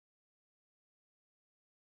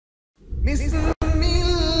بسم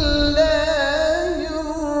الله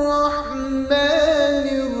الرحمن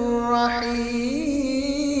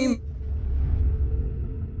الرحيم.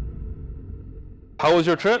 How was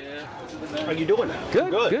your trip? How you doing?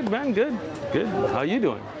 Good, good, man, good, good. How you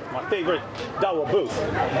doing? My favorite Dawah booth.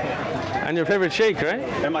 And your favorite sheikh, right?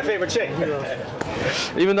 And my favorite sheikh.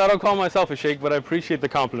 Even though I don't call myself a sheikh, but I appreciate the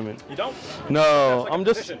compliment. You don't? No,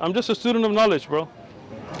 like I'm just a student of knowledge, bro.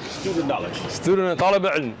 Student knowledge. Student of talib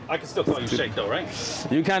ilm. I can still call you sheikh though, right?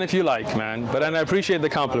 You can if you like, man. But and I appreciate the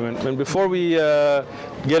compliment. And before we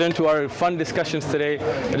get into our fun discussions today,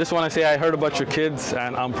 I just want to say I heard about your kids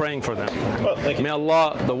and I'm praying for them. Oh, thank you. May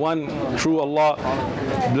Allah, the one true Allah,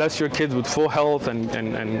 bless your kids with full health and you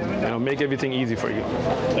know, make everything easy for you.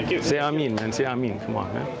 Thank you. Say Ameen, man. Say Ameen. Come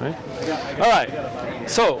on, man. Right? All right.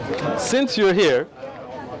 So, since you're here,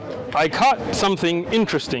 I caught something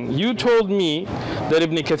interesting. You told me that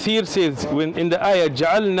Ibn Kathir says when in the ayah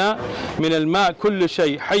جعلنا من الماء كل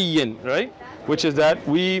شيء حي, right? Which is that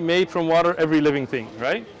we made from water every living thing,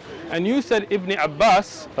 right? And you said Ibn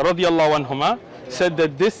Abbas radiallahu anhuma said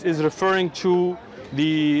that this is referring to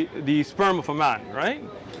the sperm of a man, right?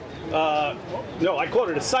 No, I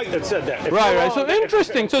quoted a site that said that. Right. So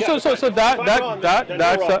interesting. So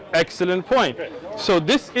that's an excellent point. Okay. So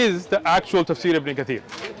this is the actual tafsir Ibn Kathir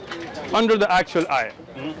under the actual ayah.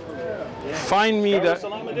 Find me that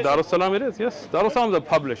Darus Salam it is, yes. Darus Salam is a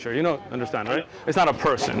publisher, you know, understand, right? It's not a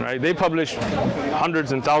person, right? They publish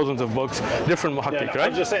hundreds and thousands of books, different muhakkik, right?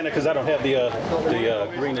 I'm just saying that because I don't have the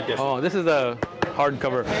green edition. Oh, this is a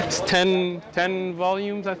hardcover. It's 10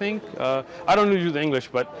 volumes, I think. I don't know use the English,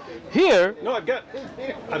 but here. No, I've got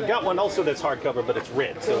one also that's hardcover, but it's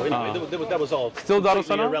red. So anyway, that was all still Darus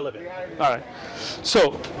Salam? irrelevant. All right.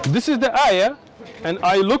 So this is the ayah, and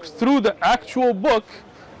I looked through the actual book,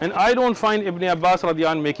 and I don't find Ibn Abbas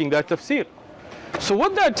radiyan making that tafsir. So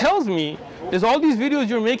what that tells me is all these videos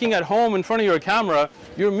you're making at home in front of your camera,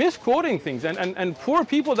 you're misquoting things, and poor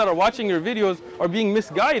people that are watching your videos are being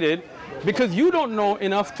misguided because you don't know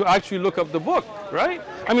enough to actually look up the book, right?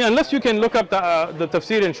 I mean, unless you can look up the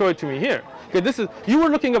tafsir and show it to me here. Okay, this is, you were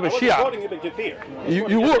looking up a Shia. Quoting Ibn Kathir.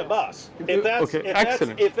 You were.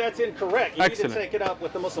 If that's incorrect, you need to take it up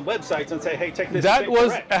with the Muslim websites and say, hey, take this. That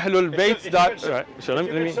was Ahlul Bayt. Right. So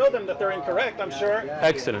let me show them that they're incorrect. I'm sure.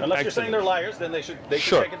 Excellent. Unless you're saying they're liars, then they should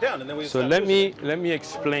take it down, and then we. So let me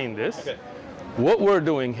explain this. Okay. What we're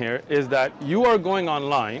doing here is that you are going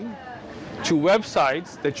online to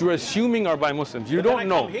websites that you're assuming are by Muslims. You don't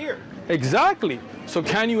know. Here. Exactly. So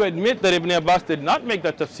can you admit that Ibn Abbas did not make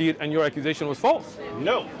that tafsir and your accusation was false?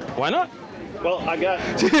 No. Why not? Well, I got...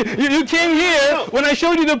 you came here, when I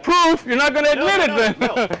showed you the proof, you're not going to admit it then.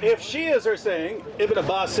 No. If Shias are saying Ibn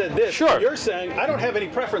Abbas said this, you're saying I don't have any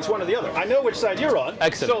preference one or the other. I know which side you're on.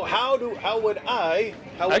 Excellent. So how would I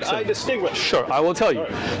distinguish? Sure, I will tell you.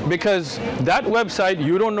 Right. Because that website,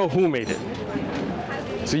 you don't know who made it.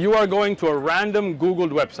 So you are going to a random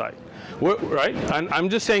Googled website, right? And I'm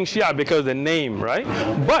just saying Shia because of the name, right?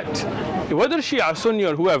 But whether Shia, Sunni,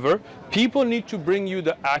 or whoever, people need to bring you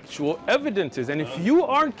the actual evidences. And if you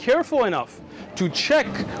aren't careful enough to check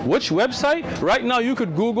which website, right now you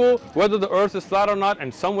could Google whether the earth is flat or not,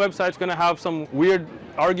 and some website's going to have some weird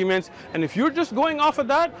arguments. And if you're just going off of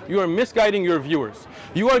that, you are misguiding your viewers.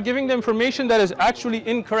 You are giving them information that is actually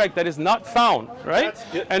incorrect, that is not found, right?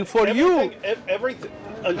 And for everything.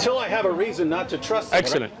 Until I have a reason not to trust them.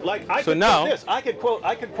 Excellent. Right? Like I could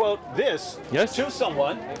quote this to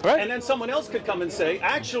someone, and then someone else could come and say,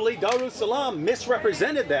 actually, Darus Salam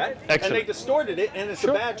misrepresented that, and they distorted it, and it's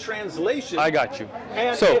a bad translation. I got you.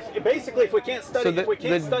 And so basically, if we can't study,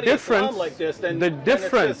 Islam like this, then the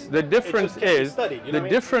difference is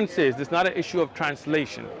it's not an issue of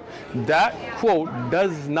translation. That quote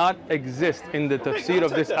does not exist in the tafsir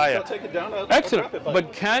of this ayah. Excellent.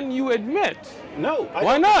 But can you admit? No.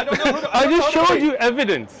 Why not? I just showed you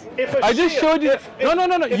evidence. I just showed you.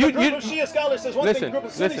 No. If a group of Shia scholars says one thing, a group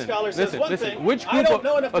of Sunni scholars says one thing, which group I don't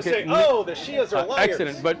know enough to say, oh, the Shias are liars.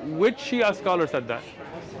 Excellent. But which Shia scholar said that?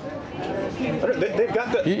 They've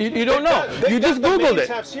got the. You don't know. You just Googled it.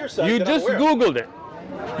 You just Googled it.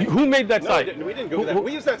 Who made that site? We didn't Google that.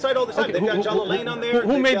 We use that site all the time. They've got Jalalain on there.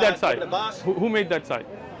 Who made that site? Who made that site?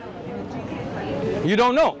 You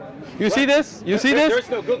don't know. You see this? You see this?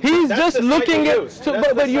 He's just looking at.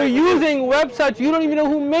 But you're using websites. You don't even know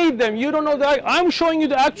who made them. You don't know that. I'm showing you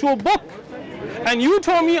the actual book. And you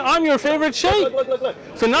told me I'm your favorite sheikh. Look.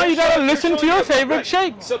 So now you gotta listen to your favorite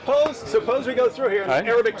sheikh. Suppose we go through here and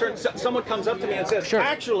Arabic turns. Someone comes up to me and says,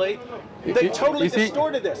 actually, they totally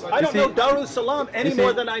distorted this. I don't know Darus Salam any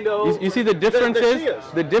more than I know. You see the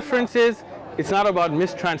difference is it's not about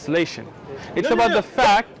mistranslation. It's about the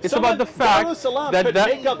fact. It's about the fact that could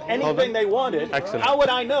make up anything they wanted. Excellent. How would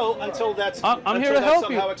I know until that's? I'm here to help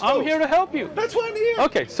you. I'm here to help you. That's why I'm here.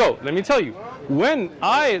 Okay, so let me tell you. When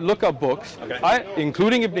I look up books,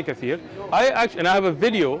 including Ibn Kathir, and I have a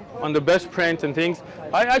video on the best prints and things.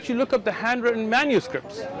 I actually look up the handwritten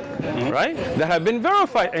manuscripts, right, that have been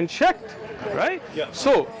verified and checked, right? Yeah.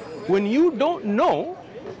 So when you don't know,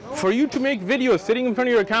 for you to make videos sitting in front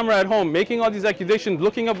of your camera at home, making all these accusations,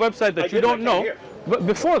 looking up websites that you don't know, but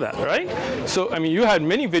before that, right? So, I mean, you had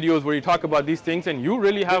many videos where you talk about these things and you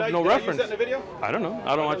really have no reference. Did I use that in the video? I don't know.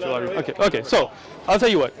 I don't watch a lot of videos. Okay, so I'll tell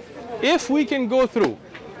you what. If we can go through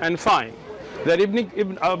and find that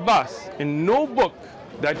Ibn Abbas in no book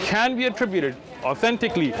that can be attributed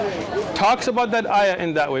authentically talks about that ayah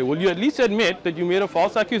in that way, will you at least admit that you made a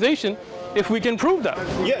false accusation if we can prove that?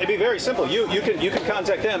 Yeah, it'd be very simple. You can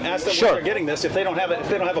contact them, ask them where they're getting this. If they don't have it, if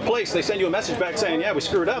they don't have a place, they send you a message back saying, yeah, we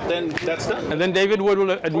screwed up, then that's done. And then David Wood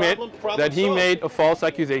will admit that he made a false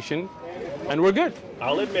accusation, and we're good.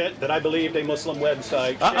 I'll admit that I believed a Muslim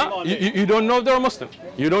website. Shame on me. You don't know if they're a Muslim.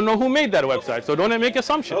 You don't know who made that website, so don't make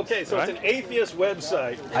assumptions. Okay, so it's an atheist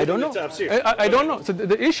website. I don't know. I don't know. So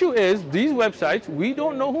the issue is these websites, we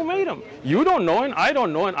don't know who made them. You don't know, and I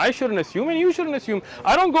don't know, and I shouldn't assume, and you shouldn't assume.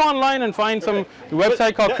 I don't go online and find some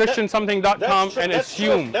website called christiansomething.com and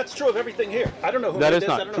assume. That's true of everything here. I don't know who made this.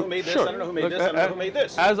 I don't know who made this. I don't know who made this. I don't know who made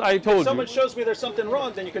this. As I told you. If someone shows me there's something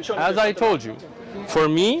wrong, then you can show me. As I told you, for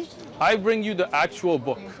me, I bring you the actual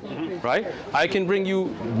book, right? I can bring you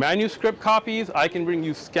manuscript copies. I can bring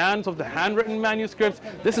you scans of the handwritten manuscripts.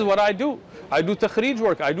 This is what I do. I do takhrij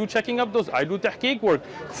work. I do checking up those. I do tahqiq work.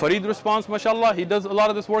 Farid Response, mashallah, he does a lot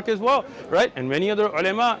of this work as well, right? And many other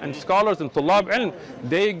ulama and scholars and tullab ilm,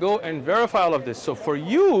 they go and verify all of this. So for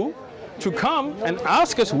you to come and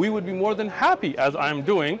ask us, we would be more than happy, as I'm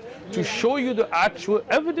doing, to show you the actual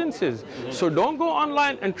evidences. So don't go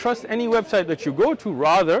online and trust any website that you go to.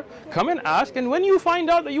 Rather, come and ask, and when you find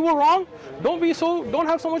out that you were wrong, don't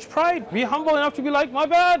have so much pride. Be humble enough to be like, my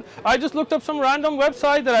bad, I just looked up some random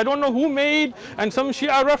website that I don't know who made, and some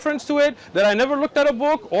Shia reference to it, that I never looked at a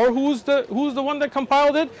book, or who's the one that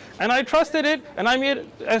compiled it, and I trusted it, and I made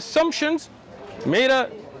assumptions,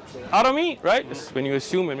 out of me, right? When you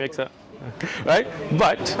assume, it makes a right?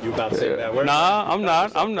 But you about to say that word? Nah, I'm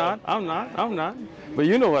not. But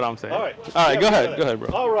you know what I'm saying. All right. Go ahead, bro.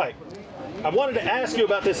 All right. I wanted to ask you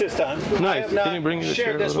about this time. Nice. I have not Can you bring me the shared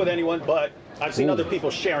chair this with anyone, but I've seen other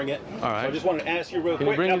people sharing it. All right. So I just wanted to ask you real quick. Can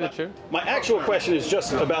you bring me the chair? My actual question is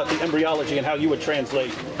just about the embryology and how you would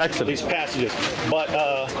translate these passages. But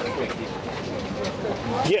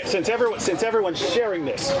yeah, since everyone's sharing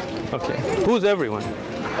this. Okay. Who's everyone?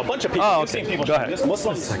 A bunch of people. Oh, You've seen people Go ahead. this.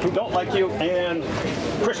 Muslims who don't like you and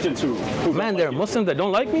Christians who Man, there are Muslims that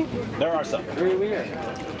don't like me? There are some.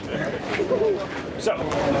 So,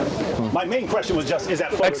 my main question was just, is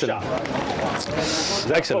that Photoshop?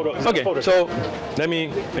 Excellent. Okay, so let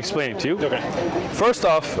me explain it to you. Okay. First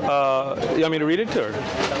off, you want me to read it, or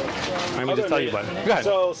let me just tell you about it? Go ahead.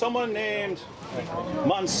 So, someone named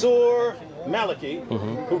Mansour Maliki,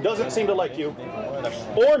 who doesn't seem to like you,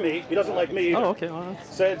 or me, he doesn't like me either, okay. Well,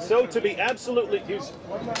 said, so to be absolutely, he's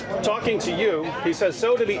talking to you, he says,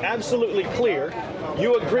 so to be absolutely clear,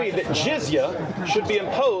 you agree that jizya should be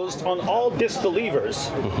imposed on all disbelievers,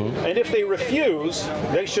 and if they refuse,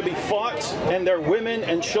 they should be fought and their women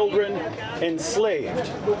and children enslaved.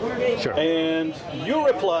 Sure. And you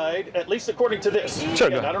replied, at least according to this. Sure.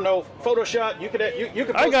 I don't know, Photoshop, you could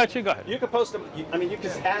post, I got you, go ahead. You could post them, I mean, you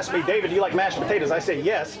could ask me, David, do you like mashed potatoes? I say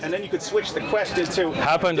yes, and then you could switch the question to,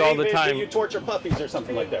 happens all the time. Do you torture puppies or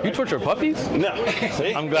something like that? Right? You torture puppies? No.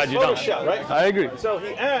 See? I'm glad you Photoshop, don't. Right? I agree. So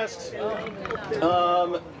he asks,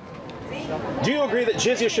 do you agree that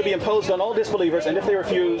jizya should be imposed on all disbelievers, and if they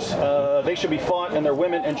refuse, they should be fought and their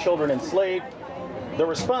women and children enslaved? The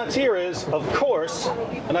response here is, of course,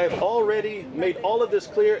 and I have already made all of this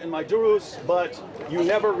clear in my durus, but you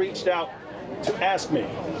never reached out to ask me.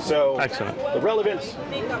 So excellent. The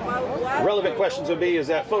relevant questions would be, is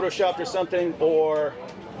that photoshopped or something, or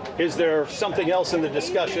is there something else in the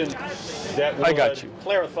discussion that would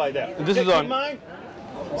clarify that? This is on mine.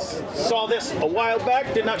 Saw this a while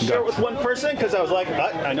back, did not share it with one person because I was like,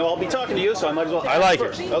 I know I'll be talking to you, so I might as well. I like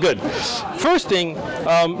it. Okay. Good. First thing,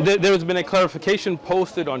 there has been a clarification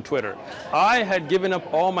posted on Twitter. I had given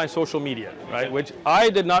up all my social media, right? Which I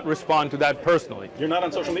did not respond to that personally. You're not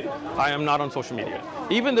on social media? I am not on social media.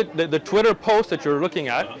 Even the Twitter post that you're looking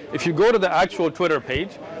at, if you go to the actual Twitter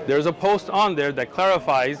page, there's a post on there that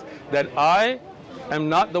clarifies that I am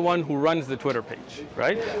not the one who runs the Twitter page,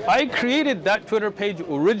 right? I created that Twitter page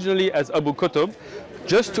originally as Abu Kutub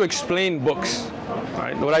just to explain books.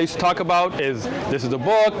 Right? What I used to talk about is, this is the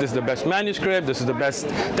book, this is the best manuscript, this is the best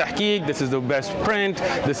tahqiq, this is the best print,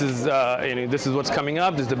 this is this is what's coming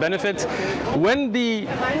up, this is the benefits. When the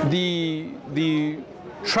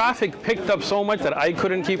traffic picked up so much that I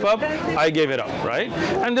couldn't keep up, I gave it up, right?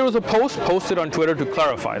 And there was a post posted on Twitter to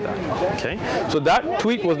clarify that, okay? So that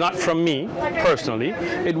tweet was not from me personally,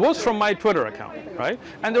 it was from my Twitter account, right?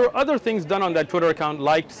 And there were other things done on that Twitter account,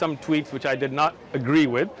 like some tweets which I did not agree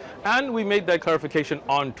with, and we made that clarification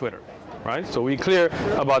on Twitter, right? So we clear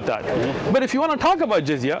about that. But if you want to talk about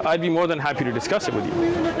jizya, I'd be more than happy to discuss it with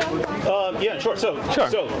you. Yeah, sure. So,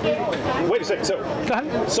 wait a second. So, Go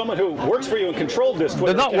ahead. someone who works for you and controlled this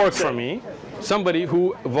Twitter Did not account work for me. Somebody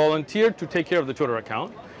who volunteered to take care of the Twitter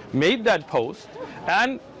account made that post,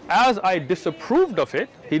 and as I disapproved of it,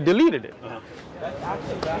 he deleted it.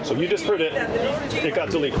 So you disproved it, it got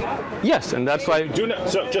deleted. Yes, and that's why.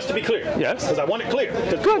 So just to be clear. Yes. Because I want it clear.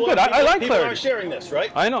 Good. I like people clarity. are sharing this,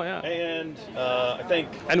 right? I know, yeah. And I think.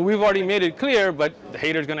 And we've already made it clear, but the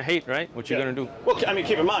hater's gonna hate, right? What you're gonna do? Well, I mean,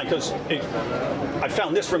 keep in mind, because I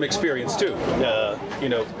found this from experience too.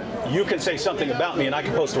 You can say something about me, and I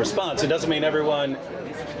can post a response. It doesn't mean everyone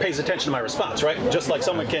pays attention to my response, right? Just like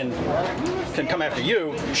someone can come after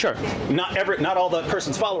you. Sure. Not all that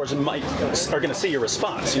person's followers are going to see your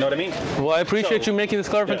response. You know what I mean? Well, I appreciate you making this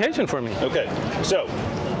clarification for me. Okay. So,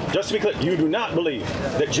 just to be clear, you do not believe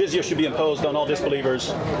that jizya should be imposed on all disbelievers,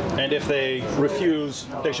 and if they refuse,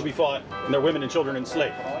 they should be fought, and their women and children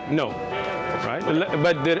enslaved. No. Right?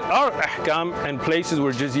 But there are ahkam and places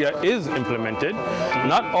where jizya is implemented.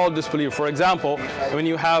 Not all disbelievers. For example, when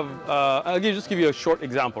you have, I'll just give you a short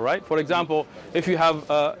example, right? For example, if you have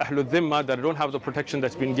Ahlul Dhimma that don't have the protection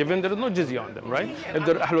that's been given, there is no jizya on them, right? If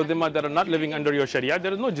there are Ahlul Dhimma that are not living under your Sharia,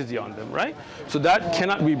 there is no jizya on them, right? So that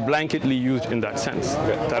cannot be blanketly used in that sense.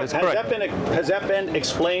 That is correct. Has that been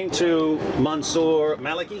explained to Mansour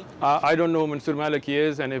Maliki? I don't know who Mansour Maliki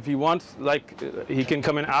is, and if he wants, he can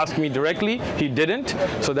come and ask me directly. He didn't,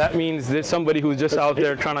 so that means there's somebody who's just out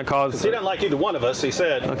there trying to cause. He doesn't like either one of us. He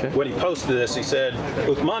said, when he posted this, he said,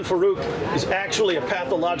 Uthman Farouk is actually a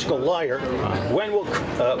pathological liar.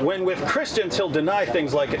 When with Christians, he'll deny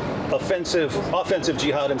things like offensive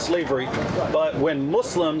jihad and slavery, but when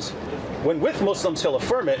with Muslims, he'll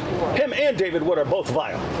affirm it. Him and David Wood are both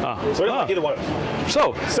vile. So he doesn't like either one of them.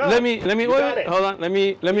 So let me wait, hold on. Let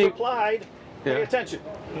me. He replied. Pay attention.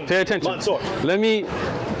 Pay attention. Mansour.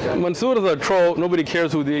 Mansour is a troll. Nobody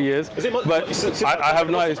cares who he is. But I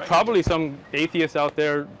have no. It's probably some atheist out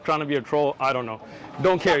there trying to be a troll. I don't know.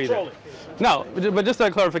 Don't care either. Now, but just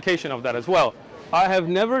a clarification of that as well. I have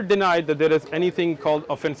never denied that there is anything called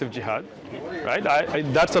offensive jihad, right?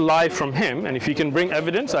 That's a lie from him, and if he can bring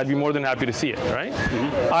evidence, I'd be more than happy to see it, right?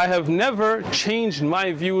 I have never changed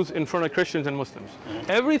my views in front of Christians and Muslims.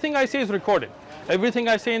 Everything I say is recorded. Everything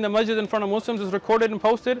I say in the masjid in front of Muslims is recorded and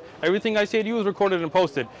posted. Everything I say to you is recorded and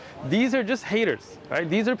posted. These are just haters, right?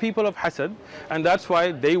 These are people of hasad, and that's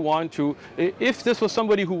why they want to, if this was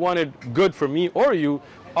somebody who wanted good for me or you,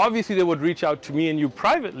 obviously they would reach out to me and you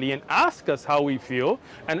privately and ask us how we feel,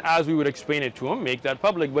 and as we would explain it to him, make that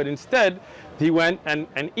public. But instead, he went and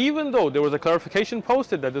even though there was a clarification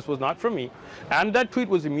posted that this was not from me, and that tweet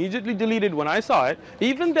was immediately deleted when I saw it,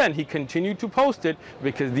 even then he continued to post it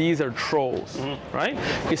because these are trolls, right?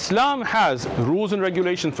 Islam has rules and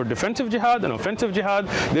regulations for defensive jihad and offensive jihad.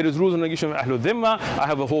 There is rules and regulations for Ahlul Dhimma. I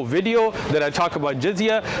have a whole video that I talk about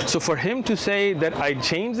jizya. So for him to say that I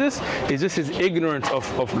changed this is just his ignorance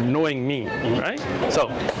of knowing me, right? So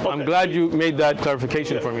I'm glad you made that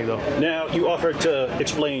clarification for me though. Now you offered to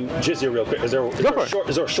explain jizya real quick. Is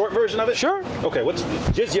there a short version of it? Sure. Okay, what's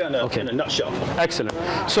jizya in a nutshell? Excellent.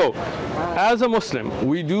 So, as a Muslim,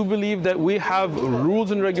 we do believe that we have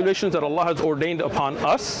rules and regulations that Allah has ordained upon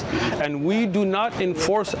us, and we do not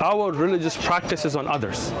enforce our religious practices on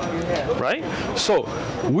others, right? So,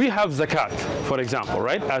 we have zakat, for example,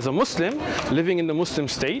 right? As a Muslim, living in the Muslim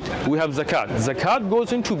state, we have zakat. Zakat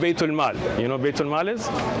goes into Baytul Mal. You know what Baytul Mal is?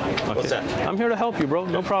 Okay. What's that? I'm here to help you, bro.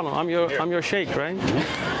 No problem. I'm your sheikh, right?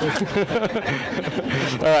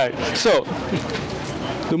 All right, so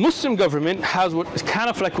the Muslim government has what is kind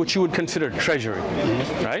of like what you would consider treasury,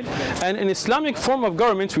 right? And in Islamic form of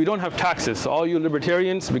governments, we don't have taxes. So all you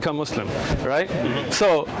libertarians become Muslim, right?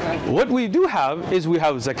 So what we do have is we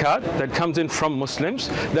have zakat that comes in from Muslims.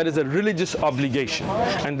 That is a religious obligation,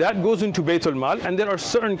 and that goes into Baytul Mal. And there are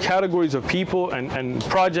certain categories of people and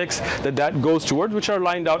projects that goes towards, which are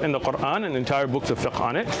lined out in the Quran and entire books of fiqh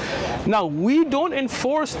on it. Now we don't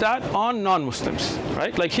enforce that on non-Muslims,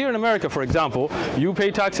 right? Like here in America, for example, you pay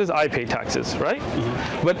tax taxes, I pay taxes, right?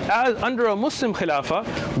 But as under a Muslim Khilafah,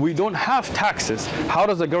 we don't have taxes. How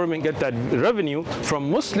does the government get that revenue?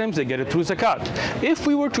 From Muslims, they get it through zakat. If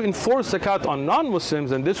we were to enforce zakat on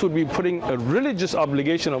non-Muslims, then this would be putting a religious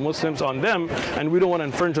obligation of Muslims on them, and we don't want to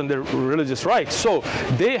infringe on their religious rights. So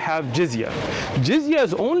they have jizya. Jizya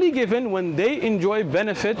is only given when they enjoy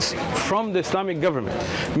benefits from the Islamic government,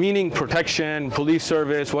 meaning protection, police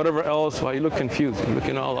service, whatever else. Why you look confused? You're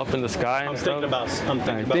looking all up in the sky and stuff. I'm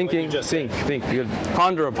thinking about Think. You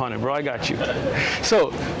ponder upon it, bro. I got you.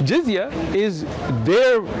 So jizya is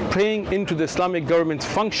they're paying into the Islamic government's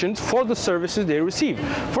functions for the services they receive.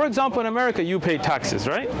 For example, in America, you pay taxes,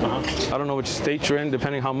 right? I don't know which state you're in,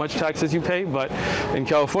 depending how much taxes you pay, but in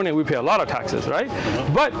California, we pay a lot of taxes, right?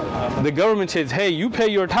 But the government says, hey, you pay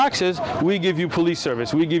your taxes, we give you police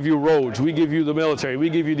service, we give you roads, we give you the military, we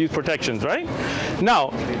give you these protections, right?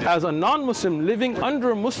 Now, as a non-Muslim living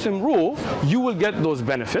under Muslim rule, you will get those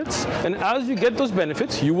benefits, and as you get those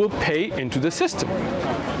benefits, you will pay into the system.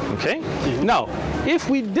 Okay? Now, if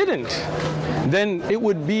we didn't, then it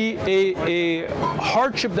would be a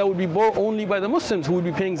hardship that would be borne only by the Muslims who would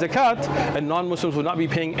be paying zakat, and non-Muslims would not be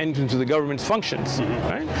paying into the government's functions.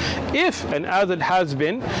 Right? If, and as it has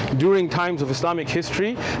been during times of Islamic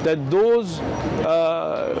history, that those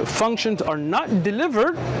functions are not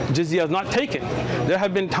delivered, jizya is not taken. There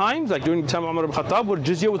have been times, like during the time of Umar ibn Khattab, where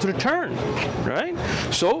jizya was returned. Right?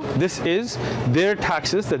 So this is their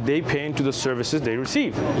taxes that they pay into the services they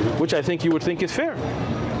receive, which I think you would think is fair.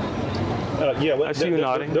 Yeah, well, I see you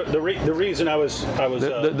nodding. The reason I was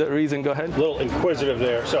the reason. Go ahead. A little inquisitive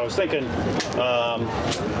there. So I was thinking.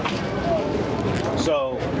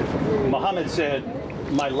 So Muhammad said,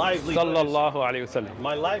 "My livelihood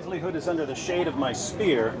is under the shade of my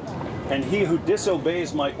spear, and he who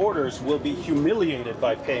disobeys my orders will be humiliated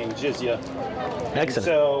by paying jizya." Excellent. And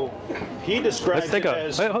so he describes it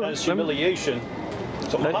as humiliation.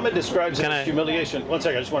 So Muhammad describes it as humiliation. One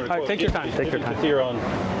second, I just wanted to quote. Take your time. Take your time. Kathir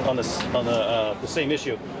on the same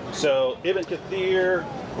issue. So Ibn Kathir,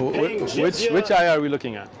 which ayah are we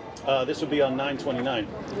looking at? This would be on 929.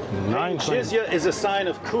 929. Jizya is a sign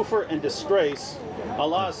of kufr and disgrace.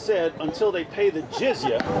 Allah said, until they pay the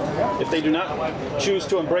jizya, if they do not choose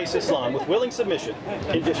to embrace Islam with willing submission,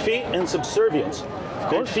 in defeat and subservience,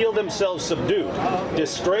 and feel themselves subdued,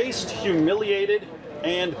 disgraced, humiliated,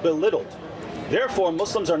 and belittled. Therefore,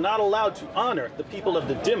 Muslims are not allowed to honor the people of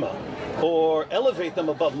the Dhimma or elevate them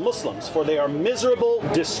above Muslims, for they are miserable,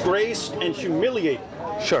 disgraced, and humiliated.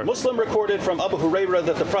 Sure. Muslim recorded from Abu Hurairah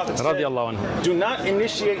that the Prophet said, do not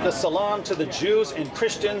initiate the salam to the Jews and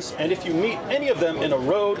Christians, and if you meet any of them in a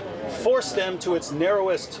road, force them to its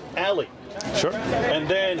narrowest alley. Sure. And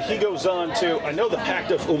then he goes on to, I know the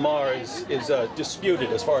Pact of Umar is disputed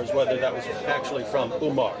as far as whether that was actually from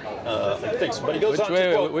Umar, I think so. But he goes on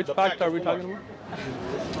to quote which pact are we talking about?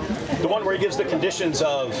 The one where he gives the conditions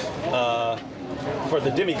of for the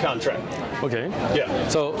Dhimmi contract. Okay. Yeah.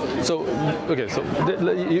 So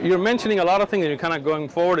you're mentioning a lot of things and you're kind of going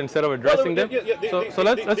forward instead of addressing them. So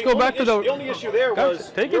let's go back to the only issue there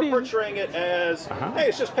was you're portraying it as, hey,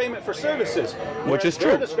 it's just payment for services. Which is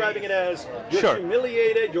true. They're describing it as you're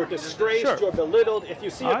humiliated, you're disgraced, you're belittled. If you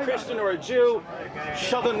see a Christian or a Jew,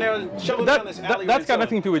 shove them down this alley. That's got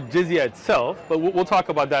nothing to do with jizya itself, but we'll talk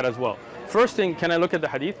about that as well. First thing, can I look at the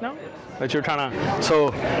hadith now that you're trying to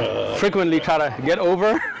so frequently try to get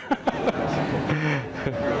over?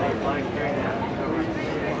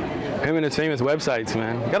 Him and his famous websites,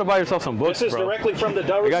 man. You gotta buy yourself some books, bro. This is directly from the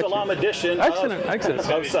Dar es Salaam edition. Excellent.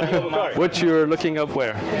 Of Sahih Bukhari. What you're looking up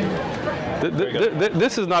where?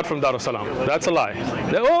 This is not from Dar es Salaam. That's a lie.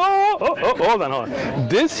 Hold on.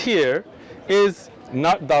 This here is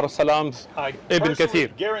not Dar es Salaam's Ibn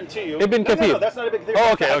Kathir. Guarantee you. Ibn Kathir. No, that's not Ibn Kathir.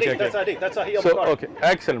 Oh, okay. That's Hadith. That's Sahih Bukhari. So, okay,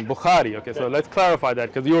 excellent. Bukhari. Okay, so let's clarify that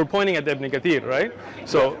because you were pointing at Ibn Kathir, right?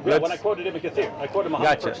 So when I quoted Ibn Kathir, I quoted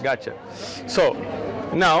Muhammad first. Gotcha. So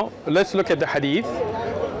now let's look at the hadith.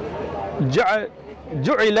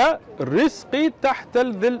 جعل رزقي تحت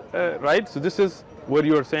الظل. Right. So this is where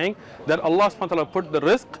you are saying that Allah subhanahu wa ta'ala put the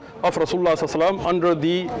rizq of Rasulullah sallallahu alaihi wasallam under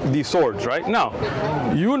the swords, right? Now,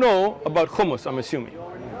 you know about hummus, I'm assuming.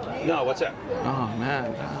 No, what's that? Oh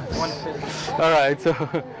man. All right, so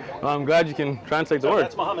I'm glad you can translate the word.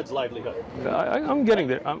 That's Muhammad's livelihood. I'm getting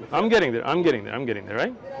there. I'm getting there,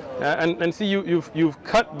 right? And see, you've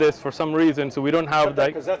cut this for some reason, so we don't have that.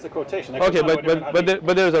 Because that's a quotation. Okay,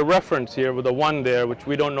 but there's a reference here with a one there, which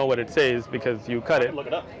we don't know what it says because you cut it. Look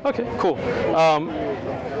it up. Okay, cool.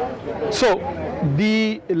 So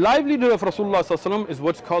the livelihood of Rasulullah sallallahu alaihi wasallam is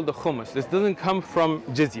what's called the khums. This doesn't come from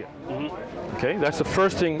jizya. Okay, that's the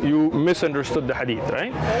first thing. You misunderstood the hadith,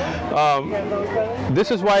 right?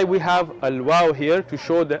 This is why we have al-waw here to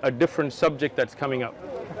show a different subject that's coming up.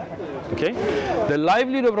 Okay, the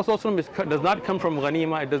livelihood of Rasulullah does not come from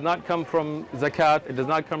ghanima, it does not come from zakat, it does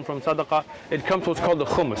not come from sadaqah, it comes from what's called the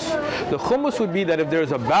khumus. The khumus would be that if there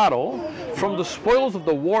is a battle, from the spoils of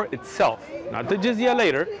the war itself, not the jizya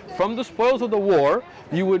later, from the spoils of the war,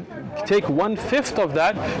 you would take 1/5 of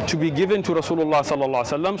that to be given to Rasulullah sallallahu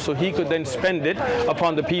alaihi wasallam, so he could then spend it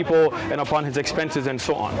upon the people and upon his expenses and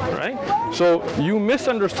so on, right? So you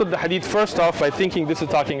misunderstood the hadith first off by thinking this is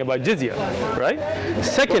talking about jizya, right?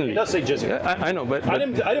 Secondly, it does say jizya. I know, but I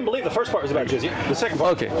didn't believe the first part was about jizya. The second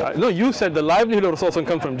part. Okay, no, you said the livelihood of Rasulullah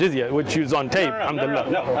comes from jizya, which is on tape.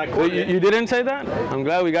 No, I quoted you didn't say that? I'm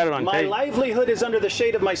glad we got it on my tape. My livelihood is under the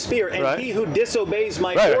shade of my spear, and he who disobeys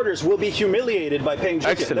my orders will be humiliated by paying jizya.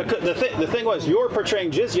 Excellent. The thing was, you're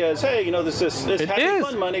portraying jizya as, hey, you know, this happy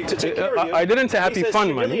fun money to take care of you. I didn't say happy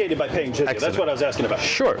fun money. Humiliated by paying jizya. That's what I was asking about.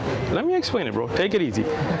 Sure. Let me explain it, bro. Take it easy.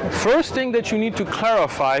 First thing that you need to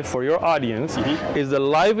clarify for your audience is the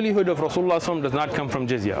livelihood of Rasulullah does not come from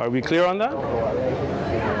jizya. Are we clear on that?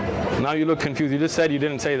 Now you look confused. You just said you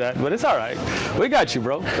didn't say that, but it's all right. We got you,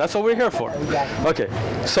 bro. That's what we're here for. Okay,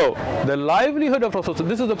 so the livelihood of Rasul. So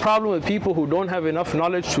this is the problem with people who don't have enough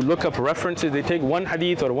knowledge to look up references. They take one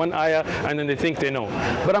hadith or one ayah and then they think they know.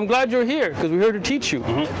 But I'm glad you're here because we're here to teach you.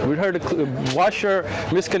 We're here to wash your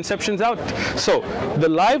misconceptions out. So the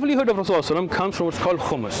livelihood of Rasul comes from what's called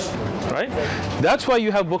khumus. Right? That's why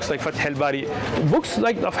you have books like Fath al-Bari. Books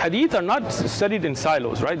like of hadith are not studied in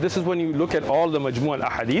silos, right? This is when you look at all the majmu'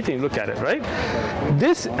 al-ahadith and you look at it, right?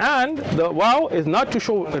 This and the wow is not to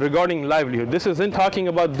show regarding livelihood. This isn't talking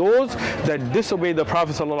about those that disobey the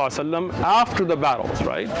Prophet ﷺ after the battles,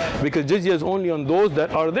 right? Because jizya is only on those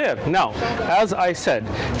that are there. Now, as I said,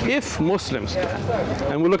 if Muslims,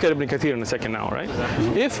 and we'll look at Ibn Kathir in a second now, right?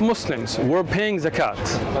 If Muslims were paying zakat,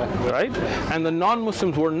 right? And the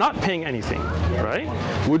non-Muslims were not paying anything, right?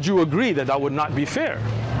 Would you agree that that would not be fair?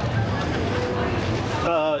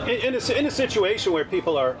 In a situation where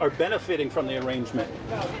people are benefiting from the arrangement.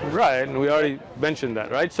 Right, and we already mentioned that,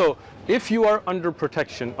 right? So if you are under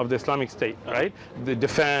protection of the Islamic State, right? The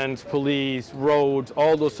defense, police, roads,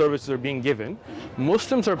 all those services are being given.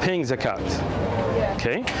 Muslims are paying zakat,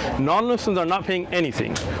 okay? Non-Muslims are not paying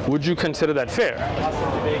anything. Would you consider that fair?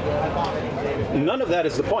 None of that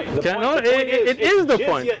is the point. It is the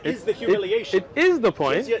point. Jizya is the humiliation. It is the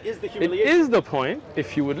point. Jizya is the humiliation. It is the point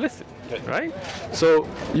if you would listen, right? So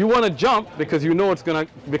you want to jump because you know it's going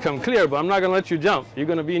to become clear, but I'm not going to let you jump. You're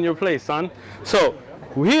going to be in your place, son. So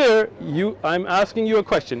here, I'm asking you a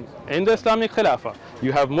question. In the Islamic Khilafah,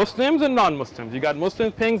 you have Muslims and non-Muslims. You got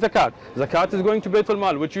Muslims paying zakat. Zakat is going to Baytul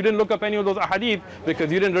Mal, which you didn't look up any of those ahadith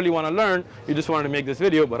because you didn't really want to learn. You just wanted to make this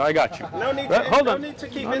video, but I got you. No need, right? Hold no on. need to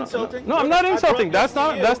keep insulting. No, I'm not insulting. That's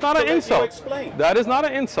not an insult. That is not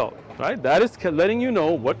an insult, right? That is letting you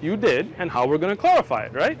know what you did and how we're going to clarify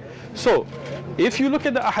it, right? So, if you look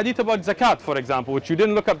at the ahadith about zakat, for example, which you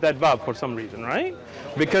didn't look up that bab for some reason, right?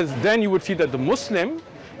 Because then you would see that the Muslim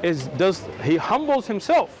he humbles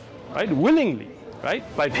himself, right, willingly, right,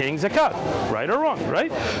 by paying zakat, right or wrong,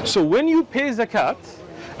 right? So when you pay zakat,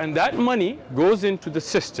 and that money goes into the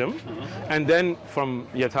system, and then from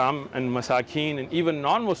yatam and masakin and even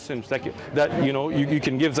non-Muslims that you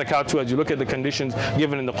can give zakat to as you look at the conditions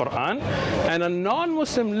given in the Quran, and a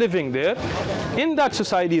non-Muslim living there in that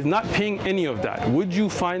society is not paying any of that. Would you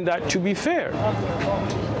find that to be fair?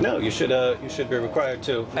 No, you should be required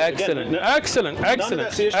to. Excellent, excellent.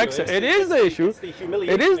 It is the issue.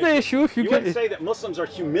 It is the issue. If you wouldn't say that Muslims are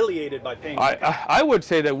humiliated by paying. I would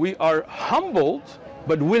say that we are humbled,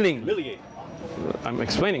 but willing. Humiliated. I'm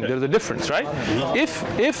explaining. There's a difference, right? If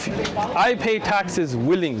I pay taxes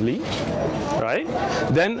willingly, right,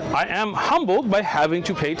 then I am humbled by having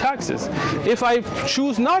to pay taxes. If I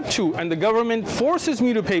choose not to and the government forces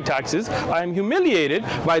me to pay taxes, I am humiliated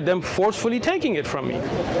by them forcefully taking it from me.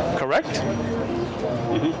 Correct?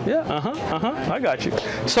 Yeah, I got you.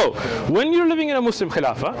 So, when you're living in a Muslim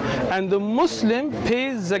Khilafah and the Muslim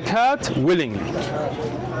pays zakat willingly,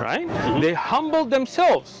 right? They humble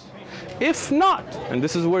themselves. If not, and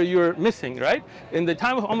this is where you're missing, right? In the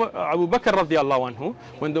time of Abu Bakr radiallahu anhu,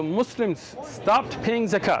 when the Muslims stopped paying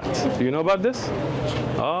zakat, do you know about this?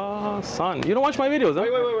 Oh, son, you don't watch my videos, huh?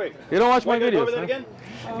 Wait. You don't watch my videos, go over that again?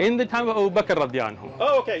 In the time of Abu Bakr radiallahu anhu.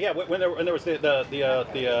 Oh, okay, yeah. When there was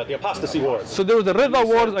the apostasy wars. So there was the Ridha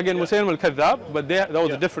wars against Musaylim al-Kadhdhab, but that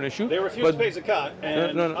was a different issue. They refused to pay zakat,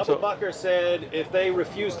 and Abu Bakr said, if they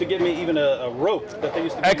refuse to give me even a rope that they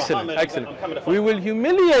used to give Muhammad, I'm coming to fight. We will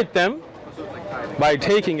humiliate them. by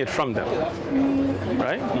taking it from them,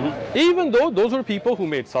 right? Even though those were people who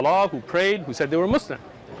made salah, who prayed, who said they were Muslim.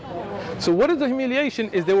 So what is the humiliation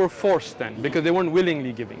is they were forced then, because they weren't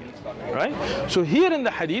willingly giving it, right? So here in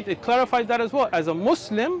the hadith, it clarifies that as well. As a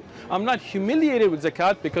Muslim, I'm not humiliated with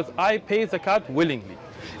zakat because I pay zakat willingly.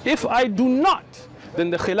 If I do not, then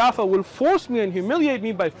the Khilafah will force me and humiliate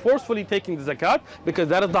me by forcefully taking the zakat, because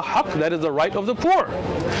that is the haqq, that is the right of the poor.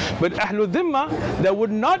 But Ahlul Dhimma that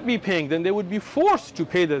would not be paying, then they would be forced to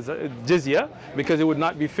pay the jizya, because it would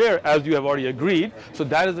not be fair, as you have already agreed. So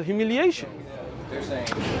that is the humiliation.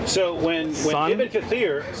 So when Ibn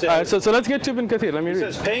Kathir says, so let's get to Ibn Kathir. Let me read.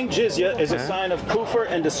 Says paying jizya is a sign of kufr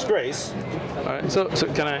and disgrace. All right, so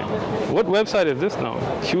can I? What website is this now?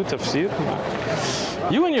 Q Tafsir.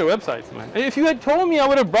 You and your websites, man. If you had told me, I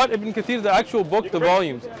would have brought Ibn Kathir, the actual book, the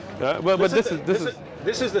volumes. But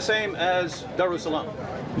This is the same as Darussalam.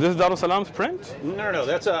 This is Darussalam's print? No.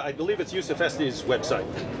 That's I believe it's Yusuf Esti's website.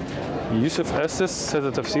 Yusuf Estes has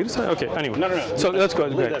a tafsir site? Okay, anyway. No. So let's go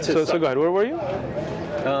ahead. So go ahead. Where were you?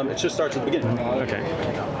 It just starts at the beginning. Okay.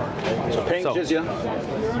 So paying jizya.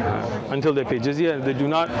 Until they pay jizya, they do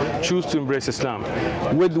not choose to embrace Islam.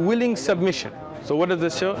 With willing submission. So what does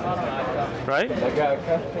this show? Right?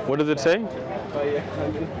 What does it say?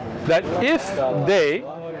 That if they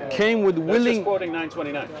came with willing. That's just quoting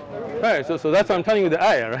 929. Right. So that's what I'm telling you the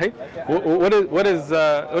ayah, right? What is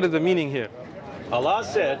the meaning here? Allah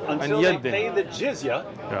said, until they pay the jizya,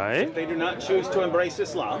 right, if they do not choose to embrace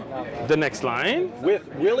Islam. The next line. With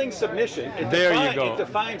willing submission. There you go. It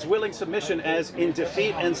defines willing submission as in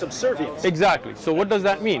defeat and subservience. Exactly. So what does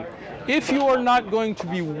that mean? If you are not going to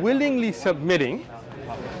be willingly submitting,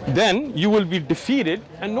 then you will be defeated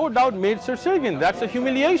and no doubt made subservient. That's a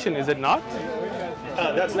humiliation, is it not?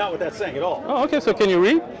 That's not what that's saying at all. Oh, okay. So can you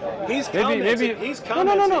read? He's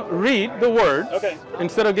commenting. No. Read the words okay,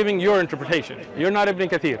 instead of giving your interpretation. You're not Ibn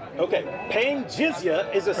Kathir. Okay. Paying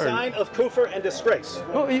jizya is a sign of kufr and disgrace.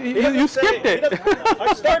 No, you skipped it.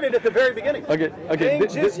 I started at the very beginning. Okay. Paying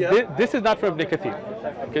jizya. This is not for Ibn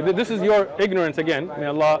Kathir. Okay. This is your ignorance again. May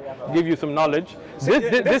Allah give you some knowledge.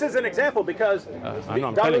 This is an example because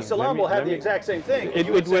Darussalam will have the exact same thing. It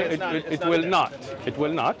will not. It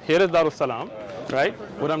will not. Here is Darussalam. Right?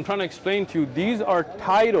 What I'm trying to explain to you, these are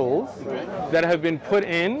titles that have been put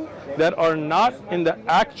in that are not in the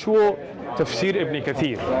actual Tafsir Ibn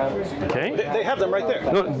Kathir. Okay? They have them right there.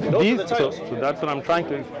 No, those are the titles. So that's what I'm trying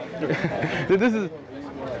to. This is,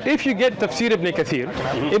 if you get Tafsir Ibn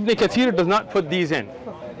Kathir, Ibn Kathir does not put these in.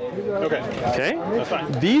 Okay. Okay? That's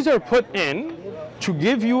fine. These are put in to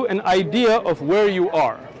give you an idea of where you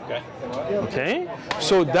are. Okay. Okay?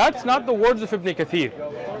 So that's not the words of Ibn Kathir.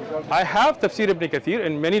 I have Tafsir Ibn Kathir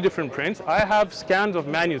in many different prints. I have scans of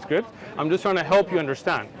manuscripts. I'm just trying to help you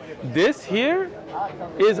understand. This here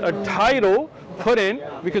is a title put in,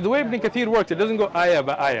 because the way Ibn Kathir works, it doesn't go ayah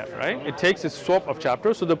by ayah, right? It takes a swap of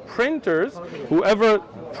chapters. So the printers, whoever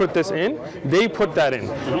put this in, they put that in.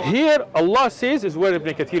 Here, Allah says is where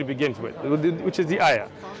Ibn Kathir begins with, which is the ayah.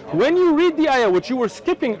 When you read the ayah, what you were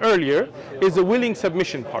skipping earlier is the willing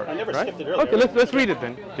submission part. I never right? skipped it earlier. Okay, let's read it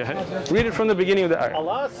then. Go ahead. Read it from the beginning of the ayah.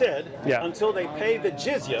 Allah said, until they pay the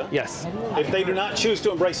jizya, yes, if they do not choose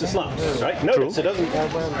to embrace Islam. Right? Notice it doesn't.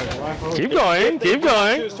 Keep going. If they do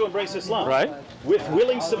not choose to embrace Islam. Right. With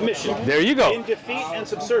willing submission. There you go. In defeat and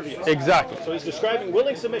subservience. Exactly. So he's describing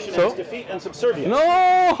willing submission as defeat and subservience.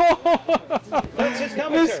 No. That's his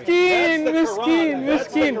commentary. Miskin.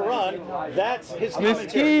 That's the Quran. That's his commentary.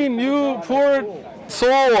 Miskin, you poor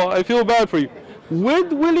soul. I feel bad for you.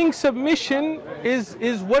 With willing submission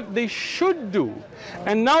is what they should do.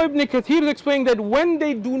 And now Ibn Kathir is explaining that when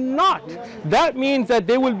they do not, that means that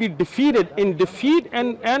they will be defeated. In defeat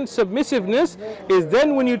and submissiveness is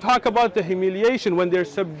then when you talk about the humiliation, when they're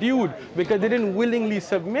subdued because they didn't willingly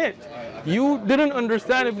submit. You didn't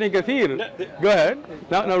understand Ibn Kathir. Go ahead.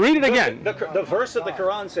 Now read it again. The verse of the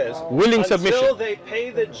Quran says, willing submission. Until they pay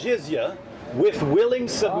the jizya with willing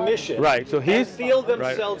submission, right? So and feel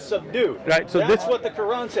themselves subdued. Right. So that's what the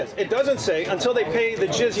Quran says. It doesn't say until they pay the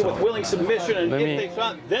jizya with willing submission, and if they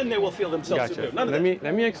thought, then they will feel themselves subdued. None of that.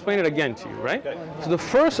 Let me explain it again to you, right? Okay. So the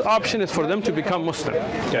first option is for them to become Muslim.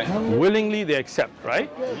 Okay. Willingly they accept,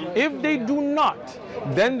 right? If they do not,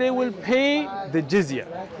 then they will pay the jizya,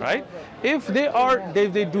 right? If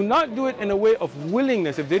they do not do it in a way of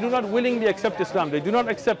willingness, if they do not willingly accept Islam, they do not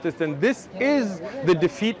accept this, then this is the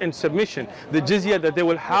defeat and submission, the jizya that they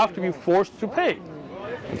will have to be forced to pay.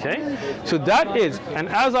 Okay? So that is, and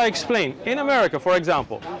as I explained, in America, for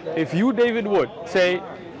example, if you, David Wood, say,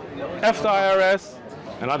 F the IRS,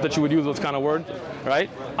 and not that you would use those kind of words,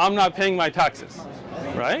 right? I'm not paying my taxes.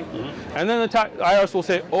 right? And then the IRS will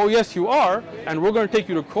say, oh yes you are, and we're going to take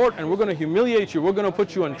you to court and we're going to humiliate you, we're going to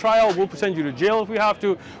put you on trial, we'll send you to jail if we have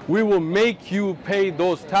to, we will make you pay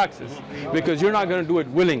those taxes because you're not going to do it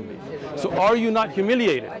willingly. So are you not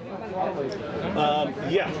humiliated?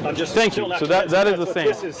 Yeah, I'm just. Thank you. So that is the same.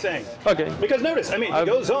 This is saying. Okay. Because notice, I mean, he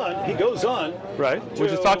goes on. Right,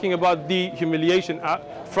 which is talking about the humiliation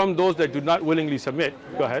from those that do not willingly submit.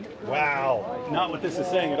 Go ahead. Wow, not what this is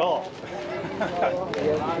saying at all.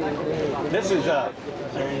 This is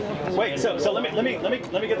wait. So let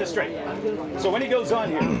me get this straight. So when he goes on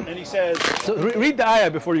here and he says, so read the ayah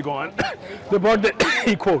before you go on. The part that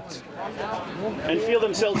he quotes. And feel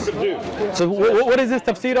themselves subdued. So what is this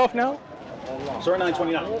tafsir of now? Surah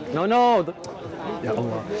 929. No. Ya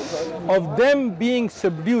Allah. Of them being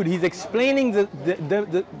subdued. He's explaining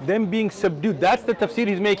them being subdued. That's the tafsir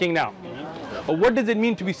he's making now. What does it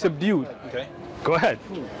mean to be subdued? Okay. Go ahead.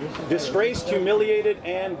 Disgraced, humiliated,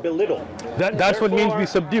 and belittled. That's what means to be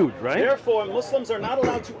subdued, right? Therefore, Muslims are not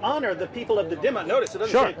allowed to honor the people of the Dhimma. Notice, it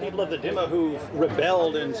doesn't say people of the Dhimma who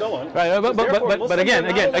rebelled and so on. Right, but again.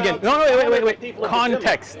 No, wait.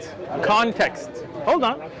 Context. Hold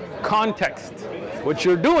on. Context. What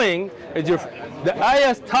you're doing is the ayah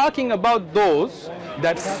is talking about those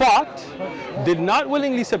that fought, did not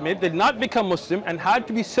willingly submit, did not become Muslim, and had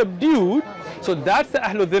to be subdued. So that's the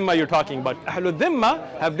Ahlul Dhimma you're talking about. Ahlul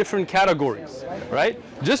Dhimma have different categories, right?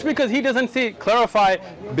 Just because he doesn't clarify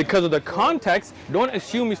because of the context, don't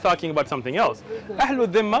assume he's talking about something else. Ahlul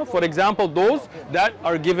Dhimma, for example, those that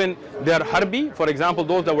are given, they are harbi, for example,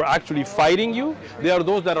 those that were actually fighting you. They are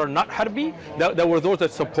those that are not harbi, that were those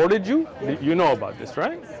that supported you. You know about this,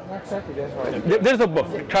 right? There's a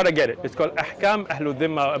book, try to get it. It's called Ahkam Ahlul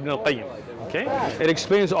Dhimma Ibn al-Qayyim. Okay? It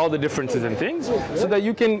explains all the differences and things so that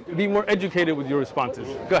you can be more educated with your responses.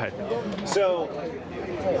 Go ahead. So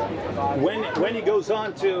when he goes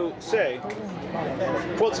on to say,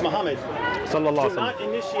 quotes Muhammad, do not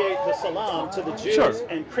initiate the salam to the Jews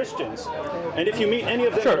and Christians, and if you meet any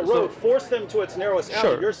of them on the road, force them to its narrowest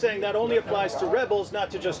alley. You're saying that only applies to rebels, not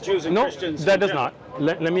to just Jews and Christians? No, that does not.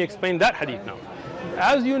 Let me explain that hadith now.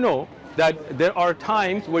 As you know, that there are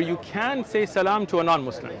times where you can say salam to a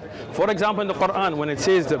non-Muslim. For example, in the Quran, when it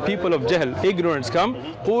says the people of Jahl, ignorance come,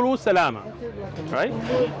 qulu salama, right?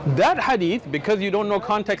 That hadith, because you don't know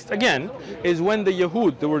context again, is when the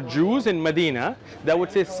Yahud, there were Jews in Medina, that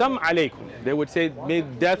would say sam alaykum. They would say, may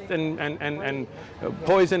death and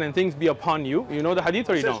poison and things be upon you. You know the hadith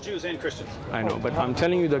or you don't? It says Jews and Christians. I know, but I'm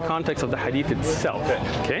telling you the context of the hadith itself.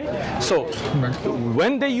 Okay? So,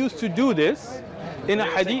 when they used to do this, in a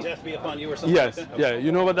hadith, death be upon you or something like that? Yeah.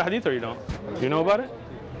 You know about the hadith or you don't? You know about it?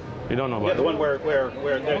 You don't know about it? Yeah, the one where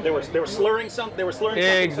they were slurring something. They were slurring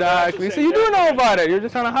something. Exactly. So you do know about it. You're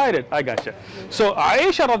just trying to hide it. I gotcha. So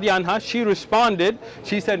Aisha radiallahu anha, she responded.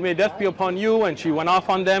 She said, "May death be upon you," and she went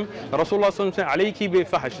off on them. Rasulullah said, "Alayki bi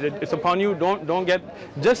fahash." It's upon you. Don't get.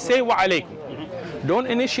 Just say wa alaykum. Don't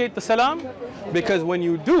initiate the salam, because when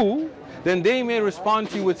you do, then they may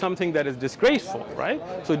respond to you with something that is disgraceful, right?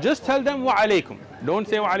 So just tell them wa alaykum. Don't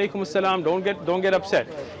say wa alaykum as-salam. Don't get upset.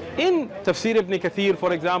 In Tafsir ibn Kathir,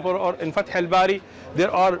 for example, or in Fath al-Bari,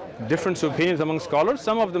 there are different opinions among scholars.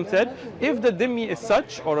 Some of them said, if the dhimmi is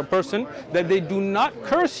such, or a person, that they do not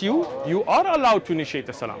curse you, you are allowed to initiate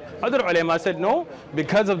the salam. Other ulama said, no,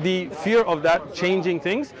 because of the fear of that changing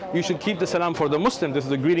things, you should keep the salam for the Muslim. This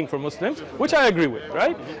is a greeting for Muslims, which I agree with,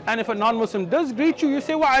 right? And if a non-Muslim does greet you, you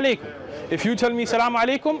say wa alaykum. If you tell me salam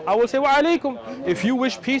alaikum, I will say wa alaikum. If you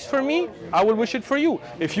wish peace for me, I will wish it for you.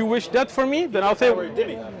 If you wish death for me, then I'll say.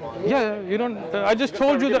 Yeah, you don't. I just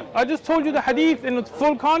told you the hadith in its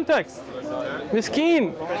full context.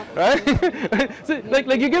 Miskeen, right? So,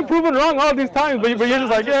 like you get proven wrong all these times, but you're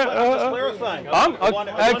just like, clarifying.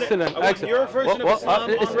 Excellent. Your version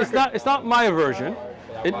of Islam. It's not my version.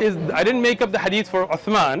 It is. I didn't make up the hadith for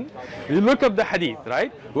Uthman. You look up the hadith,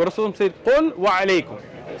 right? Where Rasulullah said, "Qul wa alaykum."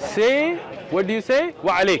 Say, what do you say?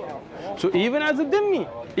 Wa alaykum. So even as a dhimmi,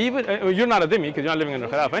 you're not a dhimmi because you're not living in a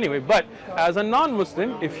khilaf anyway, but as a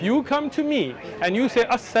non-Muslim, if you come to me and you say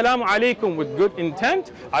assalamu alaikum with good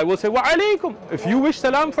intent, I will say wa alaikum. If you wish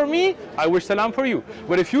salam for me, I wish salam for you.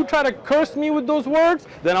 But if you try to curse me with those words,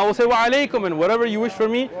 then I will say wa alaikum, and whatever you wish for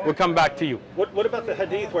me will come back to you. What about the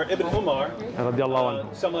hadith where Ibn Umar,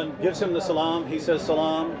 someone gives him the salam, he says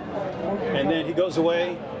salam, and then he goes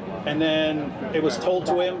away, and then it was told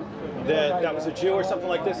to him that was a Jew or something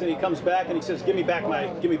like this, and he comes back and he says, give me back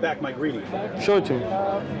my greeting. Show it to me.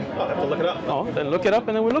 I'll have to look it up. Oh, then look it up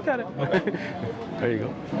and then we look at it. Okay. There you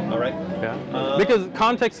go. All right. Yeah. Because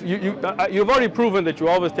context, you've already proven that you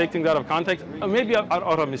always take things out of context, maybe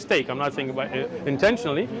out of mistake. I'm not saying about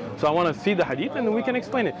intentionally. So I want to see the hadith and then we can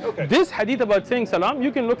explain it. Okay. This hadith about saying salam,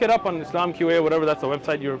 you can look it up on Islam QA or whatever, that's the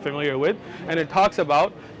website you're familiar with, and it talks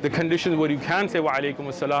about the conditions where you can say wa alaykum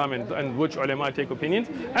as-salam and which ulama take opinions.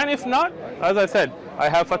 And if not, as I said, I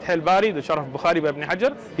have Fath al-Bari, the Sharh Bukhari by Ibn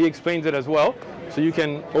Hajar, he explains it as well, so you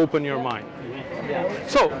can open your mind.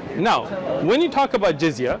 So now, when you talk about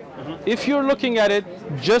jizya, if you're looking at it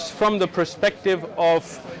just from the perspective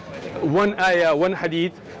of one ayah, one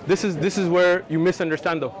hadith, this is where you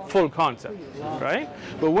misunderstand the full concept, right?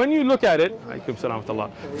 But when you look at it,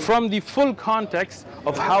 from the full context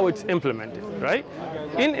of how it's implemented, right?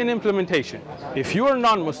 In an implementation, if you are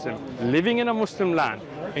non-Muslim, living in a Muslim land,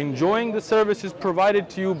 enjoying the services provided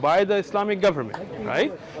to you by the Islamic government,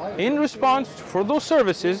 right? In response for those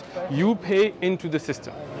services, you pay into the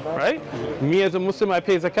system, right? Me as a Muslim, I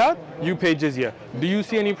pay zakat, you pay jizya. Do you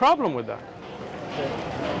see any problem with that?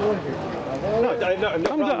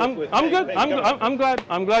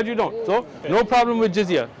 I'm glad you don't. So no problem with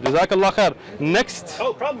jizya. Jazakallah khair. Next.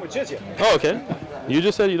 Oh, problem with jizya. Oh, okay. You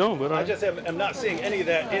just said you don't, but I just am not seeing any of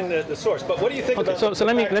that in the source. But what do you think okay, about? So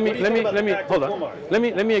let me hold on.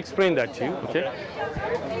 Let me explain that to you. Okay.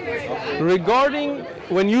 Regarding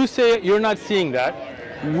when you say you're not seeing that,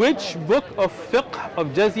 which book of fiqh of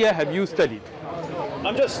jizya have you studied?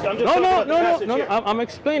 I'm just No. I'm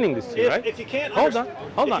explaining this to you, right? If you can't hold on. If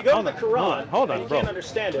you go to the Quran and you can't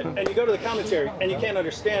understand it, and you go to the commentary and you can't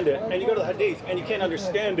understand it, and you go to the Hadith and you can't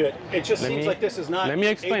understand it, it just seems like this is not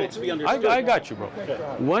able to be understood. I got you, bro. Okay.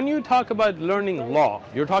 When you talk about learning law,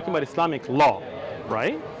 you're talking about Islamic law,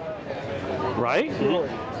 right? Right?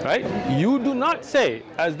 Mm-hmm. Right? You do not say,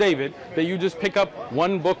 as David, that you just pick up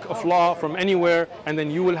one book of law from anywhere and then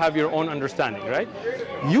you will have your own understanding, right?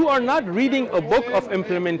 You are not reading a book of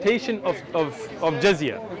implementation of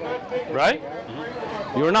jizya, right?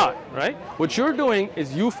 You're not, right? What you're doing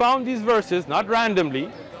is you found these verses, not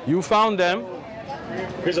randomly, you found them.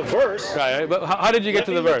 Here's a verse. Right, but how did you get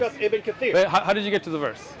to the verse? Ibn Kathir. Wait, how did you get to the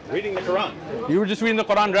verse? Reading the Quran. You were just reading the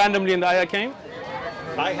Quran randomly and the ayah came?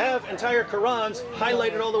 I have entire Qurans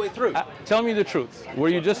highlighted all the way through. Tell me the truth. Were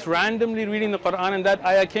you just randomly reading the Quran and that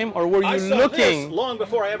ayah came, or were you looking? I saw this long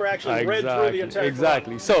before I ever actually read through the entire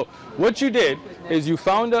Quran. So what you did is you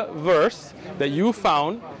found a verse that you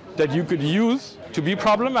found that you could use to be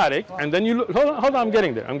problematic, and then you hold on, I'm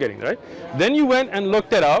getting there, right? Then you went and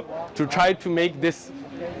looked it up to try to make this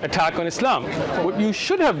attack on Islam. What you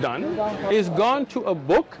should have done is gone to a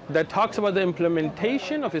book that talks about the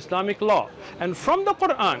implementation of Islamic law, and from the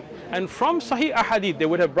Quran and from Sahih Ahadith they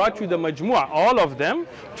would have brought you the majmu'ah, all of them,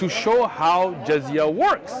 to show how jizya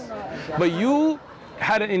works. But you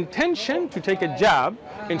had an intention to take a jab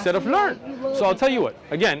instead of learn. So I'll tell you what,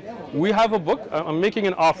 again, we have a book, I'm making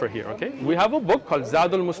an offer here, okay? We have a book called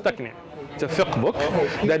Zadul Mustaqni'. It's a fiqh book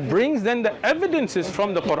that brings then the evidences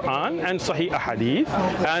from the Quran and Sahih Ahadith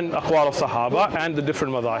and Aqwal al-Sahaba and the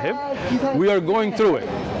different madahib. We are going through it,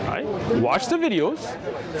 right? Watch the videos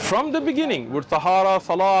from the beginning with Tahara,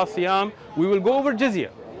 Salah, Siyam. We will go over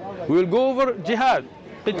jizya. We will go over jihad,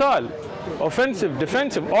 qital, offensive,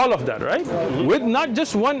 defensive, all of that, right? With not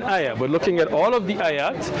just one ayah, but looking at all of the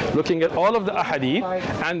ayat, looking at all of the ahadith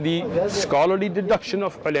and the scholarly deduction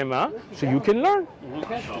of ulama, so you can learn.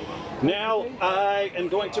 Now I am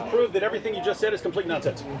going to prove that everything you just said is complete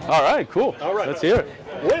nonsense. All right, cool. All right. Let's hear it.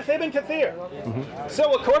 With Ibn Kathir.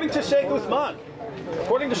 So according to Sheikh Uthman,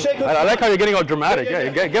 I like how you're getting all dramatic. Yeah,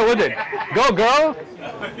 get with it. Go, girl.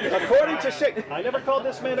 According to Sheikh, I never called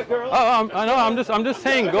this man a girl. Oh, I know. I'm just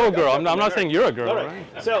saying, go, girl. I'm not saying you're a girl. All right.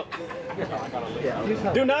 So,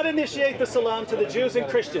 do not initiate the salam to the Jews and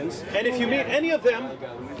Christians, and if you meet any of them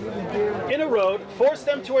in a road, force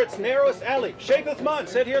them to its narrowest alley. Sheikh Uthman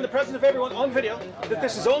said here in the presence of everyone on video that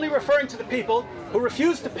this is only referring to the people who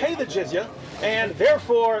refused to pay the jizya, and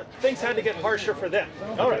therefore things had to get harsher for them.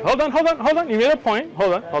 All right. Hold on. You made a point.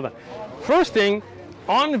 Hold on. First thing,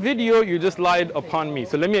 on video you just lied upon me.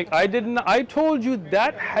 So I told you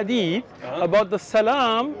that hadith about the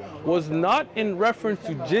salam was not in reference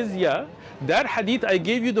to jizya. That hadith I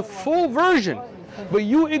gave you the full version but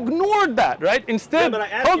you ignored that, right? Instead, but I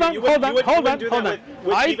asked hold you, on, you hold wouldn't- on, you wouldn't- hold you on, wouldn't do hold that on.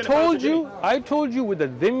 with I even if I was a told you with the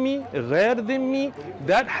dhimmi, ghair dhimmi,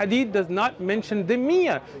 that hadith does not mention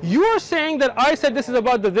dhimmiya. You're saying that I said this is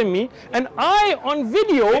about the dhimmi, and I on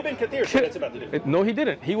video. Ibn Kathir said it's about the dhimmi. No, he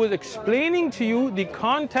didn't. He was explaining to you the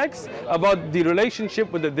context about the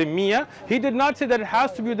relationship with the dhimmiya. He did not say that it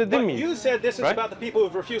has to be with the But dhimmi. you said this is Right? about the people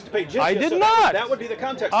who've refused to pay jizya. I did so not. That would be the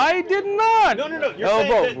context. I did not. No. You're saying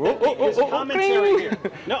that his commentary here.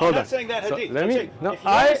 No, Hold I'm not on. saying that So hadith. let I'm me- saying, no, if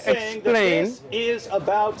you're I saying explained- that this is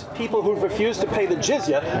about people who've refused to pay the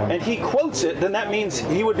jizya, and he quotes it, then that means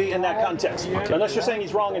he would be in that context. Unless you're saying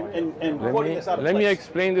he's wrong and quoting this out of Let place. me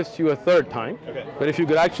explain this to you a third time. Okay. But if you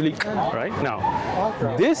could actually, right now,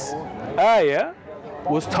 this ayah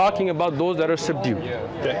was talking about those that are subdued.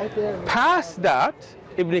 Okay. Past that,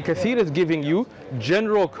 Ibn Kathir is giving you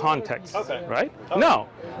general context. Okay. Right? Okay. Now,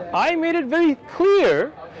 I made it very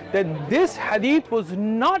clear that this hadith was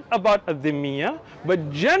not about a dhimmiya,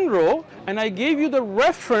 but general, and I gave you the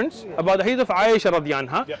reference about the hadith of Aisha radiyallahu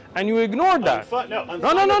anha, Yep. and you ignored that. No.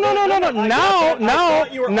 No. I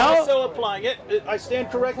thought you were Now, also applying it. I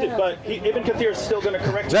stand corrected, but Ibn Kathir is still going to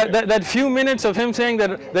correct you. that few minutes of him saying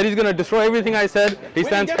that he's going to destroy everything I said, he didn't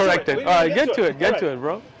stands get to it. corrected. We All right, didn't get to it, All right.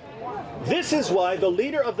 bro. This is why the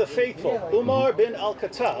leader of the faithful, Umar bin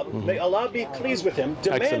al-Khattab, may Allah be pleased with him,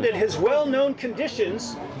 demanded his well-known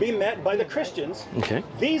conditions be met by the Christians. Okay.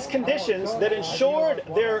 These conditions that ensured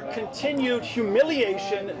their continued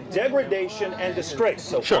humiliation, degradation, and disgrace.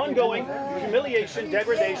 So Sure. ongoing humiliation,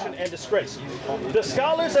 degradation, and disgrace. The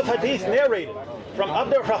scholars of Hadith narrated from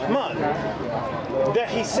Abdur Rahman that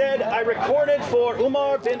he said, I recorded for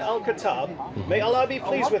Umar bin al-Khattab, may Allah be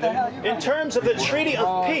pleased with him, in terms of the treaty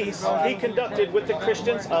of peace he conducted with the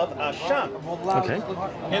Christians of Asham. Okay.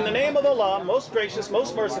 In the name of Allah, most gracious,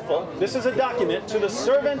 most merciful, this is a document to the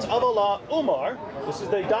servant of Allah, Umar. This is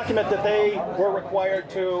the document that they were required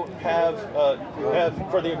to have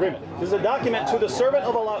for the agreement. This is a document to the servant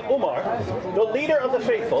of Allah, Umar, the leader of the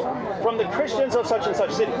faithful, from the Christians of such and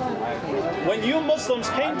such city. When you Muslims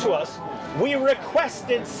came to us, we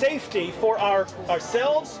requested safety for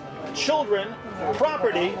ourselves, children,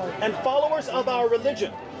 property, and followers of our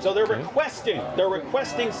religion. So they're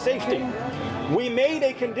requesting safety. We made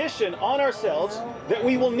a condition on ourselves that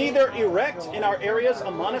we will neither erect in our areas a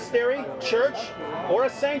monastery, church, or a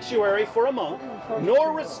sanctuary for a monk,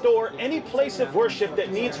 nor restore any place of worship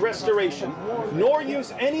that needs restoration, nor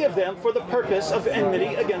use any of them for the purpose of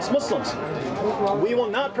enmity against Muslims. We will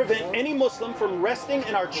not prevent any Muslim from resting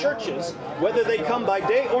in our churches, whether they come by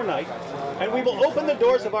day or night, and we will open the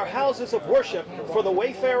doors of our houses of worship for the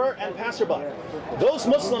wayfarer and passerby. Those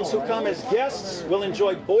Muslims who come as guests will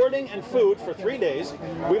enjoy boarding and food for 3 days.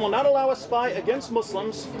 We will not allow a spy against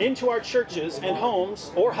Muslims into our churches and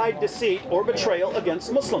homes, or hide deceit or betrayal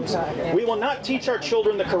against Muslims. We will not teach our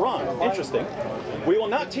children the Quran. Interesting. We will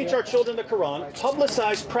not teach our children the Quran,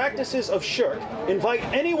 publicize practices of shirk, invite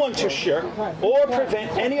anyone to shirk, or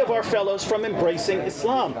prevent any of our fellows from embracing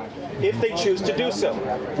Islam, if they choose to do so.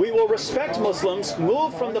 We will respect Muslims,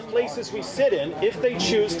 move from the places we sit in if they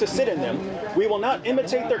choose to sit in them. We will not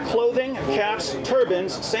imitate their clothing, caps,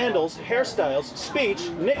 turbans, sandals, hairstyles, speech,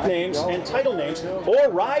 nicknames, and title names, or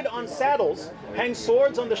ride on saddles, hang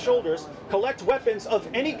swords on the shoulders, collect weapons of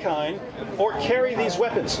any kind, or carry these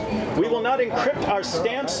weapons. We will not encrypt our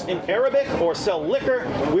stamps in Arabic or sell liquor.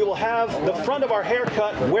 We will have the front of our hair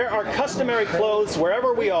cut, wear our customary clothes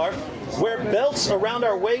wherever we are, wear belts around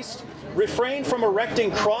our waist, refrain from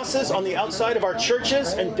erecting crosses on the outside of our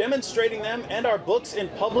churches and demonstrating them and our books in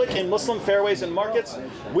public in Muslim fairways and markets.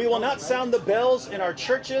 We will not sound the bells in our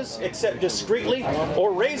churches except discreetly,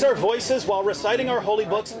 or raise our voices while reciting our holy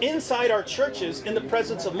books inside our churches in the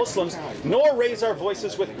presence of Muslims, nor raise our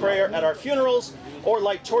voices with prayer at our funerals, or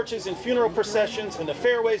light torches in funeral processions in the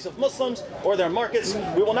fairways of Muslims or their markets.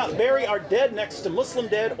 We will not bury our dead next to Muslim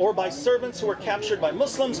dead or by servants who were captured by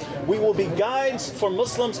Muslims. We will be guides for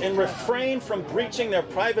Muslims and refrain from breaching their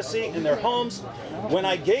privacy in their homes. When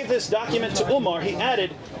I gave this document to Umar, he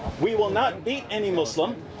added, we will not beat any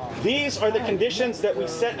Muslim. These are the conditions that we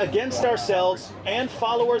set against ourselves and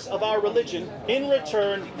followers of our religion in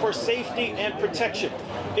return for safety and protection.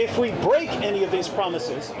 If we break any of these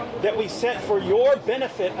promises that we set for your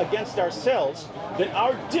benefit against ourselves, then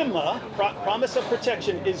our dhimma, promise of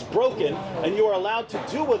protection, is broken, and you are allowed to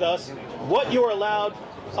do with us what you are allowed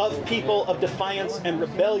of people of defiance and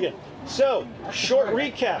rebellion. So, short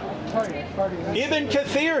recap. Ibn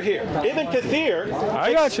Kathir here. Ibn Kathir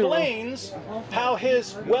explains how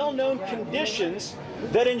his well-known conditions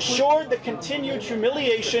that ensured the continued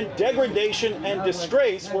humiliation, degradation, and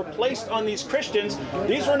disgrace were placed on these Christians.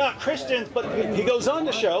 These were not Christians, but he goes on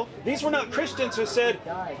to show, these were not Christians who said,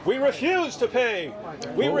 we refuse to pay.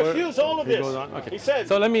 We refuse all of this. Okay. He said,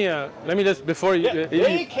 so let me just, before you...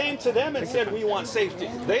 they came to them and said, we want safety.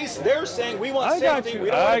 They're saying, we want safety. We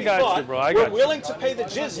don't want to be fought. We're willing to pay the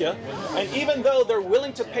jizya. And even though they're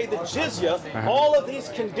willing to pay the jizya, all of these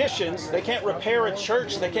conditions, they can't repair a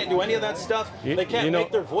church, they can't do any of that stuff, they can't make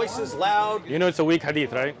their voices loud. You know it's a weak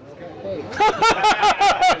hadith, right?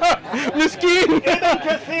 Miskeen. Ibn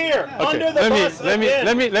Kathir, under the bus again.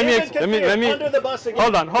 Let me under the bus again.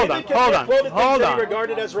 Hold on.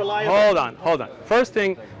 Regarded as reliable. Hold on. First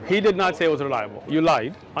thing, he did not say it was reliable. You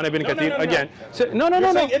lied on Ibn Kathir again. So, no.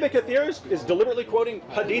 Saying Ibn Kathir is deliberately quoting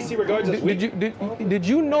hadith he regards as weak. Did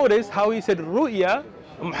you notice how he said ru'ya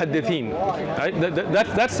muhaddithin? Right?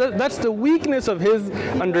 That's the weakness of his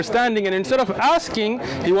understanding, and instead of asking,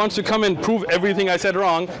 he wants to come and prove everything I said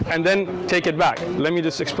wrong and then take it back. Let me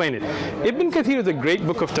just explain it. Ibn Kathir is a great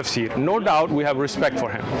book of tafsir. No doubt we have respect for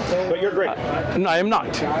him. But you're great. No, I am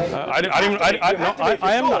not. I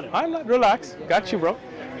am not. I'm not. Relax. Got you, bro.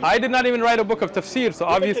 I did not even write a book of tafsir, so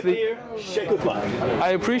obviously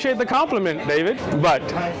I appreciate the compliment, David, but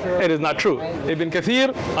it is not true. Ibn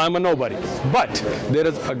Kathir, I'm a nobody. But there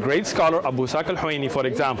is a great scholar, Abu Saq al-Huwaini, for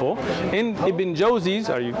example, in Ibn Jawzi's.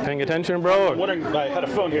 Are you paying attention, bro? I'm wondering, I had a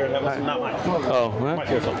phone here, that was not mine. Oh, well. My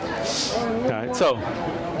phone. All right, so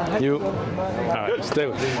stay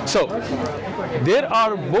with me. So there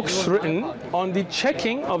are books written on the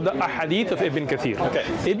checking of the ahadith of Ibn Kathir.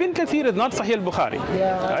 Okay. Ibn Kathir is not Sahih al-Bukhari.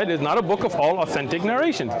 Right? It's not a book of all authentic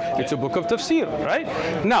narrations. It's a book of tafsir, right?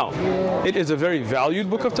 Now, it is a very valued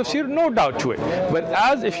book of tafsir, no doubt to it. But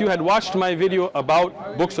as if you had watched my video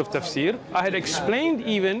about books of tafsir, I had explained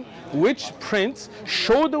even which prints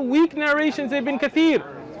show the weak narrations of Ibn Kathir.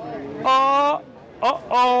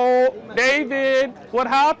 Uh-oh, David, what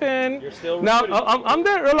happened? You're still now, I'm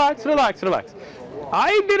there, relax.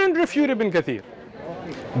 I didn't refute Ibn Kathir.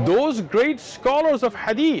 Those great scholars of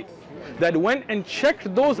hadith that went and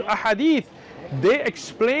checked those ahadith, they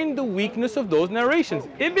explained the weakness of those narrations.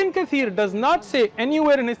 Ibn Kathir does not say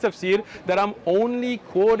anywhere in his tafsir that I'm only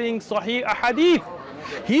quoting Sahih ahadith.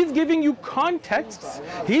 He's giving you contexts,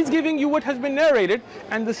 he's giving you what has been narrated,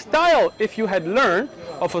 and the style, if you had learned,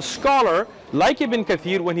 of a scholar like Ibn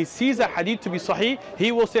Kathir, when he sees a hadith to be sahih,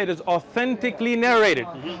 he will say it is authentically narrated.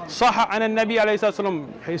 Sahha an al-Nabi alayhi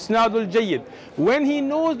salam, isnadul jayyid. When he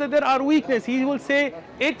knows that there are weaknesses, he will say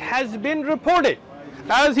it has been reported,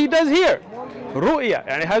 as he does here. Ru'ya,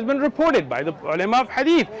 and it has been reported by the ulama of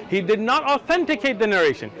hadith. He did not authenticate the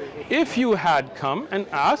narration. If you had come and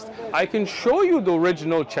asked, I can show you the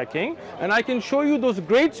original checking, and I can show you those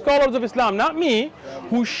great scholars of Islam, not me,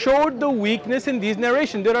 who showed the weakness in these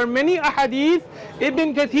narrations. There are many ahadith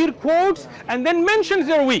Ibn Kathir quotes and then mentions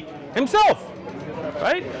they're weak himself,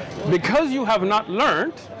 right? Because you have not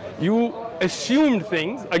learned, you assumed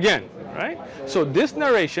things again. Right? So this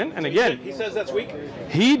narration, and again, he says that's weak.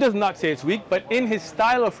 He does not say it's weak, but in his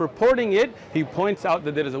style of reporting it, he points out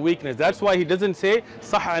that there is a weakness. That's why he doesn't say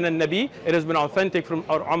Sahha an al-Nabi, it has been authentic from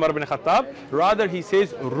Umar ibn Khattab. Rather, he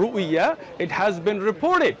says Ru'ya, it has been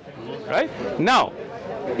reported. Right? Now,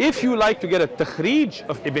 if you like to get a takhrij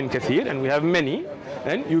of Ibn Kathir, and we have many,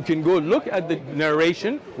 then you can go look at the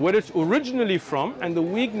narration, where it's originally from, and the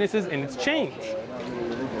weaknesses in its chains.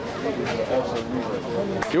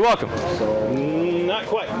 You're welcome. Not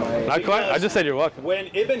quite. Not quite? I just said you're welcome. When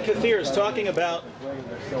Ibn Kathir is talking about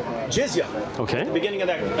jizya, okay, at the beginning of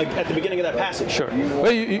that passage. Sure.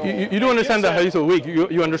 Well, you don't understand the hadith of weak.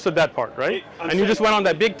 You understood that part, right? And you just went on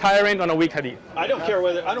that big tirade on a weak hadith. I don't care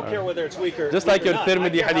whether it's weak or just like your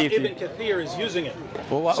Tirmidhi hadith. Ibn Kathir is using it.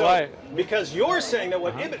 Well, why? Because you're saying that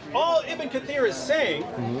what all Ibn Kathir is saying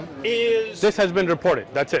is this has been reported.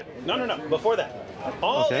 That's it. No. Before that.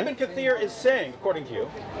 All Ibn Kathir is saying, according to you,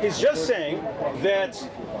 he's just saying that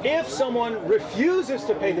if someone refuses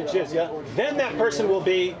to pay the jizya, then that person will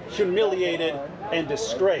be humiliated and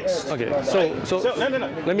disgraced. Okay, no.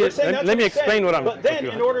 Let me explain what I'm. But then,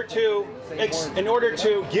 in order to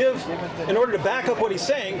back up what he's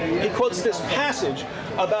saying, he quotes this passage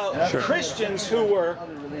about Christians who were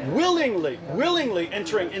willingly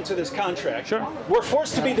entering into this contract, were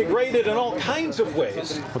forced to be degraded in all kinds of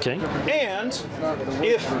ways. Okay. And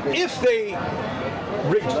if they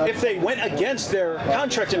if they went against their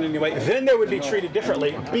contract in any way, then they would be treated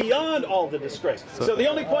differently beyond all the disgrace. So the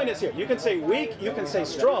only point is here, you can say weak, you can say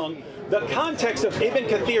strong. The context of Ibn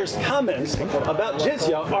Kathir's comments about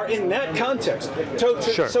jizya are in that context.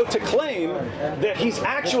 So to claim that he's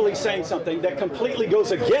actually saying something that completely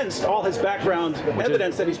goes against all his background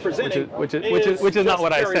evidence that he's presenting, which is not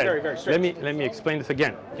what I said. Very let me explain this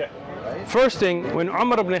again. Okay. First thing, when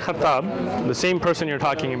Umar ibn Khattab, the same person you're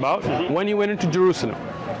talking about, when he went into Jerusalem,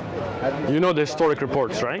 you know the historic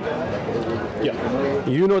reports, right? Yeah.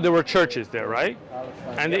 You know there were churches there, right?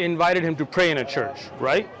 And they invited him to pray in a church,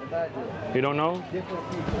 right? You don't know?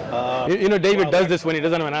 You know, David does this when he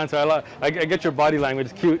doesn't have an answer. I get your body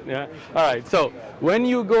language, it's cute. Yeah. All right, so when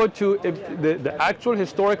you go to the actual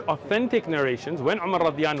historic authentic narrations, when Umar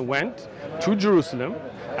radiyallahu anhu went to Jerusalem,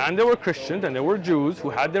 and there were Christians and there were Jews who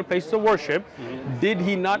had their places of worship, did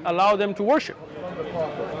he not allow them to worship?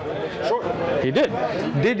 Sure. He did.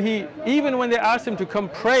 Did he, even when they asked him to come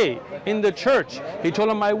pray in the church, he told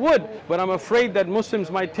them, I would, but I'm afraid that Muslims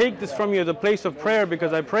might take this from you as a place of prayer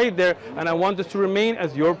because I prayed there and I want this to remain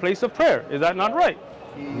as your place of prayer. Is that not right?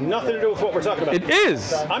 Nothing to do with what we're talking about. It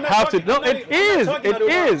is.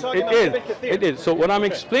 It is. So what I'm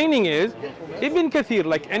explaining is, Ibn Kathir,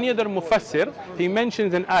 like any other mufassir, he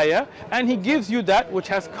mentions an ayah and he gives you that which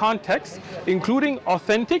has context, including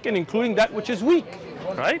authentic and including that which is weak.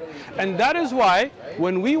 Right? And that is why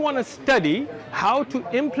when we want to study how to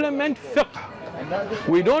implement fiqh,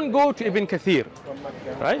 we don't go to Ibn Kathir,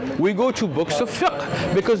 right? We go to books of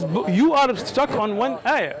fiqh because you are stuck on one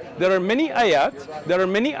ayah. There are many ayat, there are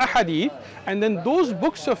many ahadith, and then those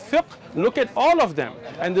books of fiqh look at all of them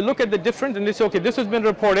and they look at the difference and they say, okay, this has been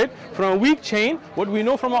reported from a weak chain. What we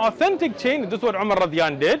know from an authentic chain, this is what Umar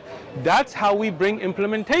radiyallahu anhu did. That's how we bring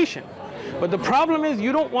implementation. But the problem is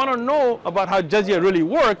you don't want to know about how jizya really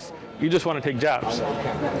works, you just want to take jabs.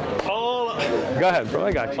 Go ahead, bro,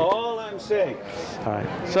 I got you. All I'm saying, all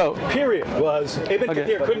right. So, period, was Ibn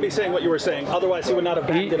Kathir couldn't be saying what you were saying, otherwise he would not have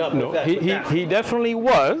backed it up with that. He definitely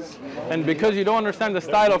was, and because you don't understand the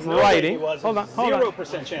style of writing, hold on.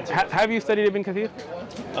 0% chance. Have you studied Ibn Kathir?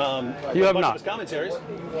 You have not. His commentaries.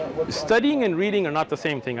 Studying and reading are not the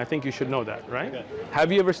same thing. I think you should know that, right? Okay.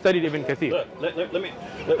 Have you ever studied Ibn Kathir?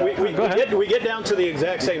 Look, we get down to the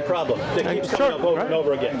exact same problem that keeps coming up over and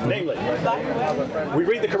over again. Namely, we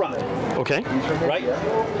read the Quran. Okay. Right?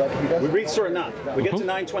 We read Surah 9. We get to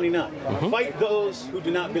 929. Fight those who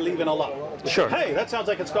do not believe in Allah. Sure. Hey, that sounds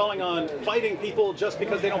like it's calling on fighting people just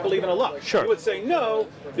because they don't believe in Allah. Sure. You would say no,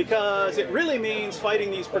 because it really means fighting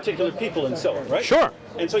these particular people and so on, right? Sure.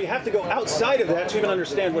 And so you have to go outside of that to even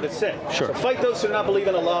understand what it's saying. Sure. So fight those who do not believe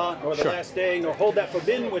in Allah, nor the last day, nor hold that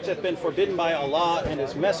forbidden which hath been forbidden by Allah and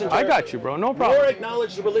His Messenger. I got you, bro. No problem. Nor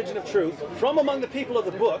acknowledge the religion of truth from among the people of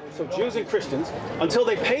the book, so Jews and Christians, until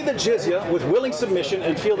they pay the jizya with willing submission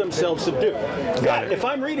and feel themselves subdued. If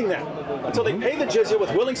I'm reading that, until they pay the jizya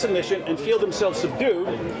with willing submission and feel themselves subdued,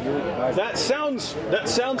 that sounds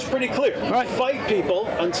pretty clear. Right. Fight people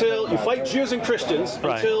until you fight Jews and Christians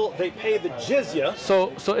until they pay the jizya.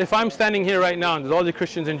 So if I'm standing here right now and there's all the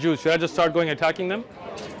Christians and Jews, should I just start going attacking them?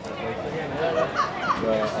 No.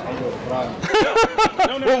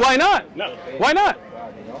 Well, why not? No. Why not?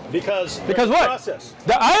 Because what? Process.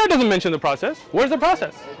 The ayah doesn't mention the process. Where's the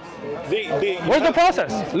process? Where's the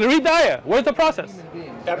process? Read the ayah. Where's the process?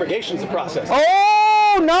 Abrogation's the process.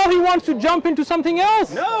 Oh, now he wants to jump into something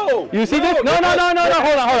else. No. You see this? No.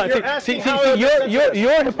 Hold on. See,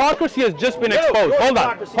 your hypocrisy has just been exposed.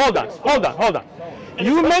 Hold on.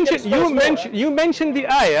 You mentioned the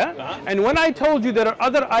ayah, and when I told you there are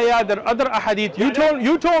other ayah, there are other ahadith,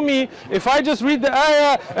 you told me if I just read the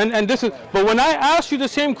ayah and this is. But when I asked you the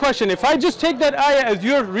same question, if I just take that ayah as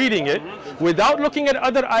you're reading it, without looking at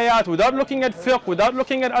other ayat, without looking at fiqh, without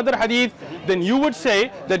looking at other hadith, then you would say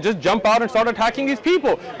that just jump out and start attacking these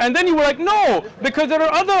people. And then you were like, no, because there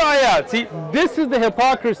are other ayat. See, this is the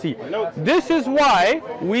hypocrisy. This is why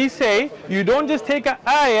we say you don't just take an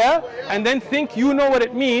ayah and then think you know what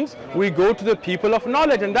it means. We go to the people of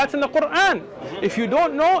knowledge, and that's in the Quran. If you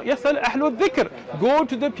don't know, yasal ahlul dhikr, go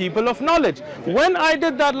to the people of knowledge. When I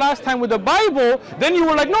did that last time with the Bible, then you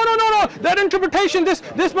were like, no, that interpretation, this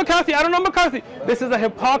McCarthy, I don't know McCarthy. This is a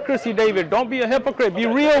hypocrisy, David. Don't be a hypocrite. Be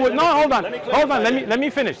real with. No, hold on. Let me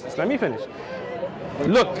finish this.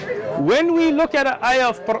 Look, when we look at an ayah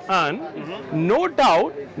of Quran, no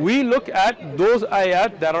doubt we look at those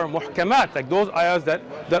ayat that are muhkamat, like those ayats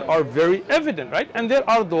that are very evident, right? And there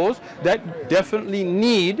are those that definitely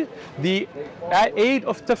need the aid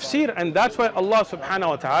of tafsir, and that's why Allah subhanahu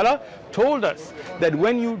wa ta'ala told us that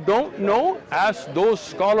when you don't know, ask those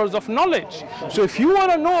scholars of knowledge. So if you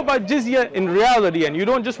want to know about jizya in reality and you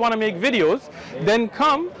don't just want to make videos, then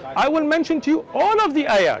come, I will mention to you all of the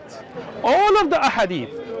ayat, all of the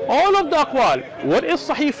ahadith, all of the aqwal, what is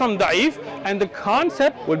sahih from da'if, and the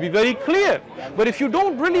concept will be very clear. But if you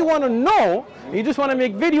don't really want to know, you just want to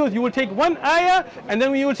make videos, you will take one ayah and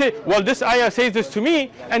then you will say, well, this ayah says this to me,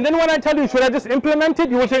 and then when I tell you, should I just implement it,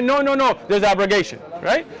 you will say, no, there's abrogation,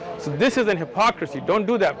 right? So this is an hypocrisy. Don't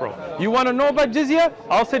do that, bro. You want to know about jizya?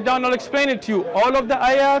 I'll sit down, I'll explain it to you. All of the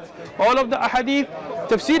ayats, all of the ahadith.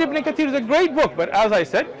 Tafsir Ibn Kathir is a great book, but as I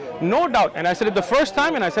said, no doubt, and I said it the first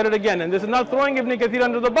time and I said it again, and this is not throwing Ibn Kathir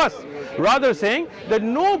under the bus, rather saying that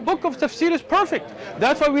no book of tafsir is perfect.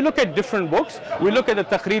 That's why we look at different books, we look at the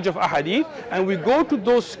takhrij of ahadith, and we go to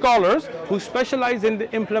those scholars who specialize in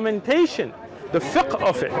the implementation, the fiqh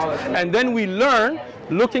of it, and then we learn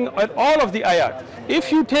looking at all of the ayat.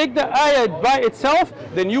 If you take the ayat by itself,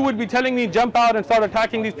 then you would be telling me jump out and start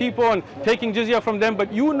attacking these people and taking jizya from them,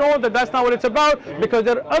 but you know that that's not what it's about, because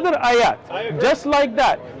there are other ayat. Just like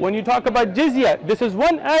that, when you talk about jizya, this is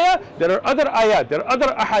one ayat, there are other ayat, there are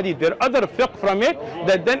other ahadith, there are other fiqh from it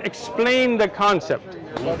that then explain the concept.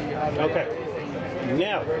 Okay.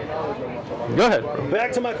 Now, go ahead.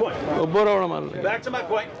 Back to my point. Back to my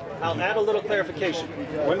point. I'll add a little clarification.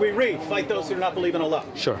 When we read, fight those who do not believe in Allah.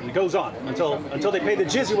 Sure. It goes on until they pay the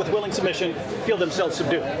jizya with willing submission, feel themselves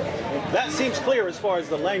subdued. That seems clear as far as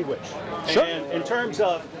the language. Sure. And in terms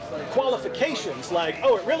of qualifications, like,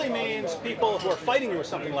 oh, it really means people who are fighting you or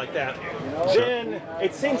something like that, then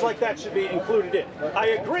it seems like that should be included in. I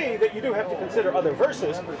agree that you do have to consider other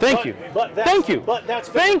verses. Thank you. But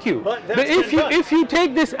if you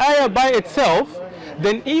take this ayah by itself,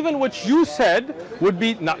 then even what you said would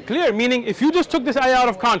be not clear. Meaning, if you just took this ayah out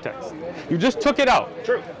of context, you just took it out,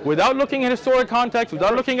 true, without looking at historic context,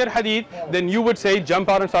 without looking at hadith, then you would say jump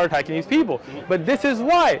out and start attacking these people. But this is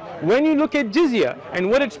why, when you look at jizya and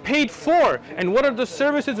what it's paid for and what are the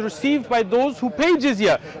services received by those who pay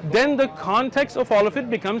jizya, then the context of all of it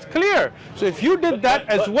becomes clear. So if you did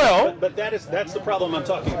that's the problem I'm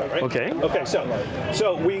talking about, right? Okay. Okay.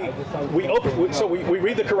 So we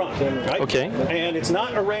read the Quran, right? Okay. And it's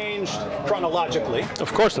not arranged chronologically.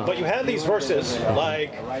 Of course not. But you have these verses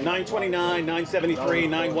like 929, 973,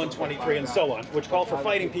 9123, and so on, which call for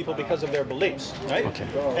fighting people because of their beliefs, right? Okay.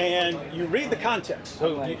 And you read the context.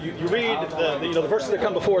 So you read the verses that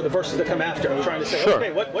come before, the verses that come after, trying to say, sure,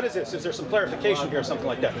 okay, what is this? Is there some clarification here or something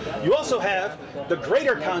like that? You also have the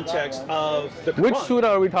greater context of the Quran. Which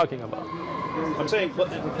surah are we talking about? I'm saying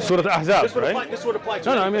Surah Ahzab, right? This would apply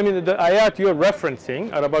to No, I mean the ayat you're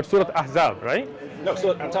referencing are about Surah Ahzab, right? No,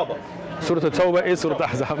 Surah At-Tawbah. Surah At-Tawbah is Surah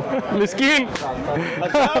Ahzab. Miskin.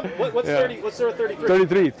 Ahzab? What's Surah 33?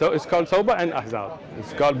 33. So it's called Tawbah and Ahzab.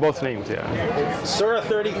 It's called both names, yeah. Surah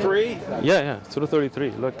 33? Yeah, Surah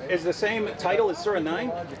 33. Look. Is the same title as Surah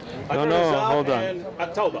 9? No, hold on. And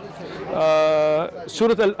At-Tawbah.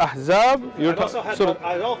 Surah Al-Ahzab.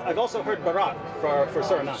 I've also heard Barak for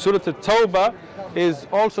Surah 9. Surah At-Tawbah is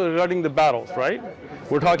also regarding the battles, right?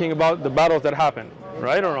 We're talking about the battles that happened.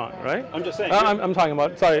 Right or not, right? I'm just saying. I'm talking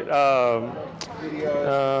about, sorry, I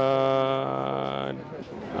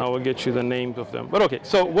will get you the names of them. But okay,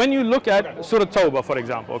 so when you look at Surah Tawbah, for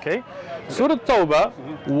example, okay? Surah Tawbah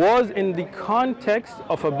was in the context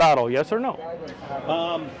of a battle, yes or no?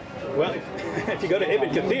 Well, if you go to Ibn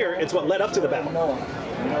Kathir, it's what led up to the battle.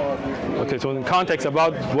 Okay, so in context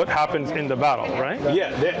about what happens in the battle, right?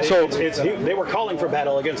 Yeah, they were calling for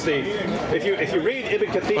battle against the. If you read Ibn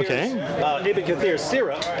Kathir's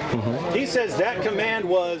Sirah, he says that command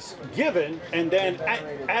was given, and then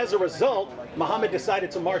as a result, Muhammad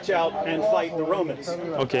decided to march out and fight the Romans.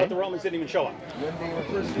 Okay. But the Romans didn't even show up.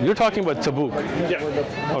 You're talking about Tabuk.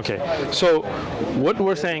 Yeah. Okay. So what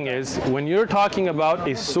we're saying is, when you're talking about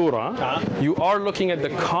a surah, you are looking at the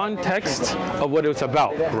context of what it's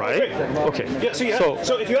about, right? Okay. Yeah.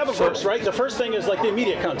 So if you have a verse, right, the first thing is like the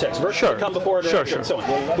immediate context. Verse that come before it, and so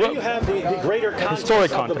on. Then you have the greater context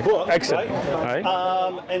of the book, excellent, right?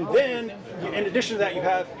 And then, in addition to that, you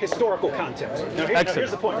have historical context. Now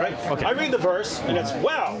here's the point, right? Okay. I read the verse, and it's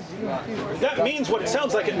wow. That means what it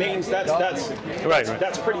sounds like it means.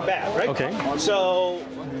 That's pretty bad, right? Okay. So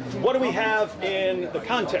what do we have in the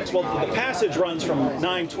context? Well, the passage runs from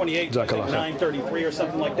 9:28 to I think 9:33 or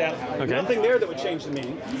something like that. Okay. Nothing there that would change the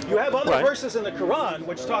meaning. You have other verses in the Quran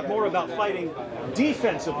which talk more about fighting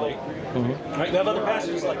defensively. Right? You have other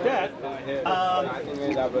passages like that.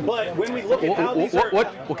 But when we look at how these are...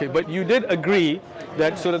 Okay, but you did agree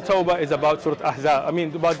that Surah Tawbah is about Surah Ahzab. I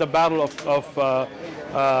mean, about the battle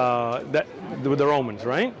with the Romans,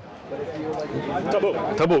 right?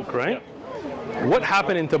 Tabuk, right? What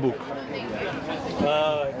happened in Tabuk?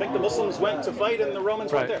 I think the Muslims went to fight and the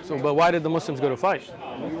Romans went there. So, but why did the Muslims go to fight?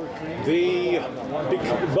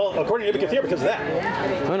 Well, according to Ibn Kathir, because of that.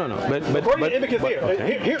 No. But according to Ibn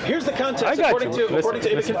Kathir, here's the context according to Ibn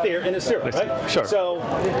Kathir in his Sirah, right? Sure. So,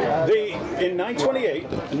 in 928,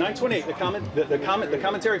 the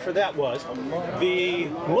commentary for that was the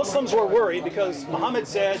Muslims were worried because Muhammad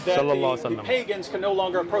said that the pagans can no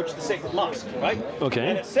longer approach the sacred mosque, right? Okay.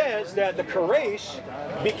 And it says that the Quraysh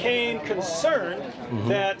became concerned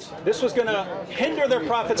that this was going to hinder their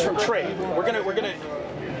profits from trade. We're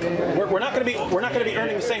not going to be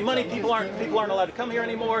earning the same money. People aren't allowed to come here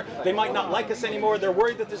anymore. They might not like us anymore. They're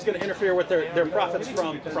worried that this is going to interfere with their profits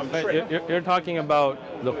from trade. You're talking about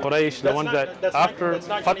the Quraysh, the ones that after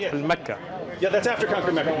Fath al-Mecca. Yeah, that's after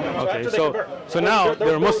conquering Mecca. Okay, so now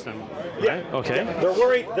they're Muslim. Right? Yeah. Okay. They're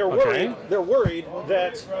worried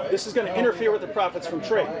that this is going to interfere with the profits from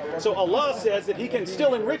trade. So Allah says that He can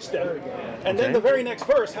still enrich them. And then the very next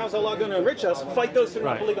verse, how's Allah going to enrich us? Fight those who do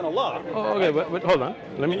not believe in Allah. Oh, okay, but hold on.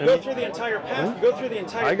 Let me go through the entire passage. Go through the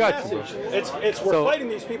entire passage. We're fighting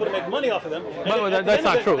these people to make money off of them. That's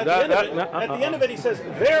not true. At the end of it, He says,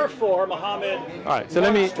 therefore, Muhammad. All right. So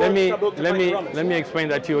let me explain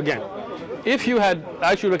that to you again. If you had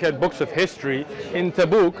actually looked at books of history in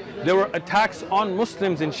Tabuk, there were attacks on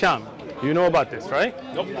Muslims in Sham. You know about this, right?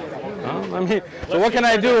 Nope. I mean, so what can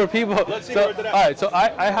I do with people? All right, so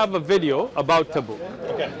I have a video about Tabuk.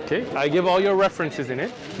 Okay. I give all your references in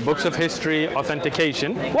it, books of history,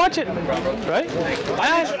 authentication. Watch it, right?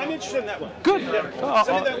 I'm interested in that one. Good. Yeah.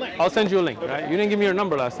 Send me that link. I'll send you a link. Right? You didn't give me your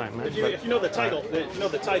number last time, man. If you know the title, then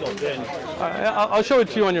I'll show it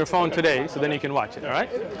to you on your phone today, so then you can watch it. All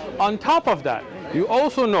right. On top of that, you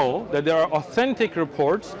also know that there are authentic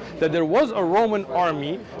reports that there was a Roman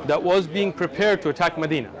army that was being prepared to attack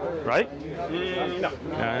Medina, right? No.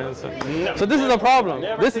 So this is the problem.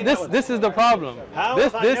 This is the problem. How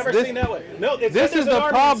have I never seen that one? No, this is the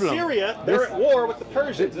problem. In Syria, they're at war with the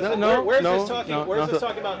Persians. Where's this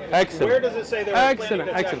talking about? Excellent. Where does it say they were planning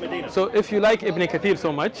to attack Medina? So if you like Ibn Kathir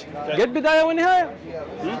so much, get Bidayah wa Nihaya.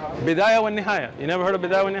 Bidayah wa Nihaya. You never heard of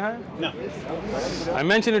Bidayah wa Nihaya? No. I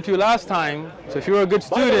mentioned it to you last time. So if you're a good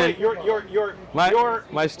student,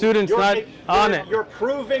 my student's not on it. You're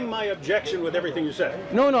proving my objection with everything you said.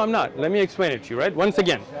 No, I'm not. Let me explain it to you, right? Once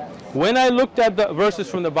again, when I looked at the verses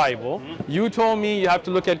from the Bible, you told me you have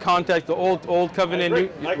to look at context, the old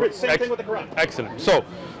covenant. I agree. Same thing with the Quran. Excellent. So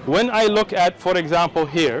when I look at, for example,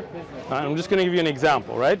 here, I'm just going to give you an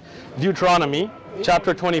example, right? Deuteronomy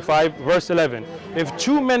chapter 25, verse 11. If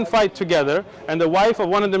two men fight together and the wife of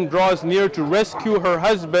one of them draws near to rescue her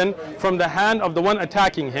husband from the hand of the one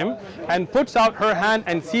attacking him and puts out her hand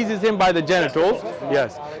and seizes him by the genitals,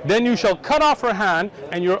 yes, then you shall cut off her hand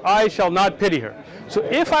and your eye shall not pity her. So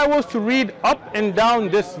if I was to read up and down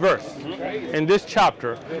this verse in this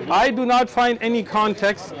chapter, I do not find any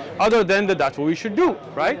context other than that that's what we should do,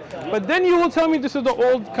 right? But then you will tell me this is the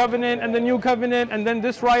old covenant and the new covenant and then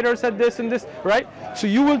this writer said this and this, right? So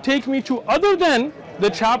you will take me to other than the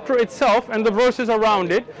chapter itself and the verses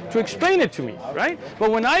around it to explain it to me, right? But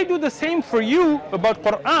when I do the same for you about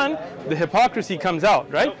Quran, the hypocrisy comes out,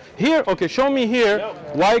 right? Here, okay, show me here,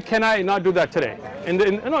 why can I not do that today?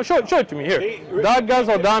 No, show it to me here. Dagas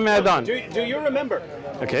or Damedan. Do you remember?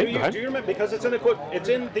 Okay, go ahead. Do you remember? Because it's in the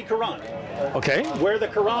Quran. Okay. Where the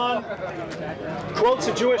Quran quotes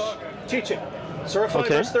a Jewish teaching. Surah 5,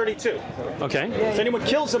 verse 32. Okay. If anyone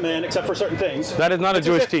kills a man, except for certain things, that is not a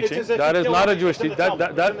Jewish teaching. That is not a Jewish teaching.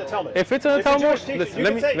 If it's in the Talmud, listen,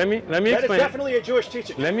 let me explain. That is definitely a Jewish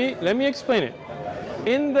teaching. Let me explain it.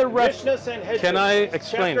 In the can I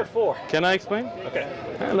explain? Chapter 4. Can I explain? Okay.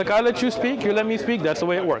 Look, I let you speak. You let me speak. That's the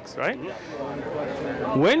way it works, right?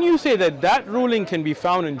 When you say that ruling can be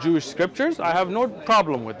found in Jewish scriptures, I have no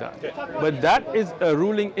problem with that. But that is a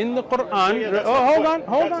ruling in the Quran.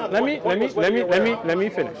 Hold on. Let me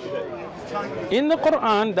finish. In the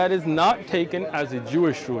Quran, that is not taken as a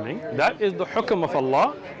Jewish ruling. That is the hukm of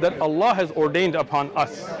Allah that Allah has ordained upon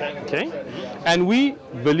us. Okay? And we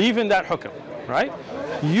believe in that hukm, right?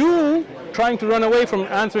 You trying to run away from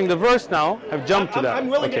answering the verse now have jumped to that. I'm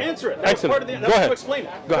willing to answer it. That Excellent. was part of the, Go ahead. to explain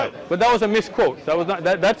it. Go ahead. But that was a misquote. That was not.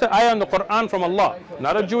 That's an ayah in the Quran from Allah,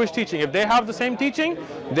 not a Jewish teaching. If they have the same teaching,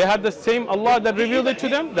 they had the same Allah that revealed it to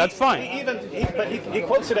them. That's fine. He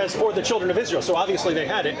quotes it as for the children of Israel. So obviously they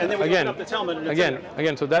had it, and then we open up the Talmud. And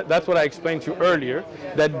again. So that's what I explained to you earlier.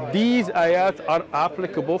 That these ayats are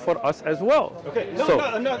applicable for us as well. Okay. Go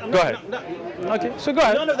ahead. Okay. So go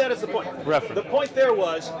ahead. None of that is the point. Reference. The point there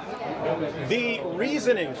was the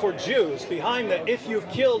reasoning for Jews behind that if you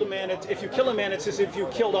kill a man, it's as if you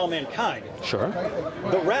killed all mankind. Sure.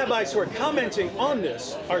 The rabbis who are commenting on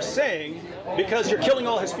this are saying because you're killing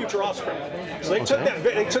all his future offspring. So they took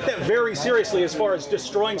that very seriously as far as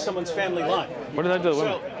destroying someone's family line. What did I do?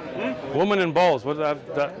 So, woman and balls. What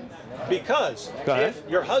did that? Because if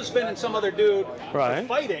your husband and some other dude are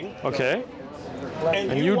fighting,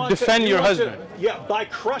 and you defend your husband, by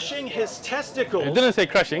crushing his testicles. It didn't say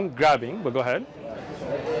crushing, grabbing, but go ahead.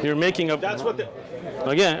 You're making up. That's what the.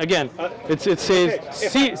 Again, it says.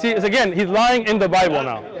 See, again, he's lying in the Bible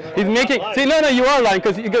now. He's making. See, no, you are lying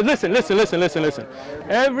because listen.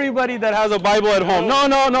 Everybody that has a Bible at home.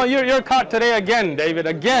 No, you're caught today again, David.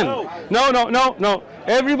 Again. No.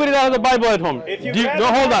 Everybody that has a Bible at home.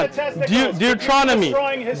 Hold on. Deuteronomy.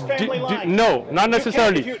 No, not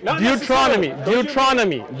necessarily. Deuteronomy.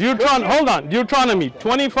 Hold on. Deuteronomy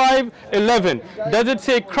 25:11. Does it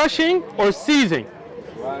say crushing or seizing?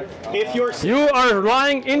 You are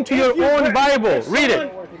lying into your own Bible. Read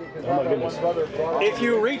it. Oh my goodness. If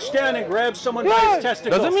you reach down and grab someone by his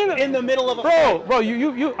testicles in the middle of a fight. Bro,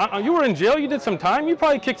 you were in jail, you did some time, you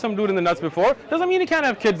probably kicked some dude in the nuts before. Doesn't mean you can't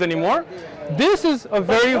have kids anymore. This is a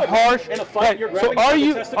very harsh. So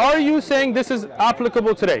are you saying this is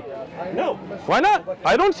applicable today? No. Why not?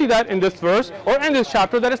 I don't see that in this verse or in this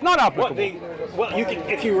chapter that it's not applicable. Well, you can,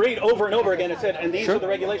 if you read over and over again, it said, and these are the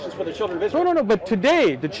regulations for the children of Israel. No. But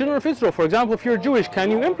today, the children of Israel, for example, if you're Jewish, can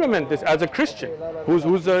you implement this as a Christian who's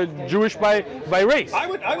Jewish by race? I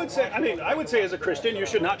would say as a Christian, you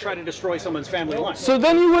should not try to destroy someone's family line. So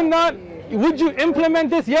then you would not. Would you implement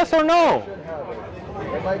this? Yes or no?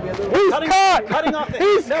 He's caught. Cutting off the,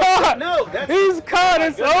 He's caught. He's caught.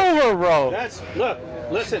 It's over, bro. Look.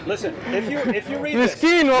 Listen. If you read this,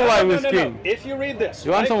 if you read this,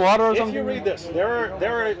 you want some water or something? If you read this,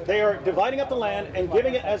 they are dividing up the land and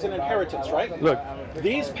giving it as an inheritance, right? Look,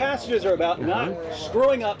 these passages are about not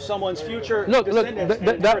screwing up someone's future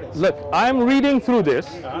descendants. Look, I'm reading through this,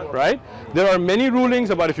 right? There are many rulings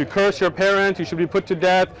about if you curse your parents, you should be put to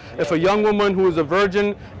death. If a young woman who is a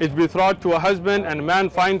virgin is betrothed to a husband and a man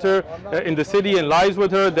finds her in the city and lies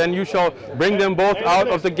with her, then you shall bring them both out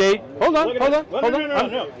of the gate. Hold on.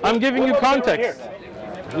 No. I'm giving you context.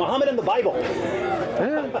 Muhammad in the Bible.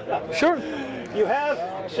 Yeah, sure. You have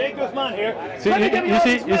Sheikh Uthman here. You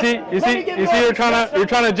see, you're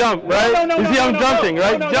trying to jump, right? You see, I'm jumping,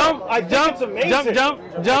 right? Jump.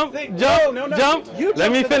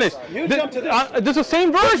 Let me finish. You jump to this. This is the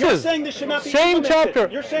same verses. You're saying this should not be same chapter.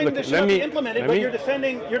 You're saying this should not be implemented, but you're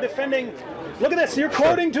defending. Look at this. You're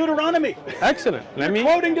quoting Deuteronomy. Excellent. You're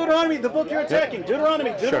quoting Deuteronomy, the book you're attacking.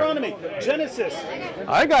 Deuteronomy. Genesis.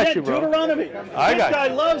 I got you, bro. Deuteronomy. This guy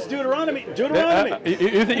loves Deuteronomy.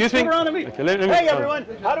 You think? Deuteronomy. Hey, everyone.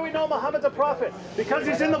 How do we know Muhammad's a prophet? Because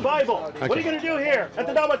he's in the Bible. What are you going to do here at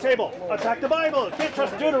the Dawah table? Attack the Bible. You can't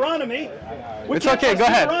trust Deuteronomy. It's okay. Go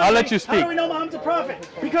ahead. I'll let you speak. How do we know Muhammad's a prophet?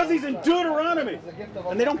 Because he's in Deuteronomy.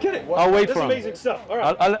 And they don't get it. I'll wait for him. This is amazing stuff. All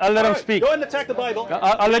right. I'll let him speak. Go ahead and attack the Bible.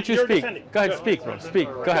 I'll let you speak. Go ahead. Speak, bro. Speak.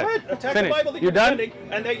 Go ahead. Attack the Bible that you're defending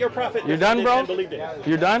and that your prophet You're done, bro?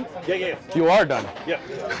 You're done? Yeah. You are done. Yeah.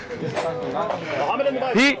 Muhammad in the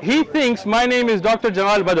Bible. He thinks my name is Dr.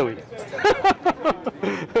 Jamal Badawi.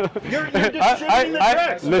 You're distributing the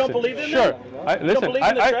tracts. You don't believe in them?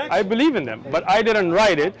 I believe in them, but I didn't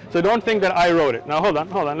write it, so don't think that I wrote it. Now hold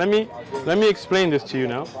on. Let me explain this to you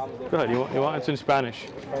now. Go ahead. You want? It's in Spanish.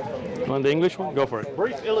 You want the English one? Go for it.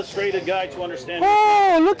 Brief illustrated guide to understand.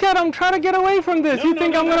 Oh, look at I'm trying to get away from this. You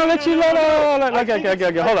think I'm gonna let you let?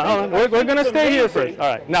 Okay. Hold on. We're gonna stay here first. All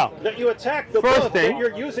right. Now. That you attack the book that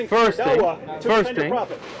you're using for Dawah to defend your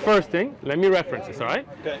prophet. First thing. Let me reference this. All right.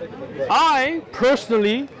 Okay. I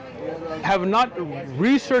personally have not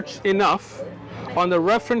researched enough on the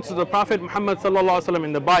reference to the Prophet Muhammad ﷺ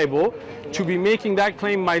in the Bible to be making that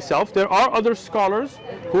claim myself. There are other scholars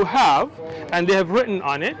who have, and they have written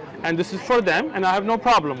on it, and this is for them, and I have no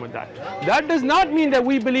problem with that. That does not mean that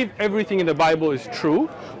we believe everything in the Bible is true.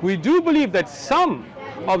 We do believe that some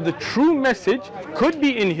of the true message could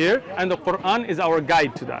be in here, and the Quran is our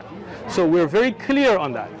guide to that. So we're very clear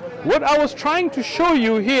on that. What I was trying to show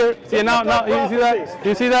you here, see now you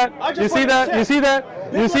see that? You see that?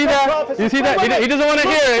 You see that? You see that? He doesn't want to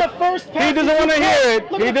hear it. He doesn't want to hear it.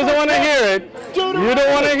 He doesn't want to hear it. You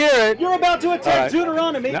don't want to hear it. You're about to attack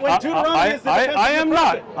Deuteronomy when Deuteronomy is the defense of the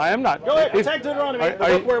prophet. I am not. Go ahead, attack Deuteronomy, the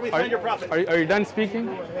book where we find your prophet. Are you done speaking?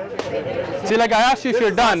 See, like I asked you if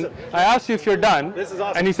you're done. Awesome. I asked you if you're done. This is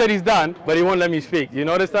awesome. And he said he's done, but he won't let me speak. You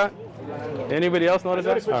notice that? Anybody else notice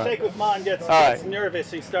that? When Sheikh Uthman gets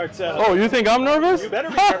nervous, he starts... oh, you think I'm nervous? You better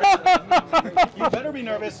be nervous. You better be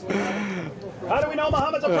nervous. How do we know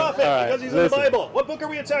Muhammad's a prophet? Because he's in the Bible. What book are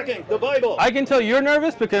we attacking? The Bible. I can tell you're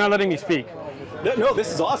nervous because you're not letting me speak. No,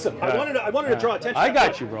 this is awesome. I wanted to draw attention. I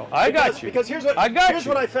got you, bro. I got you. Because here's what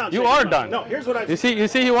I found. You are done. No, here's what I. You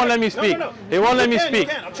see, he won't let me speak. No. He won't let me speak.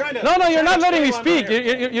 I'm trying to. No, you're not letting me speak.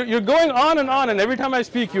 You're going on, and every time I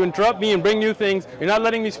speak, you interrupt me and bring new things. You're not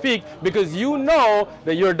letting me speak because you know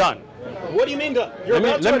that you're done. What do you mean done? You're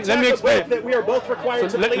about to attack a book that we are both required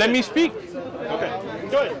to believe in. Let me speak. Okay,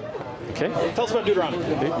 go ahead. Okay. Tell us about Deuteronomy.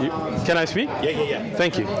 Can I speak? Yeah.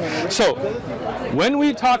 Thank you. So, when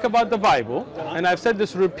we talk about the Bible, and I've said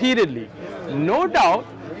this repeatedly, no doubt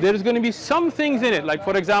there's going to be some things in it, like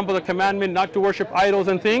for example the commandment not to worship idols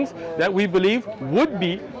and things that we believe would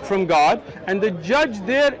be from God, and the judge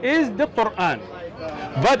there is the Quran.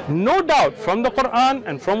 But no doubt from the Quran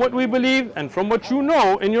and from what we believe and from what you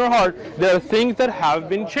know in your heart, there are things that have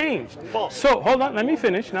been changed. So hold on, let me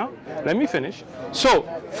finish now. Let me finish. So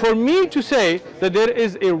for me to say that there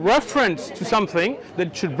is a reference to something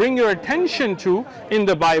that should bring your attention to in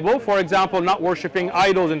the Bible, for example, not worshiping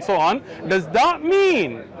idols and so on, does not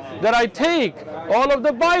mean that I take all of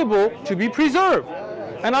the Bible to be preserved.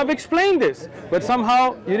 And I've explained this, but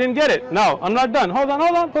somehow you didn't get it. No, I'm not done. Hold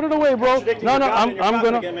on, put it away, bro. No,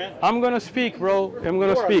 I'm gonna speak, bro. I'm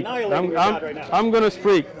gonna speak. I'm gonna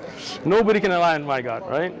speak. Nobody can lie on my God,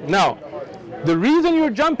 right? Now, the reason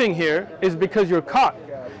you're jumping here is because you're caught.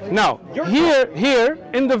 Now, here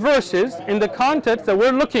in the verses, in the context that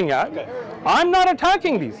we're looking at, I'm not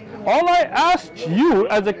attacking these. All I asked you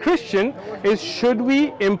as a Christian is, should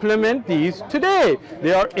we implement these today?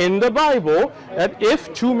 They are in the Bible, that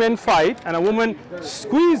if two men fight and a woman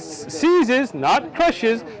seizes, not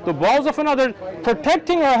crushes, the balls of another,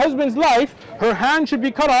 protecting her husband's life, her hand should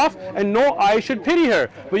be cut off and no eye should pity her.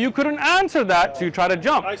 But you couldn't answer that, so you try to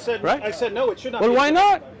jump. I said no, it should not. Well, why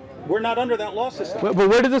not? We're not under that law system. But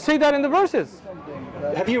where does it say that in the verses?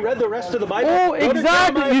 Have you read the rest of the Bible? Oh,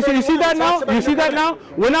 exactly. You see that now? You see that now?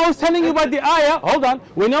 When I was telling you about the ayah, hold on.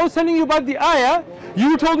 When I was telling you about the ayah,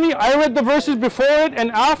 you told me I read the verses before it and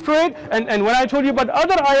after it, and when I told you about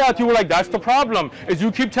other ayat, you were like, that's the problem, is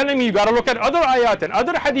you keep telling me you got to look at other ayat and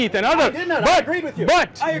other hadith and other. I did not. I agreed with you.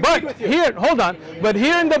 But here, hold on. But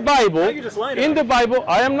here in the Bible,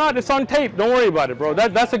 I am not. It's on tape. Don't worry about it, bro.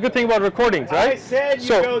 That's a good thing about recordings, right? I said you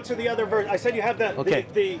go to the other verse. I said you have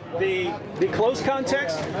the close context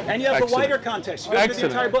and you have the wider context. You go through the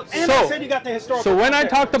entire book. And I said you got the historical. So when I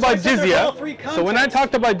talked about jizya,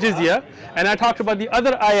 and I talked about the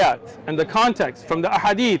other ayat and the context from the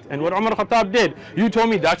ahadith and what Umar Khattab did, you told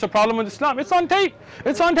me that's a problem with Islam. It's on tape.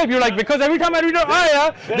 It's on tape. You're like, because every time I read an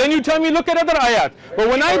ayah, then you tell me look at other ayat. But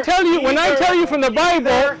when I tell you from the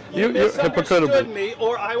Bible, you're hypocritical. Me,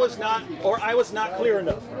 or I was not clear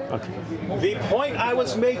enough. Okay. The point I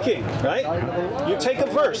was making, right? You take a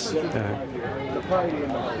verse.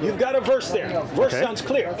 You've got a verse there. Verse sounds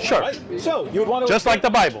clear. Sure. Right? So you would want to just like the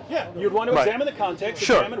Bible. Yeah. You'd want to examine the context,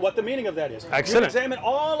 examine what the meaning of that is. Excellent. You examine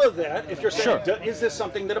all of that if you're saying, is this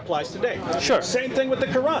something that applies today? Sure. Same thing with the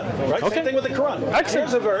Quran, right? Same thing with the Quran. Excellent.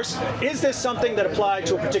 Here's a verse. Is this something that applied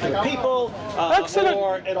to a particular people? Excellent.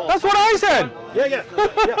 Or at all? That's what I said. Yeah.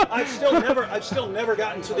 I've still never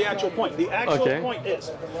gotten to the actual point. The actual point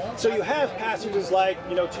is, so you have passages like,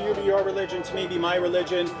 to you be your religion, to me be my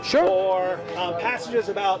religion. Sure. Or passages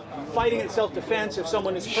about fighting in self-defense if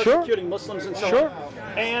someone is persecuting Muslims and so on.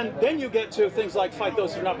 And then you get to things like fight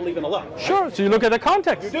those who do not believe in Allah. Sure. So you look at the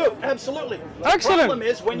context. You do, absolutely. Excellent. The problem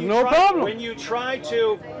is when you try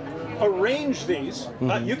to arrange these,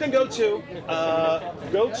 you can go to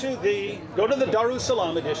the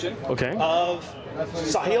Darussalam edition of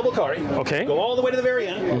Sahih al-Bukhari. Okay. Go all the way to the very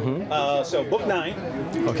end. So book 9.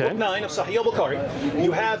 Okay. Book 9 of Sahih al-Bukhari.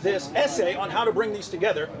 You have this essay on how to bring these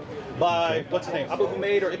together by what's his name? Abu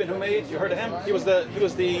Humayd or Ibn Humayd? You heard of him? He was the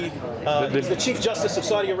Chief Justice of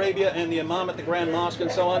Saudi Arabia and the Imam at the Grand Mosque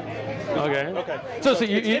and so on. Okay. Okay. So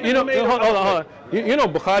you know, hold on. You know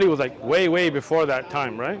Bukhari was like way before that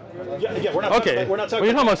time, right? Yeah, we're not Okay. talking about, we're not talking Well,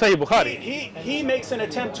 you're talking about Sahih Bukhari. He makes an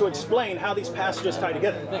attempt to explain how these passages tie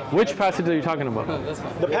together. Which passage are you talking about?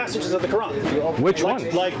 The passages of the Quran. Which one?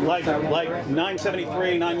 Like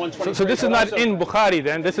 973, 9123. So this is not in Bukhari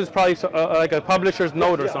then. This is probably like a publisher's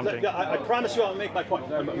note or something. Yeah, I promise you I'll make my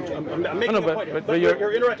point. I'm making a point. But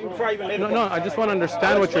you're interrupting before I even made a point. No, I just want to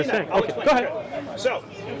understand what you're saying. Okay, go ahead. So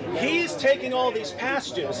he's taking all these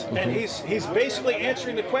passages and he's basically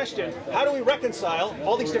answering the question, how do we reconcile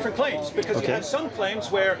all these different claims? Because you have some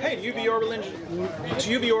claims where, hey, to you be your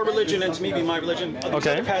religion and to me be my religion.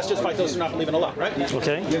 Other passages fight those who do not believe in Allah, right?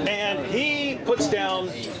 Okay. And he puts down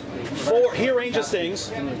he arranges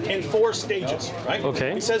things in 4 stages, right?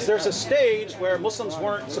 Okay. He says there's a stage where Muslims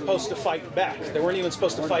weren't supposed to fight back. They weren't even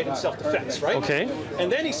supposed to fight in self-defense, right? Okay.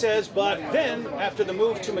 And then he says, but then after the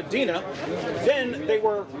move to Medina, then they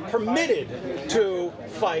were permitted to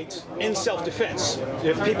fight in self-defense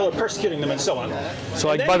if people are persecuting them and so on. So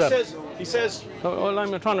like Badr. He says. Well, I'm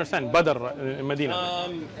trying to understand. Badr in Medina.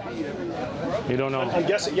 You don't know. I'm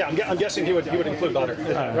guessing. Yeah, I'm guessing he would include Badr,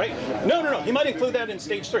 right? No. He might include that in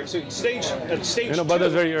stage 3. So stage. You know, Badr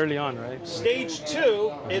is very early on, right? Stage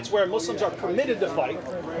 2, it's where Muslims are permitted to fight.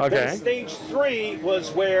 Okay. Then stage 3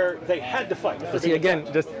 was where they had to fight. See, again,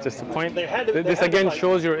 just a point. This again fight.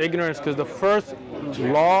 shows your ignorance because the first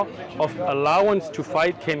law of allowance to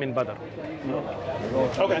fight came in Badr.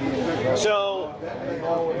 Okay, so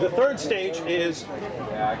the 3rd stage is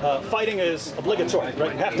fighting is obligatory,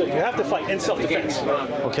 right? You have to fight in self-defense.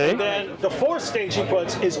 Okay. And then the 4th stage he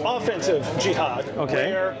puts is offensive jihad,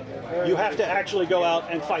 where you have to actually go out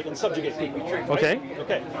and fight and subjugate people. Right? Okay.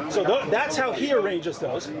 So that's how he arranges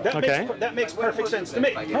those. That makes perfect sense to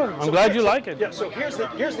me. Oh, I'm glad you like it. Yeah. So here's the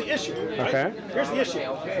issue. Right? Okay. Here's the issue.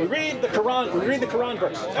 We read the Quran. We read the Quran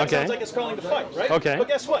verse. That sounds like it's calling to fight, right? Okay. But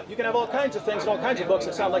guess what? You can have all kinds of things and all kinds of books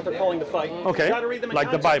that sound like they're calling to fight. Okay. You got to read them in like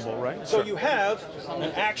context. the Bible, right? So you have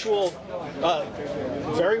an actual,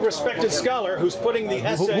 very respected scholar who's putting the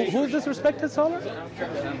essay. Who's this respected scholar?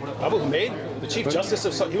 Abu Humaid, the Chief Justice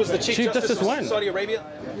of. He was the Chief Justice of Saudi Arabia,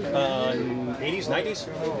 80s, 90s.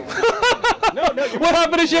 No. What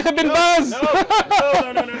happened to Sheikh Ibn Baz? No.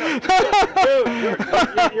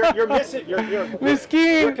 Dude, you're missing.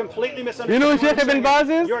 You're completely misunderstanding. You know who Sheikh Ibn Baz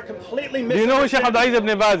is? You're completely misunderstanding. Do you know who Sheikh Abdulaziz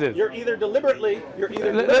Ibn Baz is? You're either deliberately. Look,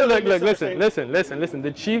 listen.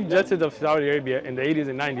 The Chief Justice of Saudi Arabia in the 80s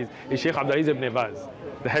and 90s is Sheikh Abdulaziz Ibn Baz,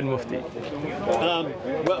 the head mufti.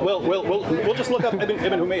 We'll just look up Ibn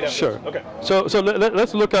Humaid. Sure. Okay. So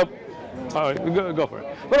let's look up. All right, go for it.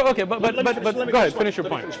 But okay, but go ahead, finish your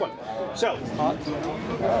point. So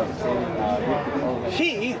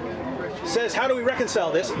he says, how do we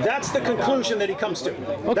reconcile this? That's the conclusion that he comes to.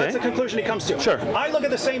 Okay. That's the conclusion he comes to. Sure. I look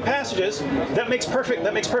at the same passages. That makes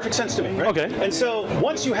perfect sense to me. Right? Okay. And so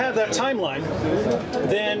once you have that timeline,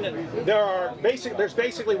 then there's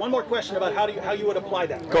basically one more question about how you would apply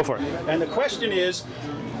that. Go for it. And the question is,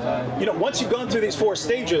 once you've gone through these 4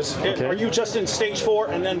 stages, are you just in stage 4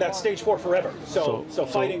 and then that's stage 4 forever? So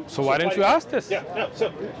fighting. So why didn't you ask this? Yeah. No.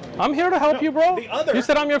 So I'm here to help you, bro. You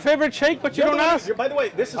said I'm your favorite sheikh, but you don't ask. By the way,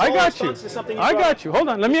 this is I all got response you. to something you I brought got up. you. Hold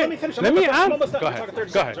on. Let me finish. Let me I'm ask. almost done. Go I'm ahead. talking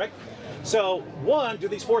 30 Go seconds, ahead. right? So, 1, do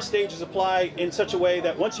these 4 stages apply in such a way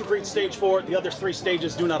that once you've reached stage 4, the other 3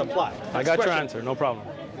 stages do not apply? I got your answer. No problem.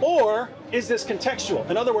 Or is this contextual?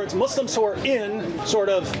 In other words, Muslims who are in sort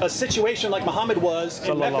of a situation like Muhammad was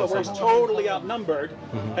in Mecca, where he's totally outnumbered,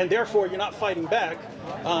 and therefore you're not fighting back,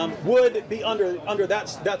 would be under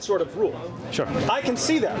that sort of rule. Sure. I can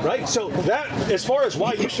see that, right? So that, as far as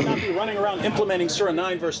why you should not be running around implementing Surah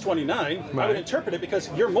 9, verse 29, I would interpret it because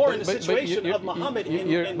you're more in the situation of Muhammad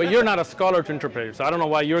in But you're not a scholar to interpret it, so I don't know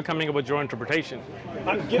why you're coming up with your interpretation.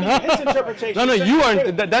 I'm giving you his interpretation. No, you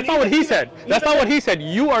aren't. That's not what he said. That's not what he said.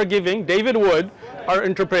 You are giving, David Wood are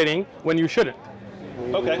interpreting when you shouldn't.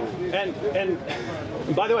 Okay, and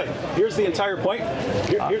by the way, here's the entire point.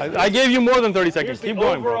 I gave you more than 30 seconds. Keep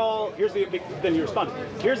going, bro. Then you respond.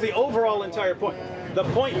 Here's the overall entire point. The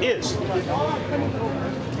point is,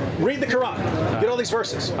 read the Quran, get all these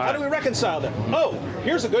verses. How do we reconcile them? Oh,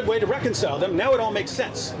 here's a good way to reconcile them. Now it all makes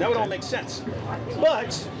sense.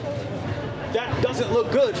 But that doesn't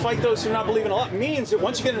look good. Fight those who do not believe in Allah means that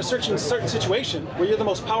once you get in a certain situation where you're the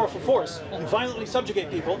most powerful force, you violently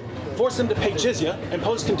subjugate people, force them to pay jizya,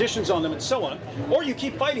 impose conditions on them, and so on, or you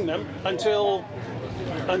keep fighting them until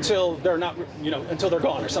until they're not, until they're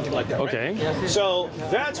gone or something like that. Okay. Right? So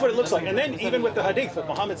that's what it looks like. And then even with the hadith, with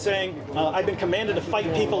Muhammad saying, I've been commanded to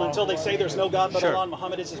fight people until they say there's no God but Allah, and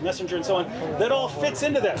Muhammad is his messenger, and so on. That all fits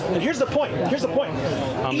into that. And here's the point. Here's the point.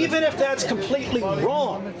 Even if that's completely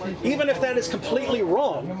wrong, even if that is completely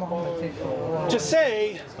wrong, to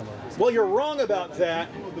say, well, you're wrong about that,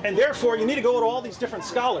 and therefore you need to go to all these different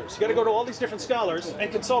scholars. You got to go to all these different scholars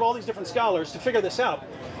and consult all these different scholars to figure this out.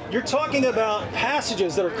 You're talking about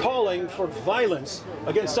passages that are calling for violence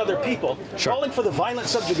against other people, calling for the violent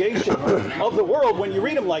subjugation of the world when you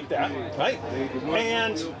read them like that, right?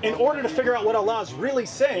 And in order to figure out what Allah is really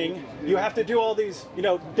saying, you have to do all these,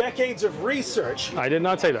 decades of research. I did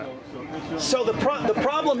not say that. So the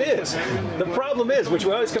problem is, which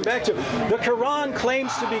we always come back to, the Quran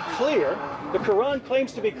claims to be clear. The Quran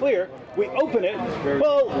claims to be clear. We open it.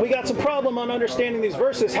 Well, we got some problem on understanding these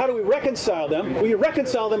verses. How do we reconcile them? We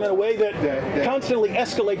reconcile them in a way that constantly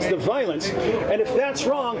escalates the violence. And if that's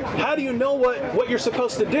wrong, how do you know what you're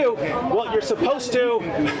supposed to do? Well, you're supposed to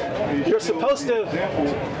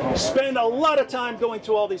spend a lot of time going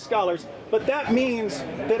to all these scholars, but that means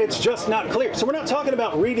that it's just not clear. So we're not talking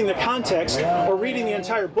about reading the context or reading the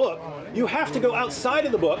entire book. You have to go outside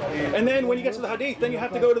of the book, and then when you get to the hadith, then you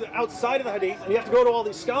have to go to the outside of the hadith, and you have to go to all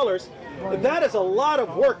these scholars. That is a lot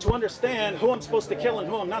of work to understand who I'm supposed to kill and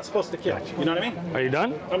who I'm not supposed to kill. You know what I mean? Are you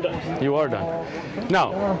done? I'm done. You are done.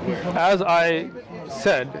 Now, as I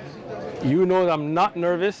said, you know I'm not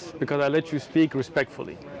nervous because I let you speak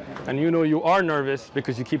respectfully. And you know you are nervous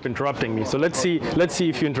because you keep interrupting me. So let's see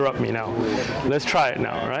if you interrupt me now. Let's try it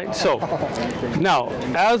now, right? So, now,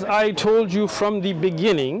 as I told you from the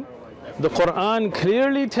beginning, the Quran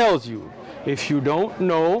clearly tells you, if you don't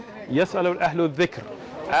know, يَسْأَلُ الْأَهْلُ الذِّكْرِ,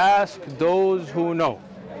 ask those who know.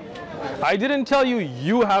 I didn't tell you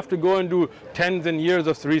you have to go and do tens and years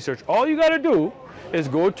of research. All you got to do is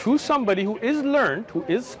go to somebody who is learned, who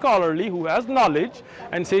is scholarly, who has knowledge,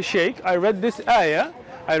 and say, Sheikh, I read this ayah,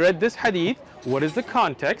 I read this hadith, what is the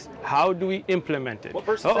context? How do we implement it? What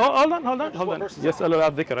verse is hold on. Yes,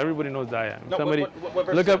 Allah dhikr. Everybody knows the ayah. No, somebody what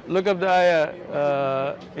verse look up the ayah.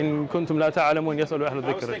 In kuntum la ta'alamun yas'alu ahlu dhikr.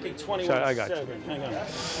 I was thinking 21. I got you. Hang on.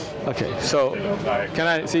 Okay, so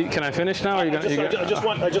can I finish now? Or you I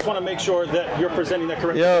just want to make sure that you're presenting that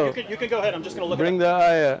correctly. Yo, you can go ahead. I'm just going to look bring the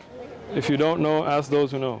ayah. If you don't know, ask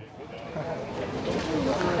those who know.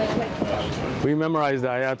 We memorize the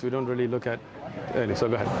ayat. We don't really look at. So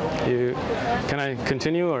go ahead. Can I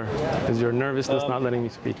continue, or is your nervousness not letting me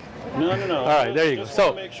speak? No. All right, there you go.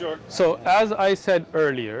 So, make sure. So as I said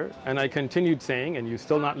earlier, and I continued saying, and you're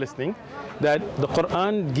still not listening, that the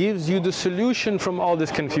Quran gives you the solution from all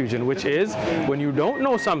this confusion, which is when you don't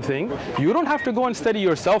know something, you don't have to go and study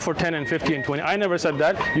yourself for 10 and 50 and 20. I never said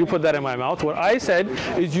that. You put that in my mouth. What I said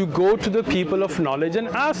is you go to the people of knowledge and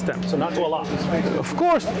ask them. So not to Allah. Of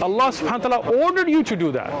course, Allah subhanahu wa ta'ala ordered you to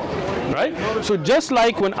do that, right? So just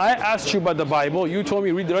like when I asked you about the Bible, you told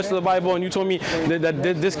me read the rest of the Bible, and you told me that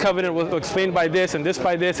this covenant was explained by this, and this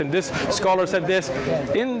by this, and this scholar said this.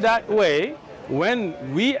 In that way, when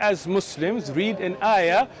we as Muslims read an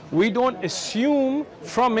ayah, we don't assume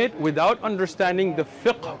from it without understanding the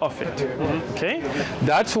fiqh of it. Okay?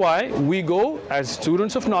 That's why we go as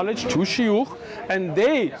students of knowledge to shuyukh, and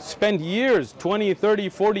they spend years, 20, 30,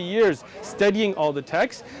 40 years studying all the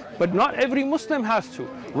texts, but not every Muslim has to.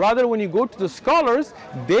 Rather, when you go to the scholars,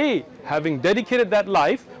 they, having dedicated that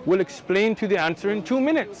life, will explain to the answer in 2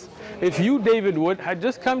 minutes. If you, David Wood, had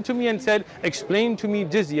just come to me and said, explain to me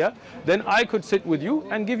jizya, then I could sit with you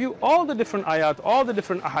and give you all the different ayat, all the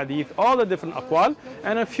different ahadith, all the different aqwal,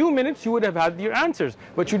 and in a few minutes you would have had your answers.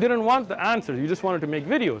 But you didn't want the answers, you just wanted to make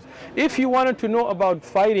videos. If you wanted to know about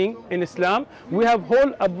fighting in Islam, we have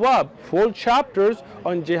whole abwab, whole chapters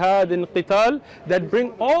on jihad and qital that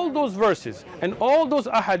bring all those verses and all those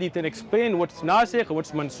ahadith and explain what's nasikh,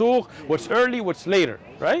 what's mansukh, what's early, what's later,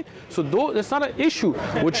 right? So that's not an issue.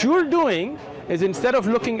 What you're doing is, instead of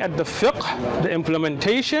looking at the fiqh, the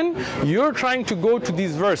implementation, you're trying to go to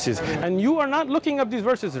these verses, and you are not looking up these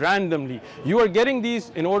verses randomly. You are getting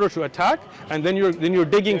these in order to attack, and then you're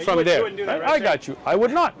digging from there. I got you. I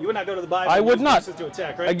would not. You would not go to the Bible. I would not. To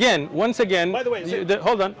attack, right? Again, once again. By the way,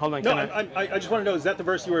 hold on. No, I just want to know, is that the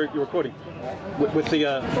verse you were quoting with the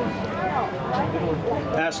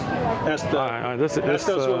ask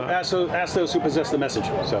those who possess the message?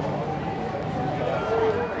 So.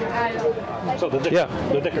 So the dhikr. Yeah.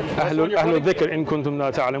 The dhikr. That's the one أهل you're quoting? الذكر إن كنتم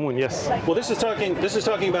لا تعلمون. Yes. Well, this is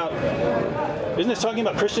talking about. Isn't this talking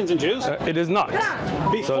about Christians and Jews? It is not.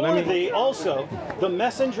 Before thee, also the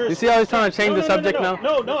messengers. You see how he's trying to change the subject now?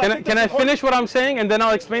 No. Can I finish what I'm saying and then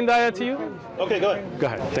I'll explain the ayah to you? Okay, go ahead. Go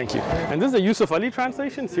ahead. Thank you. And this is a Yusuf Ali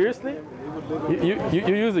translation? Seriously? You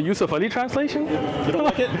use the Yusuf Ali translation? You don't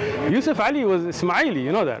like it? Yusuf Ali was Ismaili.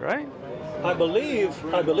 You know that, right? I believe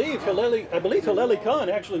Hilleli Khan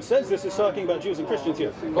actually says this is talking about Jews and Christians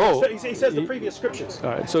here. Oh. He says the previous scriptures. All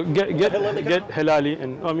right. So get Hilali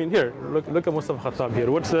and I mean here. Look at Mustafa Khattab here.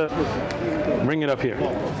 What's the? Bring it up here.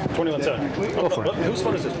 21:7. Go for it. Whose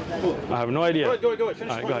phone is this? I have no idea. Go ahead.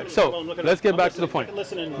 Finish. All right, go ahead. So let's get back to the point.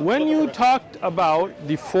 When you talked about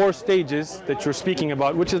the 4 stages that you're speaking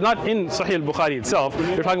about, which is not in Sahih al-Bukhari itself,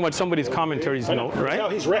 you're talking about somebody's commentaries note, right? Now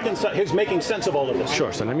he's making sense of all of this.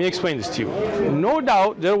 Sure. So let me explain this to you. No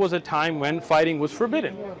doubt there was a time when fighting was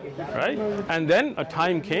forbidden, right? And then a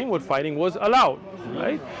time came when fighting was allowed,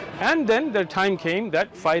 right? And then the time came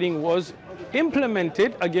that fighting was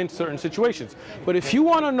implemented against certain situations. But if you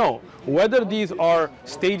want to know whether these are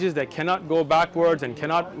stages that cannot go backwards and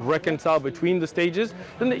cannot reconcile between the stages,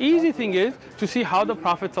 then the easy thing is to see how the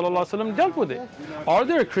Prophet ﷺ dealt with it. Are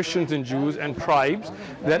there Christians and Jews and tribes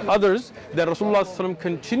that Rasulullah ﷺ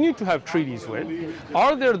continued to have treaties with?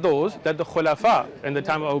 Are there those that the Khulafa in the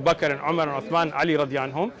time of Abu Bakr and Umar and Uthman, Ali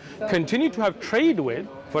radiallahu anhum, continued to have trade with,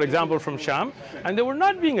 for example from Sham, and they were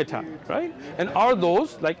not being attacked, right? And are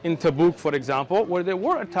those, like in Tabuk for example, where they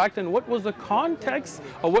were attacked, and what was the context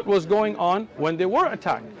of what was going on when they were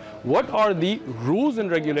attacked? What are the rules and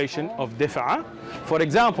regulation of difa'? For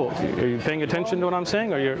example, are you paying attention to what I'm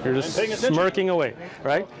saying, or you're just smirking away,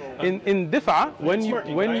 right? In difa',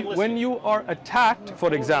 when you are attacked,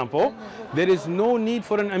 for example, there is no need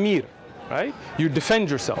for an amir. Right? You defend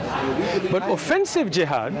yourself. But offensive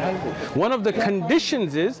jihad, one of the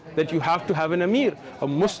conditions is that you have to have an amir, a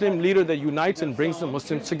Muslim leader that unites and brings the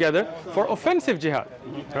Muslims together for offensive jihad.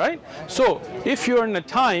 Right? So if you're in a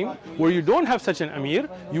time where you don't have such an amir,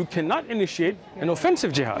 you cannot initiate an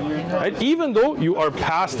offensive jihad. Right? Even though you are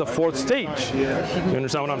past the 4th stage. You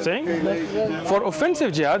understand what I'm saying? For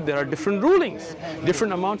offensive jihad, there are different rulings,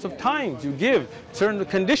 different amounts of times you give, certain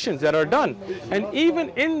conditions that are done. And even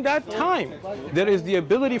in that time, there is the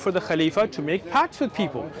ability for the Khalifa to make pacts with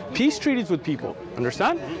people, peace treaties with people.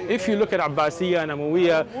 Understand? If you look at Abbasiyya and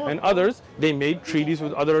Umayyah and others, they made treaties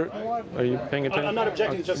with other. Are you paying attention? I'm not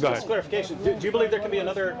objecting, just clarification. Do you believe there can be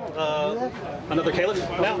another caliph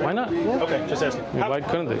now? Why not? Okay, just asking. Why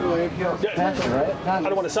couldn't they? I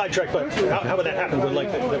don't want to sidetrack, but how would that happen?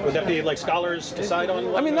 Would that be like scholars decide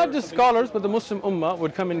on? I mean, not just scholars, but the Muslim Ummah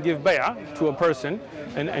would come and give bay'ah to a person,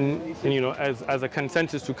 and you know, as a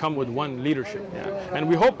consensus to come with one leadership. Yeah. And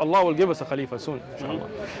we hope Allah will give us a Khalifa soon, inshallah.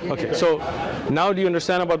 Okay, so now do you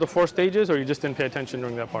understand about the 4 stages, or you just didn't pay attention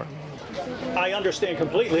during that part? I understand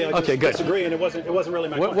completely. I just disagree, and it wasn't really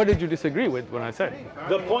my point. What did you disagree with when I said?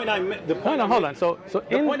 The point I'm making.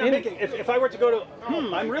 If I were to go to,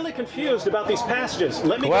 I'm really confused about these passages.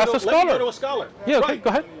 Let me go to a scholar. Yeah, okay, go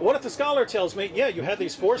ahead. What if the scholar tells me, yeah, you had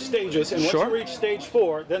these 4 stages, and once you reach stage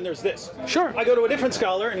 4, then there's this. Sure. I go to a different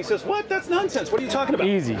scholar, and he says, what? That's nonsense. What are you talking about?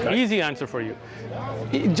 Easy answer for you.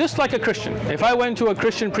 Just like a Christian. If I went to a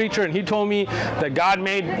Christian preacher and he told me that God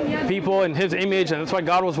made people in his image, and that's why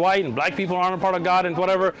God was white, and black people aren't a part of God, and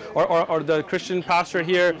whatever, or the Christian pastor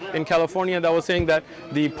here in California that was saying that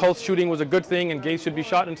the Pulse shooting was a good thing and gays should be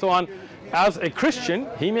shot and so on. As a Christian,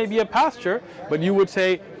 he may be a pastor, but you would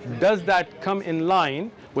say, does that come in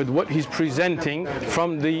line with what he's presenting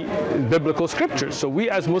from the biblical scriptures? So we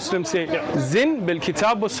as Muslims say, Zin bil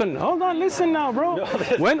kitab wa sunnah. Hold on, listen now, bro.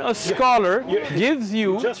 When a scholar gives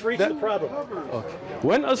you... just reached the problem. Okay.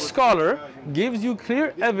 When a scholar gives you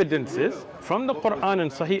clear evidences from the Quran and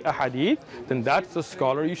Sahih Ahadith, then that's the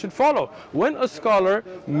scholar you should follow. When a scholar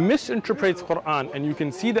misinterprets Quran and you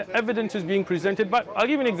can see the evidence is being presented by, I'll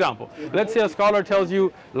give you an example. Let's say a scholar tells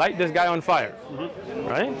you, light this guy on fire,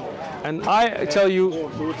 right? And I tell you,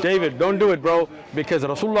 David, don't do it, bro, because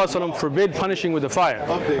Rasulullah ﷺ forbid punishing with the fire,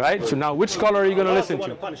 right? So now which scholar are you going to listen to? The one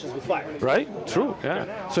who punishes with fire. Right? True,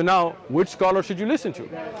 yeah. So now which scholar should you listen to?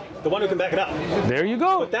 The one who can back it up. There you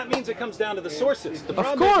go. But that means it comes down to the sources. The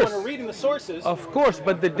problem is when we're reading the sources. Of course,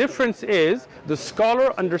 but the difference is the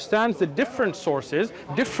scholar understands the different sources,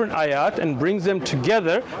 different ayat, and brings them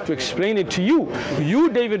together to explain it to you. You,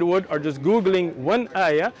 David Wood, are just Googling one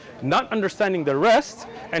ayah, not understanding the rest,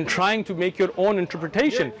 and trying to make your own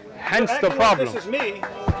interpretation. hence You're the problem. Like this is me.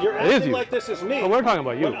 You're It is acting you. like this is me. Well, we're talking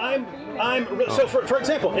about you. So for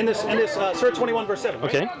example, in this Surah 21 verse 7.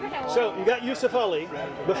 Right? Okay. So you got Yusuf Ali.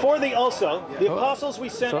 Before the apostles we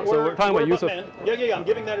sent So were we're talking about Yusuf. men. Yeah. I'm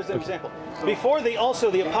giving that as an example. Before the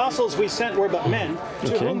apostles we sent were but men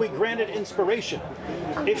to whom we granted inspiration.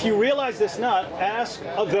 If you realize this not, ask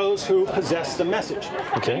of those who possess the message.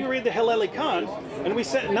 Okay. Then you read the Hilali Khan, and we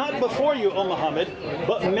sent not before you, O Muhammad,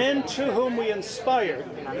 but men to whom we inspired.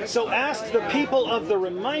 So ask the people of the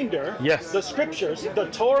reminder, yes, the scriptures, the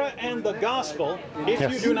Torah and the gospel, if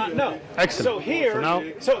yes, you do not know. Excellent. So here,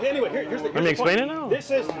 here's the let me explain it now.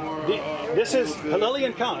 This is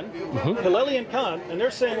Hilali Khan, and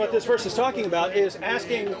they're saying what this verse is talking about is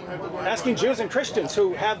asking Jews and Christians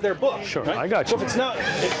who have their book. Sure, right? I got you. So if it's not,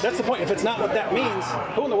 that's the point. If it's not what that means,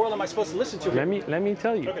 who in the world am I supposed to listen to? Let me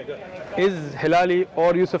tell you. Okay, good. Is Hilali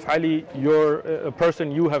or Yusuf Ali your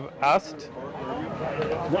person you have asked?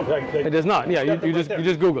 No, it is not. Yeah, you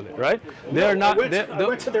just Google it, right? They're not. I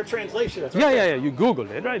went to their translation. That's yeah. You Googled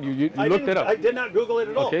it, right? You looked it up. I did not Google it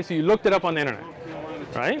at all. Okay, so you looked it up on the internet,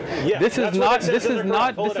 right? Yeah. This is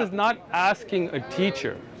not asking a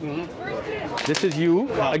teacher. This is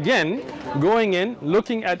you again going in,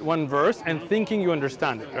 looking at one verse and thinking you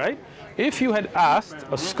understand it, right? If you had asked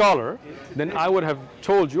a scholar, then I would have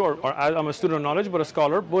told you, or I'm a student of knowledge, but a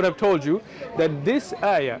scholar would have told you that this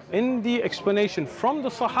ayah in the explanation from the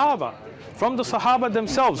Sahaba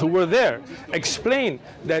themselves who were there, explain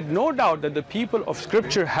that no doubt that the people of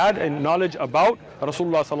scripture had a knowledge about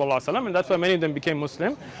Rasulullah sallallahu alaihi wasallam, and that's why many of them became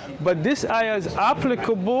Muslim. But this ayah is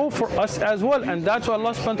applicable for us as well, and that's why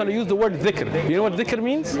Allah subhanahu wa ta'ala used the word dhikr. You know what dhikr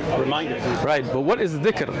means? Reminder. Right, but what is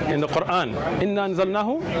dhikr in the Quran? Inna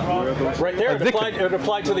anzalnahu. Right there, it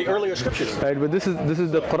applied to the earlier scriptures. Right, but this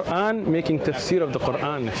is the Quran making tafsir of the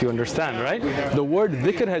Quran, if you understand, right? The word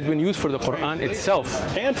dhikr has been used for the Quran itself.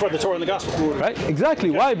 And for the Torah and the Gospel. Right, exactly.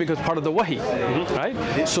 Why? Because part of the wahi,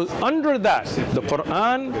 right? So under that, the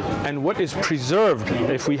Quran and what is preserved,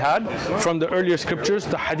 if we had from the earlier scriptures,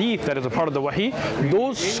 the hadith that is a part of the wahi,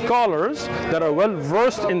 those scholars that are well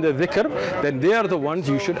versed in the dhikr, then they are the ones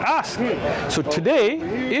you should ask. So today,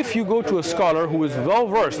 if you go to a scholar who is well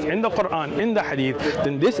versed in the Quran, in the hadith,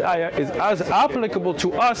 then this ayah is as applicable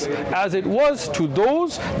to us as it was to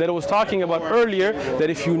those that I was talking about earlier, that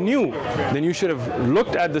if you knew, then you should have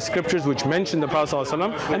looked at the scriptures which mentioned the Prophet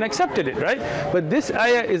ﷺ and accepted it, right? But this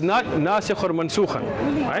ayah is not nasikh or mansukhan,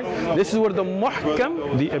 right? This is where the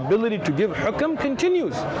muhkam, the ability to give hukam,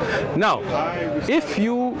 continues. Now, if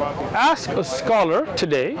you ask a scholar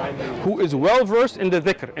today who is well versed in the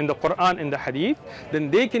dhikr, in the Quran, in the hadith,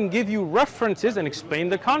 then they can give you references and explain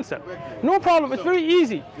the concept. No problem, it's very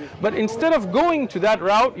easy. But instead of going to that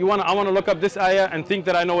route, I want to look up this ayah and think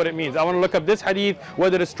that I know what it means. I want to look up this hadith,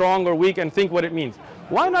 whether it's strong or weak, and think what it means.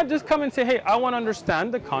 Why not just come and say, hey, I want to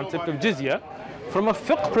understand the concept of jizya from a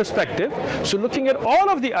fiqh perspective. So looking at all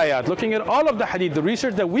of the ayat, looking at all of the hadith, the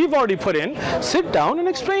research that we've already put in, sit down and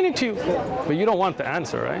explain it to you. But you don't want the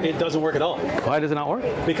answer, right? It doesn't work at all. Why does it not work?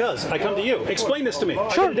 Because I come to you. Explain this to me. Sure.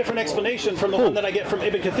 I get a different explanation from the one that I get from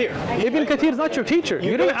Ibn Kathir. Ibn Kathir is not your teacher.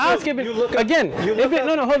 You didn't ask Ibn.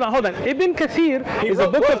 Hold on. Ibn Kathir is a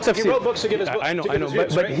book of tafsir. He wrote books to give his book. I know.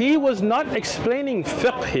 But he was not explaining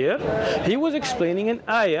fiqh here. He was explaining an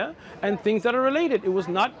ayah and things that are related. It was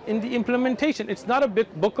not in the implementation. It's not a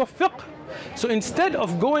book of fiqh. So instead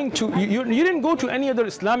of going to, you didn't go to any other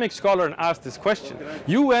Islamic scholar and ask this question.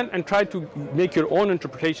 You went and tried to make your own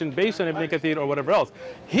interpretation based on Ibn Kathir or whatever else.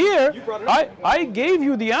 Here, I gave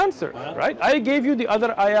you the answer, right? I gave you the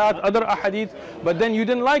other ayat, other ahadith, but then you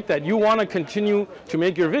didn't like that. You want to continue to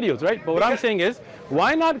make your videos, right? But what I'm saying is,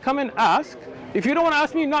 why not come and ask? If you don't want to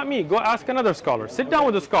ask me, not me, go ask another scholar. Sit down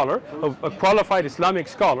with a scholar, a qualified Islamic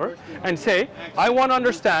scholar, and say, I want to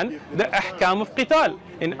understand the ahkam of qital.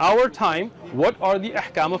 In our time, what are the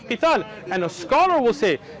ahkam of qital? And a scholar will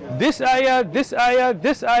say, this ayah, this ayah,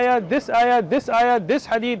 this ayah, this ayah, this ayah, this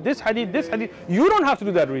hadith, this hadith, this hadith. You don't have to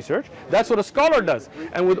do that research. That's what a scholar does.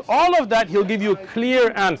 And with all of that, he'll give you a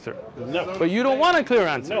clear answer. No. But you don't want a clear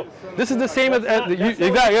answer. No. This is the same as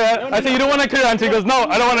exactly. I say you don't want a clear answer. He goes, no,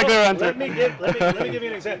 I don't want a clear answer. Let me give you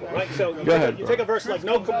an example, right? So you take a verse like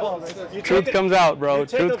no compulsion. Truth comes out, bro.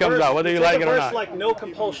 Truth comes out, whether you like it or not. You take a verse like no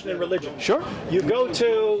compulsion in religion. Sure. You go to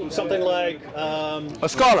to something like a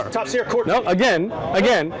scholar. Tafsir Qurtubi. No, again,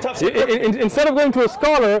 instead of going to a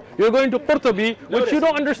scholar, you're going to Qurtubi, which you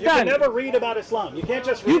don't understand. You can never read about Islam. You can't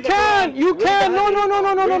just read You can. No.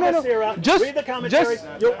 Read the commentaries.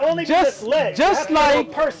 You'll only be misled. Just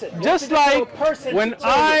like when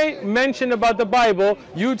I mentioned about the Bible,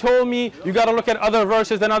 you told me you got to look at other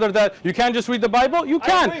verses and other that. You can't just read the Bible. You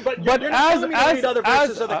can. I agree, but you're not telling me to read other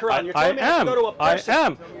verses of the Quran. You're telling me to go to a person. I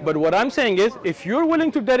am. But what I'm saying is, if you're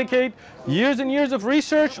willing to dedicate years and years of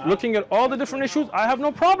research, looking at all the different issues, I have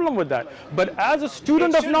no problem with that. But as a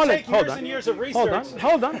student of knowledge, hold on. Years of research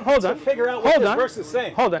hold on. To figure out what this verse is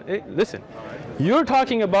saying. Hold on. Hey, listen. You're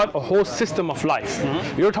talking about a whole system of life.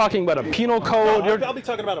 You're talking about a penal code. I'll be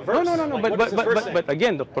talking about a verse. No. But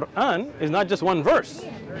again, the Quran is not just one verse.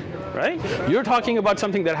 Right? You're talking about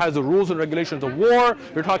something that has the rules and regulations of war.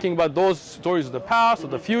 You're talking about those stories of the past,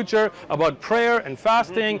 of the future, about prayer and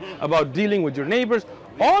fasting, about dealing with your neighbors.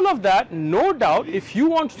 All of that, no doubt, if you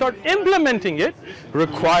want to start implementing it,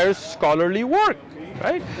 requires scholarly work.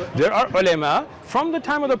 Right? There are ulama from the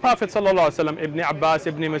time of the Prophet ﷺ, Ibn Abbas,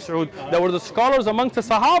 Ibn Mas'ud, that were the scholars amongst the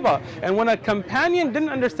Sahaba. And when a companion didn't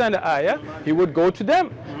understand the ayah, he would go to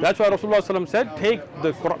them. That's why Rasulullah ﷺ said, take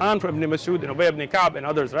the Quran from Ibn Mas'ud and Ubay ibn Ka'b and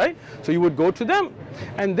others, right? So you would go to them.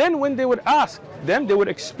 And then when they would ask them, they would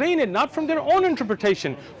explain it not from their own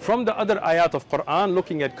interpretation, from the other ayat of Quran,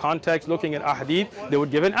 looking at context, looking at ahadith, they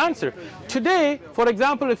would give an answer. Today, for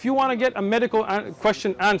example, if you want to get a medical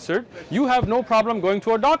question answered, you have no problem going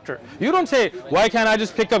to a doctor. You don't say, why can't I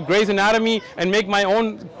just pick up Grey's Anatomy and make my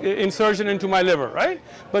own insertion into my liver, right?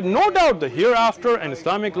 But no doubt the hereafter and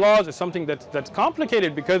Islamic laws is something that's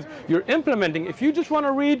complicated because you're implementing. If you just want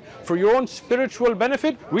to read for your own spiritual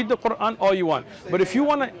benefit, read the Quran all you want. But if you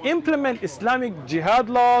want to implement Islamic jihad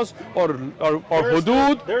laws or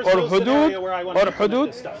hudud,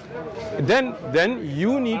 then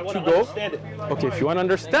you need to go. Okay, if you want to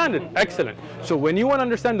understand it, excellent. So when you want to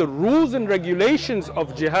understand the rules and regulations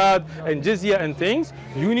of jihad and jizya and things,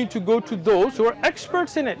 you need to go to those who are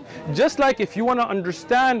experts in it. Just like if you want to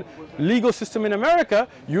understand legal system in America,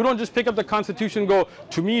 you don't just pick up the Constitution and go,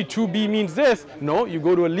 to me 2B means this. No, you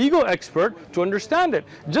go to a legal expert to understand it.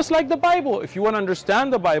 Just like the Bible. If you want to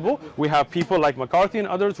understand the Bible, we have people like McCarthy and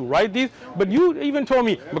others who write these. But you even told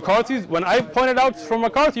me, McCarthy's, when I pointed out from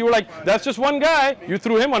McCarthy, you were like, that's just one guy. You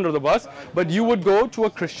threw him under the bus. But you would go to a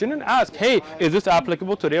Christian and ask, hey, is this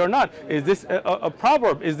applicable today or not? Is this a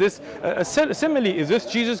proverb? Is this a simile? Is this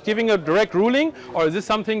Jesus giving a direct ruling? Or is this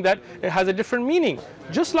something that has a different meaning?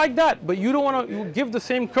 Just like that. But you don't want to give the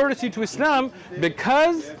same courtesy to Islam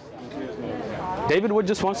because David Wood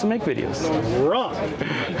just wants to make videos. Wrong.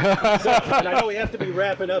 So, and I know we have to be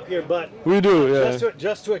wrapping up here, but we do. Yeah.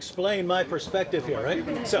 Just to explain my perspective here,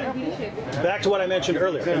 right? So, back to what I mentioned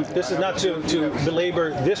earlier. And this is not to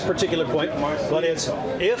belabor this particular point, but it's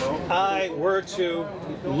if I were to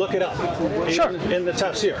look it up in the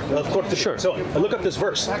tafsir of Qurtubi. Sure. So I look up this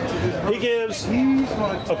verse. He gives,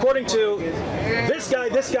 according to this guy,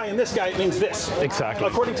 and this guy, it means this. Exactly.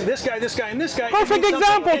 According to this guy, and this guy. Perfect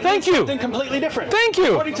example. Thank you. Something completely different. Thank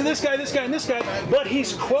you. According to this guy, and this guy, but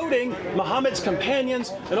he's quoting Muhammad's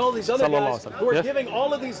companions and all these other guys who are giving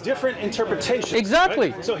all of these different interpretations.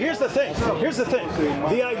 Exactly. Right? So here's the thing.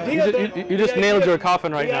 The idea that you just nailed your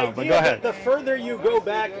coffin right now. But go ahead. The further you go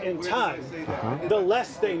back in time, the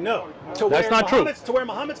less they know. That's not true. To where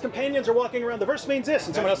Muhammad's companions are walking around, the verse means this,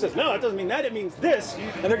 and someone else says, no, it doesn't mean that. It means this,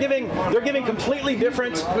 and they're giving completely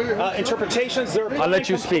different interpretations. I'll let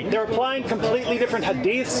you speak. They're applying completely different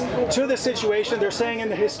hadiths to the situation. They're saying in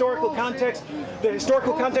the historical context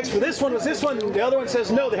for this one was this one. The other one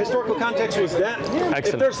says no, the historical context was that. Excellent.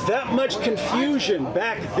 If there's that much confusion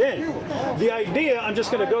back then, the idea, I'm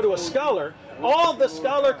just going to go to a scholar, all the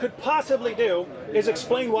scholar could possibly do is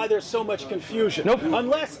explain why there's so much confusion. Nope.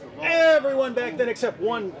 Unless everyone back then except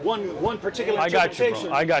one particular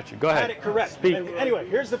interpretation. I got you. Go ahead. Had it correct. Speak. And anyway,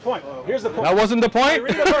 here's the point. That wasn't the point?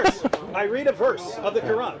 I read a verse of the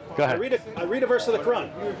Quran. Go ahead. I read a verse of the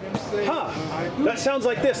Quran. That sounds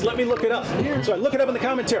like this. Let me look it up. So I look it up in the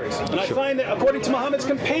commentaries, and I find that according to Muhammad's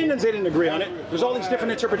companions, they didn't agree on it. There's all these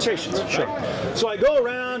different interpretations. Sure. Right? So I go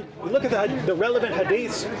around, look at the relevant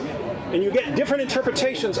hadiths, and you get different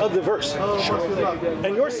interpretations of the verse. Sure.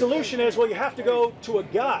 And your solution is, well, you have to go to a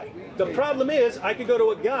guy. The problem is, I could go to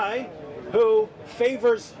a guy who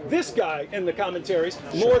favors this guy in the commentaries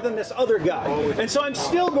more than this other guy. And so I'm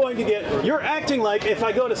still going to get, you're acting like if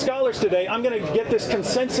I go to scholars today, I'm going to get this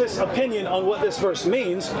consensus opinion on what this verse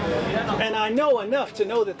means. And I know enough to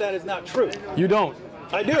know that that is not true. You don't.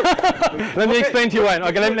 I do. Let me explain to you why.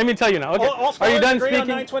 Okay, let me tell you now. Okay, are you done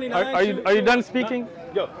speaking? Are you done speaking?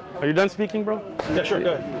 Go. Are you done speaking, bro? Yeah, sure.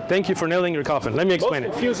 Go ahead. Thank you for nailing your coffin. Let me explain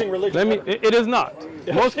Most confusing religion. It is not.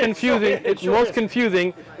 Most confusing. It's most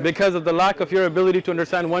confusing because of the lack of your ability to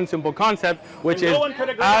understand one simple concept, which is no one could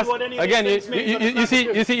agree on what any of these again. things mean, but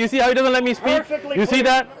it's You see how he doesn't let me speak. Perfectly You see clear.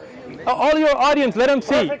 that? All your audience, let him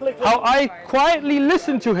see Perfectly clear. how I quietly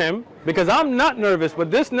listen to him because I'm not nervous,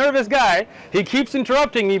 but this nervous guy, he keeps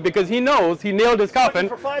interrupting me because he knows he nailed his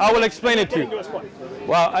coffin. I will explain it to you.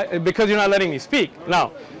 Well, because you're not letting me speak.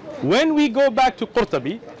 Now, when we go back to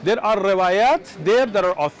Qurtubi, there are riwayat there that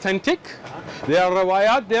are authentic. There are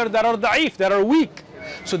riwayat there that are da'if, that are weak.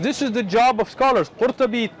 So this is the job of scholars.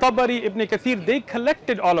 Qurtubi, Tabari, Ibn Kathir, they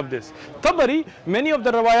collected all of this. Tabari, many of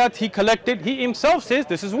the riwayat he collected, he himself says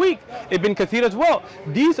this is weak. Ibn Kathir as well.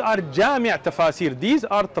 These are jami' tafasir. These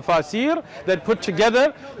are tafasir that put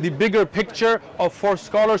together the bigger picture for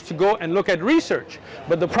scholars to go and look at research.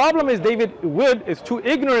 But the problem is David Wood is too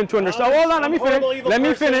ignorant to understand. Hold on, let me finish. Let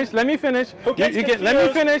me finish. Let me finish.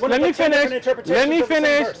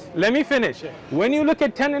 Let me finish. When you look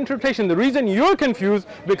at 10 interpretations, the reason you're confused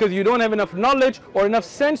because you don't have enough knowledge or enough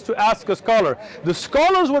sense to ask a scholar. The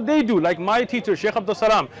scholars, what they do, like my teacher, Sheikh Abdul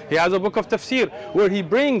Salam, he has a book of tafsir where he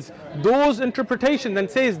brings those interpretations and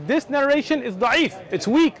says this narration is da'if, it's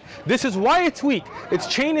weak. This is why it's weak. Its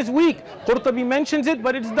chain is weak. Qurtubi mentions it,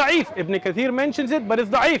 but it's da'if. Ibn Kathir mentions it, but it's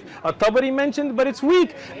da'if. At-Tabari mentions, but it's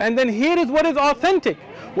weak. And then here is what is authentic.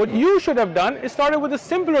 What you should have done is started with a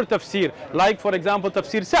simpler tafsir, like for example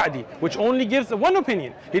tafsir Sa'di, which only gives one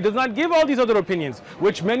opinion. He does not give all these other opinions,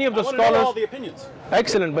 which many of the scholars. Know all the opinions.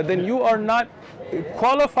 Excellent, but then you are not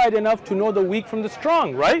qualified enough to know the weak from the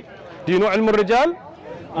strong, right? Do you know Ilm al-Rijal?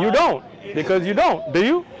 You don't, because you don't. Do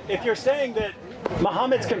you? If you're saying that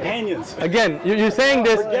Muhammad's companions. Again, you're saying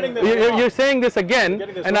this. You're saying this again,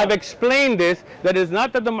 and I've explained this. That is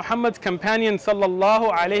not that the Muhammad's companions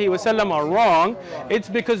sallallahu alaihi wasallam are wrong. It's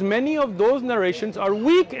because many of those narrations are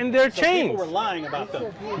weak in their chains. People were lying about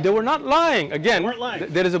them. They were not lying. Again, They weren't lying.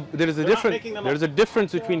 there is a difference. There is a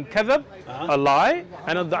difference between kadhab, a lie,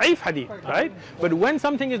 and a da'if hadith, right? But when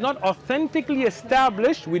something is not authentically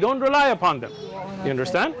established, we don't rely upon them. You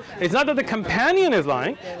understand? It's not that the companion is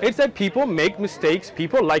lying. It's that people make mistakes.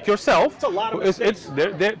 People like yourself. It's a lot of mistakes.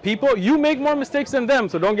 People. You make more mistakes than them,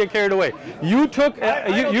 so don't get carried away. You took.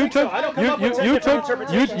 You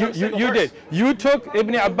did. You took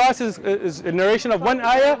Ibn Abbas's narration of one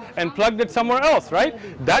ayah and plugged it somewhere else, right?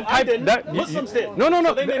 That type. I didn't. Muslims did. No.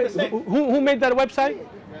 So they made mistakes. Who made that website?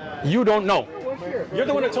 You don't know. You're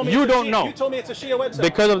the one that told me. You don't know. You told me it's a Shia website.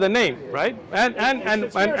 Because of the name, right?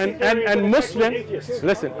 And Muslim.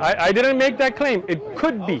 Listen, I didn't make that claim. It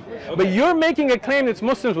could be, but you're making a claim it's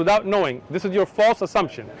Muslims without knowing. This is your false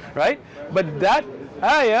assumption, right? But that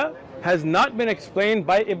ayah has not been explained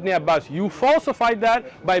by Ibn Abbas. You falsified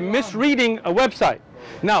that by misreading a website.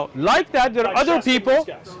 Now, like that, there are other people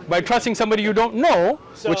by trusting somebody you don't know,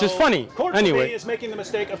 which is funny. Anyway, is making the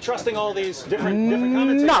mistake of trusting all these different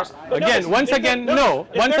commentators. Once again, no.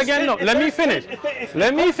 Let me finish.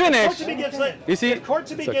 Let me finish. You see, if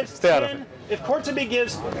Qurtubi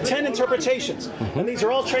gives 10 interpretations, and these are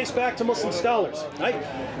all traced back to Muslim scholars, right?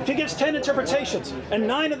 If he gives 10 interpretations and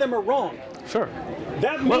 9 of them are wrong, sure.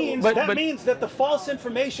 That means means that the false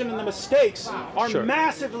information and the mistakes are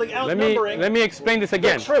massively outnumbering. Let me explain this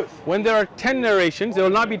again. The truth. When there are 10 narrations, there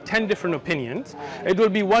will not be 10 different opinions. It will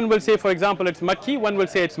be one will say, for example, it's Makki, one will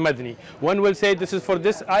say it's Madni. One will say this is for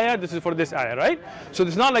this ayah, this is for this ayah, right? So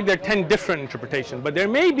it's not like there are 10 different interpretations, but there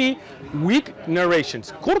may be weak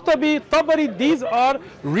narrations. Qurtubi, Tabari, these are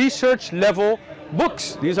research level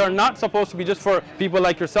books. These are not supposed to be just for people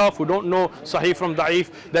like yourself who don't know Sahih from Da'if,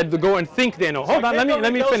 that they go and think they know. Hold on,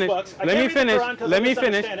 let me finish.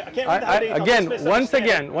 Once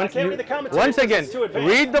again,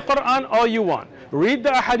 read the Quran all you want. Read the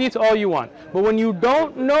Ahadith all you want. But when you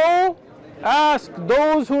don't know, ask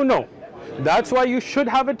those who know. That's why you should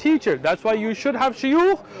have a teacher. That's why you should have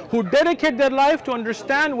shuyukh who dedicate their life to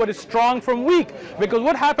understand what is strong from weak. Because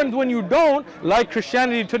what happens when you don't, like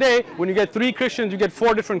Christianity today, when you get 3 Christians, you get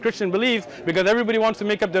 4 different Christian beliefs because everybody wants to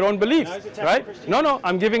make up their own beliefs, right? No,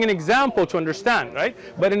 I'm giving an example to understand, right?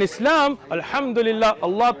 But in Islam, alhamdulillah,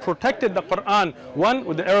 Allah protected the Quran, one,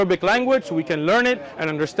 with the Arabic language, so we can learn it and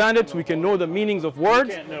understand it, so we can know the meanings of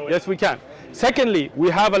words. Yes, we can. Secondly, we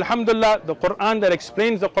have, alhamdulillah, the Quran that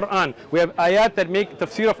explains the Quran. We have ayat that make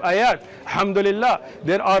tafsir of ayat. Alhamdulillah.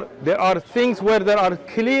 There are things where there are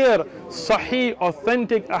clear, sahih,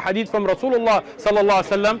 authentic ahadith from Rasulullah sallallahu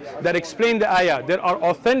alaihi wasallam that explain the ayah. There are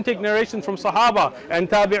authentic narrations from Sahaba and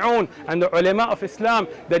Tabi'un and the ulama of Islam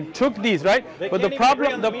that took these, right? But the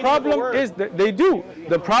problem is that they do.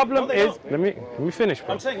 The problem is, let me finish,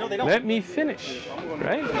 bro. I'm saying no, they don't. Let me finish,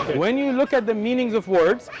 right? Okay. When you look at the meanings of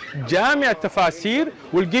words, Jami' al-Tafasir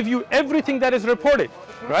will give you everything that is reported,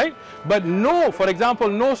 right? But no, for example,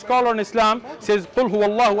 no scholar in Islam says Qul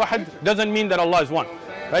huwallahu ahad doesn't mean that Allah is one.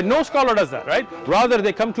 Right? No scholar does that, right? Rather,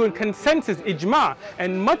 they come to a consensus, ijma',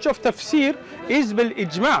 and much of tafsir is bil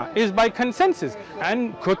ijma', is by consensus,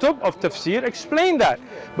 and kutub of tafsir explain that.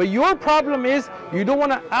 But your problem is you don't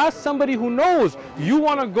want to ask somebody who knows. You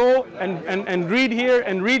want to go and read here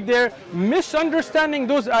and read there, misunderstanding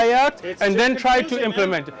those ayat, and then try to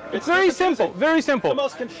implement it. It's very simple, very simple. The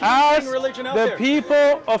most confusing ask religion out the there.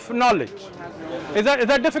 people of knowledge. Is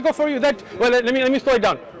that difficult for you? Well, let me slow it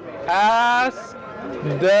down. Ask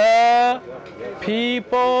the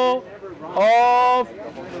people of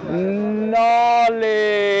knowledge.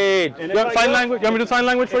 You want sign language? You want me to sign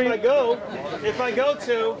language for you? If I go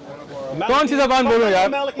to कौन सी ज़बान बोलो यार?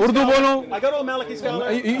 उर्दू बोलो. I go to a Maliki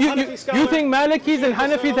scholar. You think Malikis and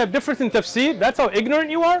Hanafis have difference in tafsir? That's how ignorant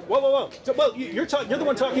you are? Whoa. So, well, you're the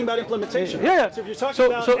one talking about implementation. Yeah. So if you're talking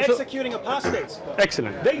about executing apostates,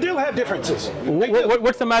 excellent. They do have differences.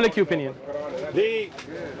 What's the Maliki opinion?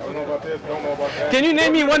 Can you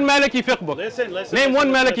name me one Maliki fiqh book? Listen. Name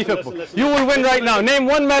one Maliki fiqh book. You will win right now. Name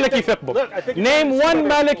one Maliki fiqh book. Name one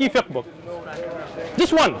Maliki fiqh book.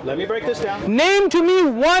 Just one. Let me break this down. Name to me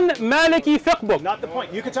one Maliki fiqh book. Not the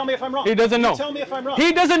point. You can tell me if I'm wrong. He doesn't know. Tell me if I'm wrong.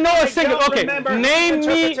 He doesn't know a single. Okay. Name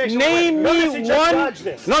me one.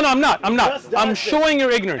 No, I'm not. I'm showing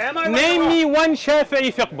your ignorance. Name me one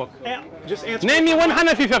Shafi'i fiqh book. Just answer. Name me one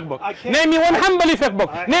Hanafi fiqh book. Name me one Hanbali fiqh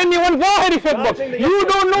book. Name me one Zahiri fiqh book. You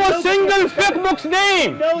don't know a single fiqh book's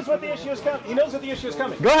name. He knows what the issue is coming. He knows what the issue is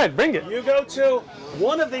coming. Go ahead, bring it. You go to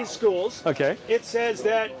one of these schools. Okay. It says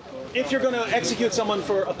that if you're going to execute someone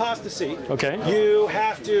for apostasy, okay, you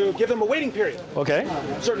have to give them a waiting period. Okay.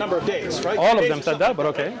 A certain number of days, right? All of them said that, but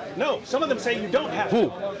okay. No, some of them say you don't have to.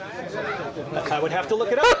 Who? I would have to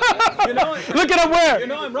look it up. You know, look it up where? You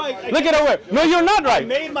know I'm right. Look it up where? No, you're not right.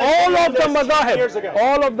 All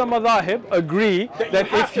of the madhahib agree that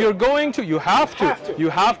if you're going to, you have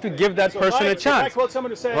to give that person a chance. If I quote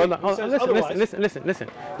someone who says, listen.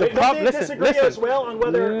 They disagree as well on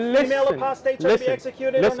whether female apostates are to be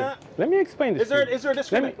executed or not. Let me explain this. Is there a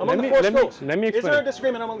disagreement among the four schools? Let me explain. Is there a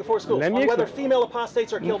disagreement among the four schools on whether female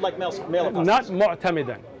apostates are killed like male apostates? Not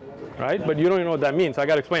mu'tamidan, right? But you don't even know what that means. So I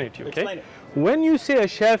got to explain it to you. Okay. Explain it. When you say a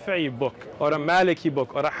Shafi'i book or a Maliki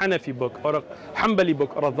book or a Hanafi book or a Hanbali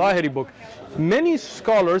book or a Zahiri book, many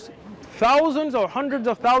scholars, thousands or hundreds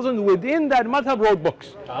of thousands within that madhab wrote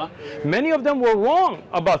books. Many of them were wrong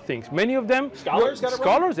about things. Many of them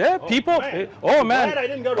scholars, yeah, people. Oh man, glad I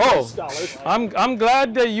didn't go to those scholars. I'm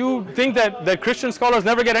glad that you think that Christian scholars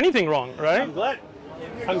never get anything wrong, right?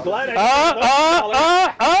 I'm glad I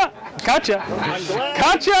didn't Gotcha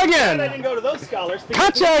again. I didn't go to those scholars.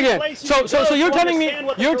 Gotcha again. So you're telling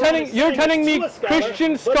me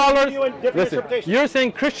Christian scholars. Listen, you're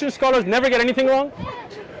saying Christian scholars never get anything wrong?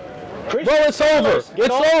 Well, it's over. It's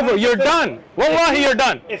over. You're done. Wallahi, you're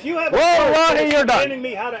done. If you have you're done. explaining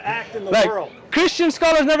me how to act in the world. Christian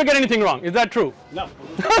scholars never get anything wrong. Is that true? No.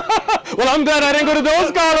 Well, I'm glad I didn't go to those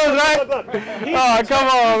scholars, right? Oh, come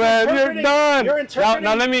on, man. You're done.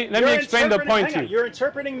 Now let me explain the point to you. You're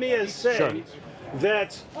interpreting me as saying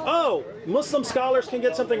that, Muslim scholars can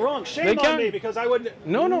get something wrong. Shame on me because I wouldn't.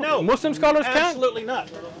 No. Muslim scholars can't. Absolutely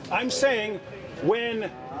not. I'm saying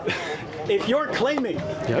if you're claiming,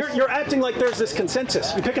 you're acting like there's this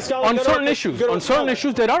consensus. You pick a scholar on certain issues. On certain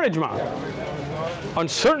issues, there are ijma'. On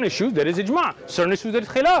certain issues, there is ijma'. Certain issues, there is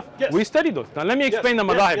khilaf. Yes. We study those. Now, let me explain the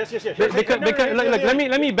madhahib. Yes.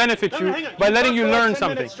 Let me benefit you by letting you learn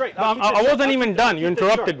something. I wasn't even done. You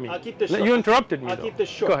interrupted me. You interrupted me. I'll keep this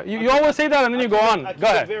short. You always say that and then you go on. Go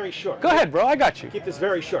ahead. Very short. Go ahead, bro. I got you. Keep this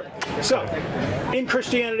very short. So, in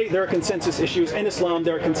Christianity, there are consensus issues. In Islam,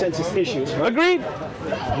 there are consensus issues. Right? Agreed.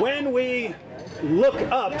 When we look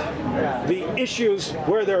up the issues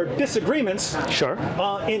where there are disagreements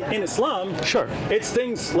in Islam, it's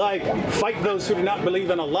things like fight those who do not believe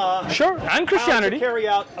in Allah, and Christianity, how to carry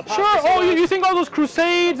out apostasy. Oh, you think all those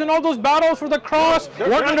crusades and all those battles for the cross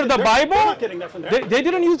weren't under the Bible? They're not getting that from there. They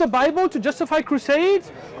didn't use the Bible to justify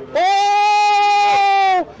crusades?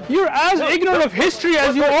 Oh, you're as ignorant of history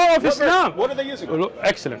as you are of Islam. What are they using?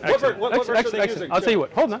 Excellent, What excellent, verse are they excellent. using? I'll tell you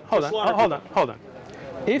what. Hold on.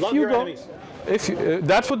 If Love you your go, enemies. if you,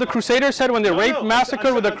 that's what the Crusaders said when they raped, no,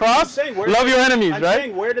 massacred with the I'm cross. saying, Love your enemies, I'm right?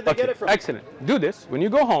 saying, where did they get it from? Excellent. Do this when you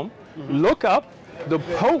go home. Look up the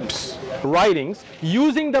Pope's writings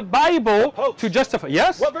using the Bible to justify.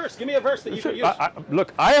 Yes. What verse? Give me a verse that you can use.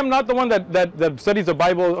 Look, I am not the one that studies the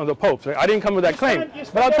Bible or the popes. Right? I didn't come with that claim.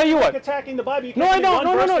 But I'll tell you what. Attacking the Bible. No, I don't.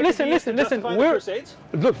 No. Listen.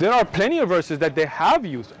 Look, there are plenty of verses that they have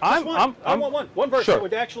used. I want one verse that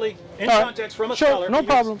would actually, in context from a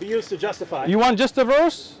scholar, be used to justify. You want just a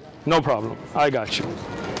verse? No problem. I got you.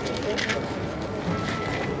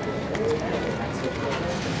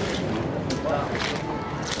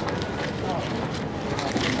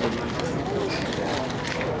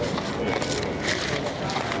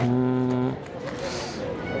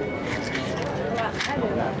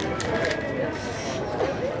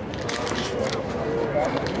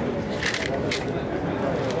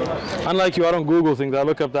 Unlike you, I don't Google things. I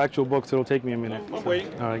look up the actual books. It'll take me a minute. I'm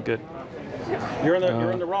waiting. All right, good. You're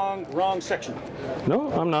in the wrong section.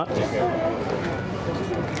 No, I'm not.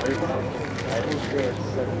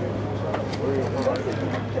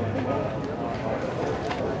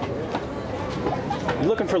 You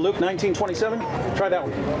looking for Luke 19:27? Try that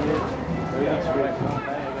one.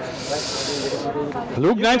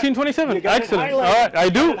 Luke 19:27. Excellent. All right, I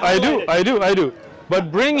do. But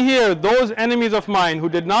bring here those enemies of mine who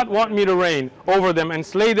did not want me to reign over them and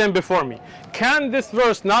slay them before me. Can this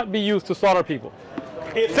verse not be used to slaughter people?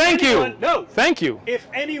 Thank you. No. Thank you. If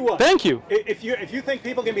anyone. Thank you. If you think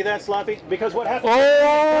people can be that sloppy, because what happens?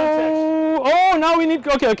 Oh, now we need.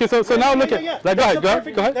 Okay. So now look at. Go ahead.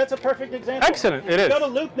 That's a perfect example. Excellent. It is. Go to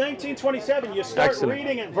Luke 19:27. You start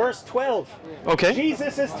reading at verse 12. Okay.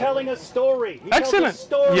 Jesus is telling a story. He Excellent. tells a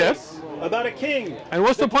story Yes. About a king. And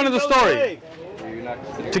what's the point of the story?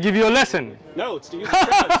 To give you a lesson. No, it's to use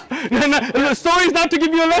the The story is not to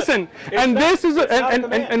give you a lesson. And this is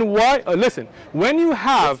and why? Listen, when you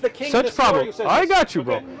have such problems, I got you,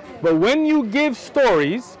 bro. But when you give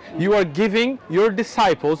stories, you are giving your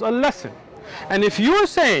disciples a lesson. And if you are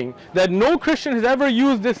saying that no Christian has ever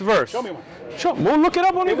used this verse, show me one. Sure, we'll look it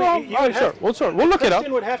up when we go home. All right, sure. We'll look it up.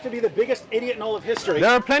 Christian would have to be the biggest idiot in all of history.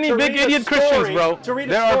 There are plenty of big idiot Christians, bro.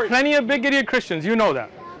 There are plenty of big idiot Christians. You know that.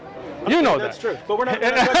 You know that's that. true, but we're not.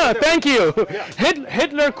 Thank you. Yeah.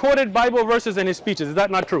 Hitler quoted Bible verses in his speeches. Is that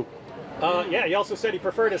not true? Yeah, he also said he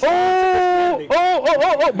preferred Islam to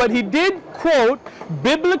Christianity. But he did quote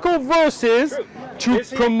biblical verses to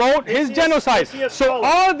promote his genocide. So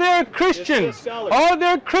are there Christians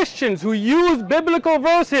who use biblical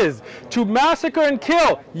verses to massacre and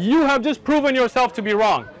kill? You have just proven yourself to be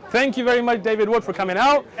wrong. Thank you very much, David Wood, for coming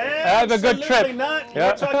out. Have a good trip. Absolutely not.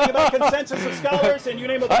 We're talking about consensus of scholars, and you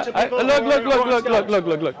name a bunch of people. Look.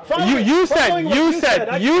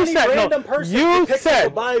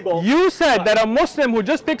 You said that a Muslim who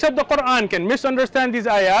just picks up the Quran can misunderstand these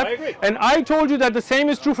ayat. I agree. And I told you that the same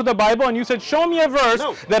is true for the Bible, and you said, show me a verse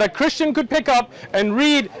that a Christian could pick up and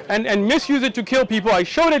read and misuse it to kill people. I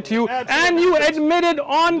showed it to you, and you admitted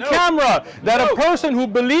on camera that a person who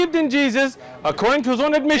believed in Jesus, according to his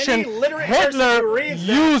own admission, Hitler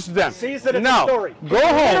used them. Now, go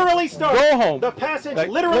home. The passage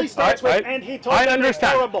literally starts with, and he told them I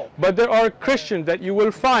understand. terrible. But there are Christians that you will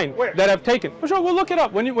find that have taken. Sure, we'll look it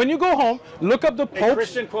up. When you go home, look up the Pope's. A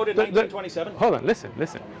Christian quoted 1927. Hold on, listen.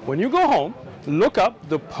 When you go home, look up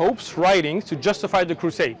the Pope's writings to justify the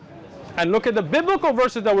crusade. And look at the biblical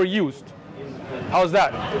verses that were used. How's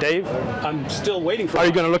that, Dave? I'm still waiting for Are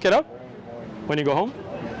you going to look it up when you go home?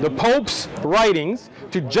 The Pope's writings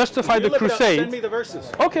to justify the crusade. Send me the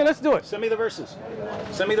verses. Okay, let's do it. Send me the verses.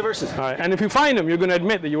 Send me the verses. All right, and if you find them, you're going to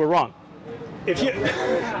admit that you were wrong. If you...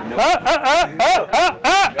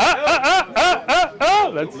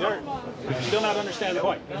 Still not understand the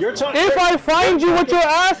point. You're talking. If I find you what you're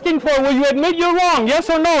asking for, will you admit you're wrong? Yes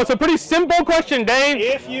or no? It's a pretty simple question, Dave.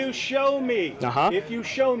 If you show me,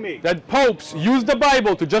 that popes use the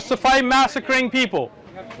Bible to justify massacring people.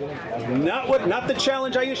 Not the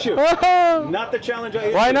challenge I issued. Not the challenge I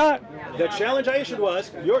issued. Why not? The challenge I issued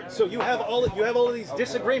was you have all of these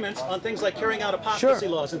disagreements on things like carrying out apostasy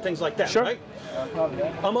laws and things like that, right?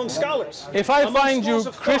 Among scholars. If I find you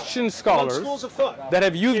Christian scholars that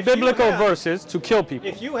have used biblical verses to kill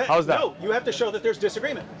people, how's that? No, you have to show that there's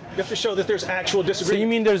disagreement. You have to show that there's actual disagreement. So you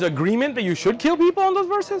mean there's agreement that you should kill people on those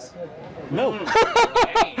verses? No.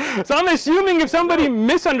 So I'm assuming if somebody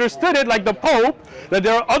misunderstood it, like the Pope, that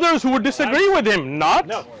there are others who would disagree with him. Not?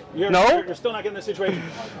 No. You're still not getting the situation.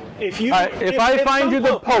 If you, if I find you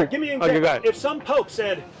the Pope, give me an okay, example. go ahead. If some Pope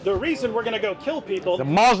said the reason we're going to go kill people, The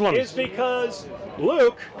Muslims, is because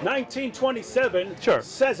Luke 19:27 Sure.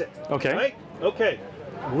 says it. Okay. Right? Okay.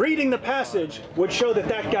 Reading the passage would show that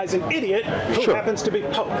that guy's an idiot who Sure. happens to be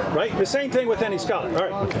Pope, right? The same thing with any scholar. All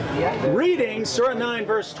right. Okay. Reading Surah 9,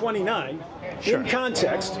 verse 29 Sure. in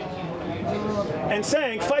context and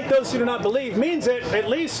saying, fight those who do not believe, means that at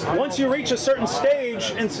least once you reach a certain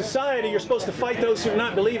stage in society, you're supposed to fight those who do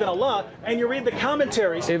not believe in Allah, and you read the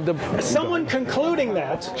commentaries. Someone concluding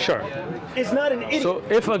that Sure. is not an idiot. So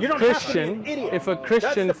if a you don't Christian, have to be an idiot. if a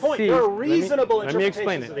Christian That's the point. sees, There are reasonable let me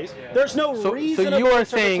explain interpretations it. of these. There's no reasonable you are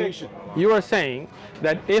interpretation. saying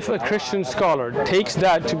that if a Christian scholar takes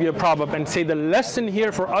that to be a problem and say the lesson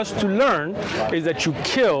here for us to learn is that you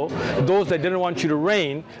kill those that didn't want you to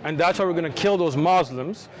reign, and that's why we're going to kill those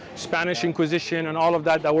Muslims, Spanish Inquisition and all of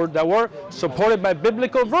that were supported by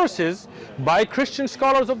biblical verses by Christian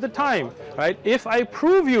scholars of the time, right? If I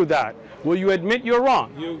prove you that, will you admit you're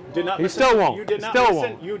wrong? You did not. You listen still to, won't. You did not still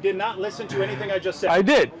listen. won't. You did not listen to anything I just said. I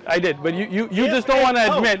did, but you just don't want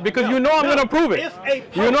to admit because you know I'm going to prove it. If a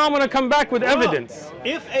pope, you know I'm going to come back with evidence.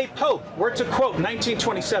 If a pope were to quote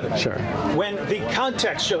 1927, Sure. when the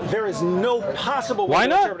context shows there is no possible way Why to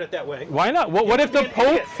not? interpret it that way. Why not? What if the would be an Pope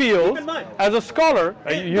idiot. feels, Keep in mind. as a scholar,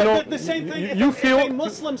 The same thing. you if feel a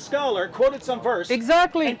Muslim scholar quoted some verse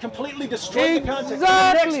exactly and completely destroyed the context, and the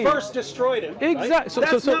Exactly. next verse destroyed him. Exactly. Right? So,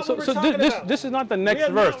 That's so, not so, what we're so talking this about. this is not the next We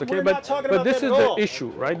are verse, not- okay? we're But not talking but about this that is at the all. issue,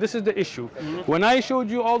 right? This is the issue. When I showed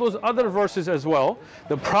you all those other verses as well,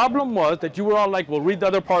 the problem was that you were all like, well, read the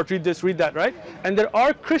other part, read this, read that, right? And there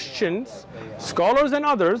are Christians, scholars and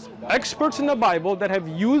others, experts in the Bible that have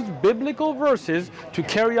used biblical verses to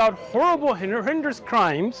carry out horrible, horrendous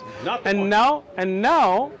crimes. Not the And point.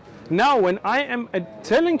 now when I am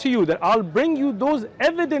telling to you that I'll bring you those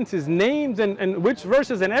evidences, names and which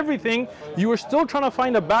verses and everything, you are still trying to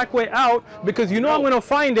find a back way out because you know I'm going to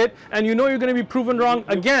find it and you know you're going to be proven wrong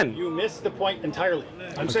again. You missed the point entirely.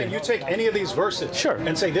 I'm saying you take any of these verses Sure.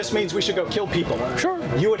 and say this means we should go kill people. Sure.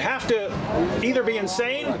 You would have to either be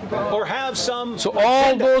insane or have some. So all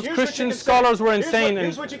agenda. those Here's what Christian you can scholars say. were Here's insane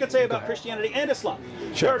Here's what you could say about Christianity and Islam.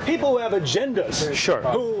 There are people who have agendas. Sure.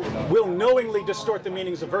 Who will knowingly distort the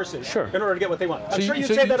meanings of verses. Sure. In order to get what they want. I'm So sure you- you'd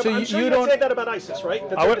so say you- that. so I'm you- sure you you'd don't- say that about ISIS, right?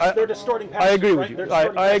 That I they're distorting I passages. agree with right? you. They're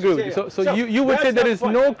distorting I agree with you. passages. So you would that's say there not is the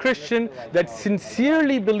point. no Christian that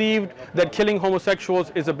sincerely believed that killing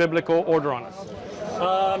homosexuals is a biblical order on us.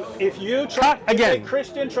 If if a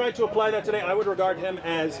Christian tried to apply that today, I would regard him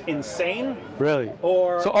as insane. Really?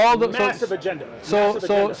 Or massive agenda. So Massive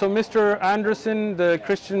agenda. Mr. Anderson, the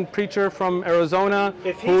Christian preacher from Arizona,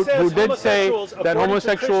 If he who says did say homosexuals, that according to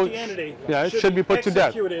homosexuals Christianity, should be put to death.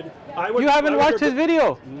 executed, I would- You haven't I would watched his agree-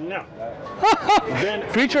 video? No. Then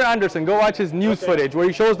Preacher Anderson, go watch his news footage where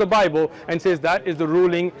he shows the Bible and says that is the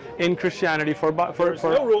ruling in Christianity there's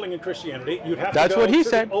no ruling in Christianity. You'd have That's to go what he to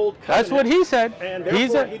said. the Old That's what Covenant, he said. And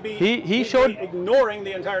He's therefore a, he'd be, he he'd showed. be ignoring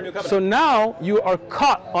the entire New Covenant. So now you are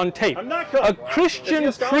caught on tape. I'm not caught. A Is he Christian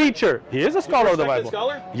a scholar? preacher. He is a scholar of the respected Bible.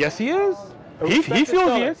 scholar? Yes, he is. A He respected feels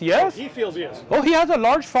scholar. he is. Yes. Oh, he feels he is. Oh, he has a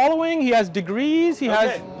large following. He has degrees. He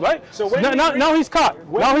has Okay. right. So when now he's caught.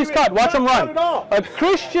 when Now do he's you- caught. Watch not him caught run. at all. A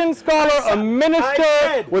Christian scholar, a minister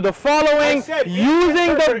said- with a following, I said using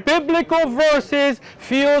the interpret- biblical verses,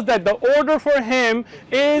 feels that the order for him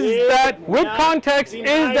is Did that, with not context,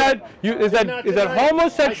 deny is that it. you is Did that not is that deny it.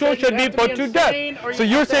 homosexual I said should you be have to put be to insane death. or you So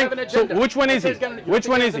have you're to have saying. an So agenda. which one You is he? think he's got- you Which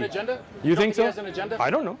think one he is has he? an agenda? You You think think he so? has an agenda? I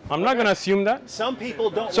don't know. I'm not going to assume that. Some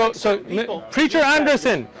people don't So, like certain people. Preacher Yes,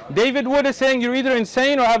 Anderson, David Wood is saying you're either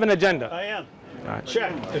insane or have an agenda. I am. right.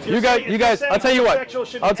 Check. If you're You guys, saying- you if you're guys. saying I'll tell you what. homosexuals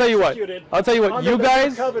should be I'll tell you what. executed I'll tell you what. under You the New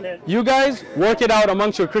guys, Covenant. you guys, work it out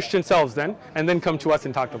amongst your Christian selves then, and then come to us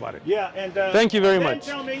and talk about it. Yeah, and Thank you very then much.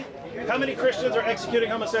 Tell me, how many Christians are executing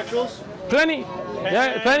homosexuals? Plenty. Yeah,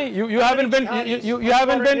 And plenty. You how haven't been. many You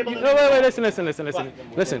haven't jihadis been. are able to No, do wait.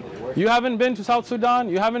 that? Listen. You haven't been to South Sudan.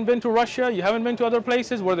 You haven't been to Russia. You haven't been to other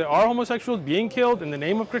places where there are homosexuals being killed in the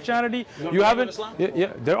name of Christianity. You haven't. Islam? Yeah,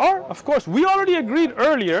 there are. Of course, we already agreed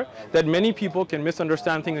earlier that many people can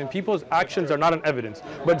misunderstand things, and people's actions are not an evidence.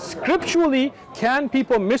 But scripturally, can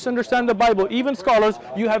people misunderstand the Bible? Even scholars,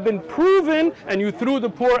 you have been proven, and you threw the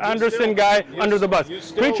poor Anderson guy under the bus.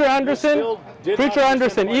 Preacher Anderson. Preacher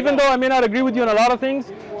Anderson, even though I may not agree with you on a lot of things,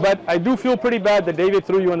 but I do feel pretty bad that David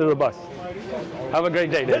threw you under the bus. Have a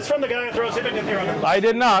great day, Dave. This from the guy who throws Ibn Kathir on the bus. I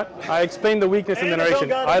did not. I explained the weakness in the And his own narration.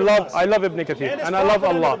 God on the bus. I love Ibn Kathir, And his and I love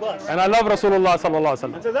prophet under Allah, the bus. and I love Rasulullah sallallahu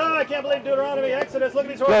alaihi wasallam. Says, oh, I can't believe Deuteronomy, Exodus. Look at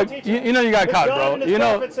these horrible Look, teachings. you know you got Which caught, God bro. and his You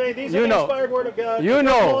know, prophets say, these are you the know, inspired word of God. you Throw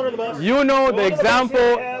know, under the bus. you know. Throw The under the bus, example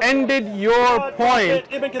here we have ended your God, point, prophet,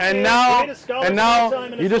 Ibn Kathir, and greatest scholar of all now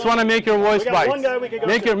time in you just Islam. want to make your voice We got one bites. guy we could go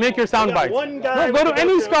Make your sound We got bites. one guy No, we go to could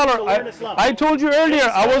any to scholar. learn Islam. I told you earlier.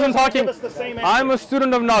 I wasn't scholars talking. give us the same I'm a answer.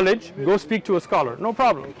 student of knowledge. Go speak to a scholar. No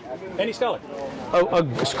problem. Any scholar.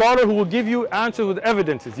 A scholar who will give you answers with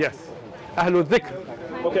evidences. Yes. Ahlul dhikr.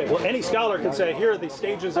 Okay, well, any scholar can say, here are the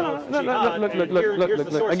stages of jihad, Look. and here's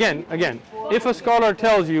the sources. Again, if a scholar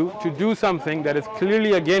tells you to do something that is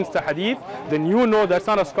clearly against the hadith, then you know that's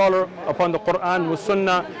not a scholar upon the Quran, was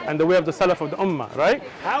Sunnah, and the way of the Salaf of the Ummah, right?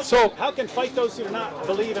 How can fight those who do not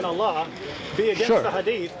believe in Allah be against Sure. the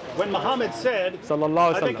hadith when Muhammad said,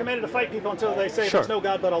 Sallallahu I've been Alaihi Wasallam. commanded to fight people until they say Sure. there's no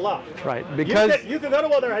God but Allah. Right, because You can go to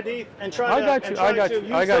other hadith and try I got to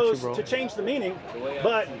you, use bro. those to change the meaning,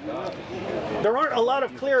 but there aren't a lot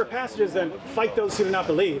of clearer passages than fight those who do not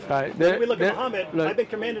believe. Right. When we look at Muhammad, I've been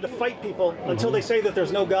commanded to fight people until they say that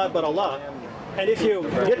there's no God but Allah. And if you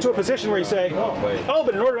get to a position where you say, oh,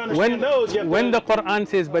 but in order to understand those, you have when to... the Quran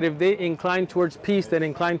says, but if they incline towards peace, then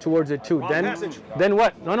incline towards it too. passage. Then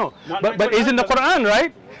what? No. Not But isn't the Quran,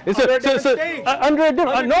 right? It's Under a different stage. Under a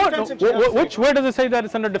different. Under defensive jihad Which where does it say that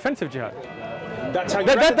it's under defensive jihad? That's how you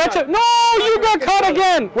That's it. No, you got caught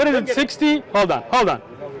again. What is it? 60? Hold on.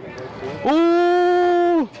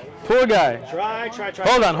 Ooh, poor guy. Try.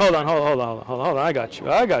 Hold on. I got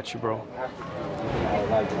you, bro.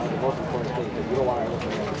 Like, the most important thing, because you don't want to look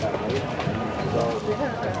at that, right? So, a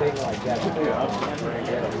statement like that,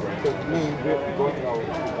 because me, we're going to know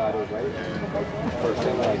who God is, right? For a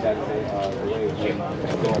statement like that, say, the way we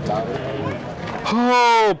go about it.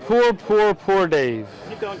 Oh, poor Dave.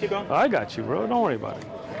 Keep going. I got you, bro. Don't worry about it.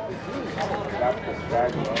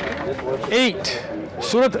 8,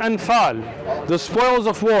 Surah Anfal, the spoils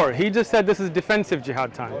of war. He just said this is defensive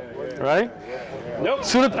jihad time, right? Nope.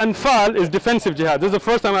 Surah Anfal is defensive jihad. This is the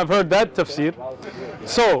first time I've heard that tafsir.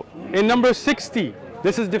 So, in number 60,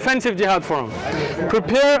 this is defensive jihad for him.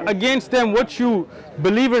 Prepare against them what you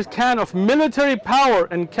believers can of military power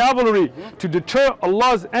and cavalry to deter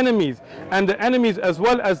Allah's enemies and the enemies as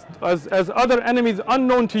well as other enemies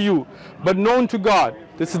unknown to you but known to God.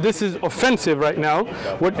 This is offensive right now.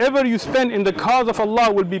 Whatever you spend in the cause of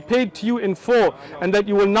Allah will be paid to you in full, and that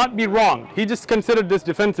you will not be wronged. He just considered this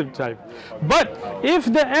defensive type. But if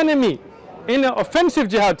the enemy, in an offensive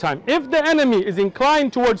jihad time, if the enemy is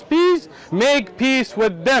inclined towards peace, make peace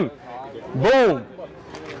with them. Boom.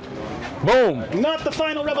 Not the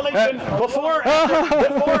final revelation. Before.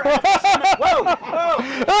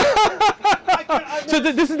 So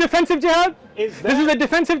this is defensive jihad? This is a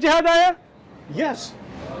defensive jihad ayah? Yes.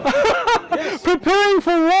 Preparing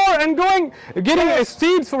for war and getting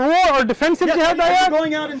seeds for war or defensive jihad ayah?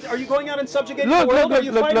 Are you going out and subjugating the world? Are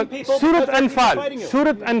you fighting people? Surah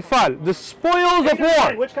Anfal, the spoils of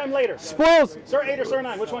war. Which came later? Spoils. Surah 8 or Surah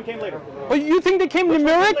 9, which one came later? Oh, you think they came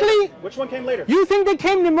numerically? Which one came later? You think they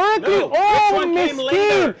came numerically? No. Oh, Which one came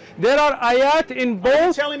later? There are ayat in both. Are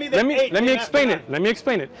you telling me that Let me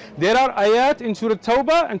explain it. There are ayat in Surah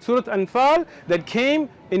Tawbah and Surah Anfal that came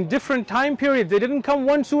in different time periods. They didn't come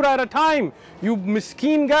one surah at a time. You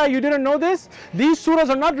miskeen guy, you didn't know this? These surahs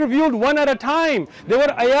are not revealed one at a time. There were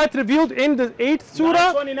ayat revealed in the 8th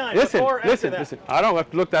surah. 29, Listen. I don't have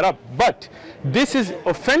to look that up. But this is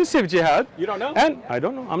offensive jihad. You don't know? And I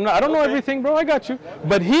don't know. I don't know everything, bro. I got you.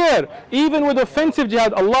 But here, even with offensive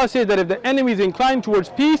jihad, Allah says that if the enemy is inclined towards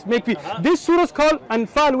peace, make peace. This surah is called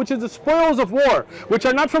Anfal, which is the spoils of war, which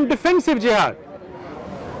are not from defensive jihad.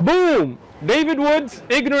 Boom. David Woods,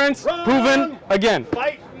 ignorance proven again.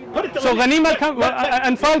 So Ghanima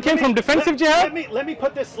Anfal came from defensive jihad? Let me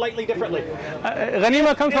put this slightly differently.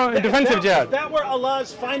 Ghanima comes from defensive jihad. If that were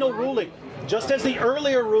Allah's final ruling, just as the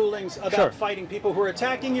earlier rulings about fighting people who are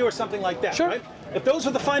attacking you or something like that, right? If those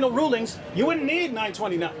were the final rulings, you wouldn't need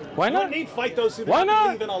 929. Why not? You wouldn't need fight those who don't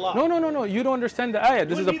believe in Allah. No. You don't understand the ayah.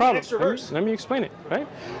 This is the problem. Let me explain it, right?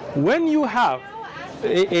 When you have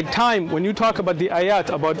a time when you talk about the ayat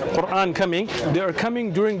about Quran coming, they are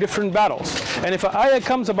coming during different battles. And if an ayah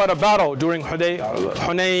comes about a battle during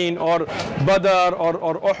Hunayn or Badr or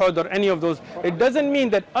Uhud or any of those, it doesn't mean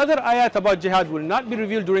that other ayat about jihad will not be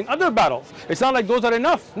revealed during other battles. It's not like those are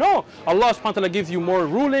enough. No, Allah subhanahu wa ta'ala gives you more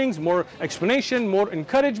rulings, more explanation, more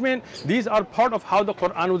encouragement. These are part of how the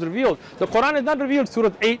Quran was revealed. The Quran is not revealed Surah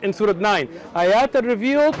 8 and Surah 9. Ayat are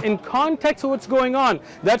revealed in context of what's going on.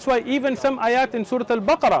 That's why even some ayat in Surah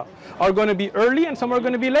Al-Baqarah are going to be early and some are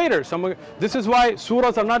going to be later. This is why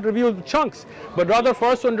surahs are not revealed in chunks, but rather for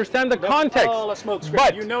us to understand the context. All a smoke screen.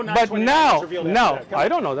 But, You know but 929 was revealed now, after that. Come I on.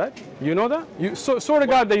 don't know that. You know that? You swear to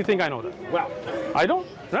God that you think I know that. Wow. I don't,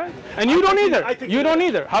 right? And you don't either. I think You you don't do.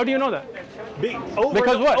 either. How do you know that?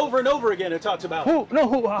 Because what? Over and over again, it talks about.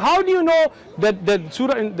 How do you know that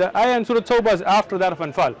the ayah in Surah Tawbah is after that of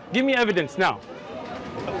Anfal? Give me evidence now.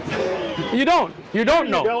 You don't. You don't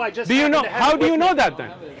know. go, I just Do you happen know? to have How it do you with know me. that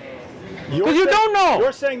then? You're you saying- don't know.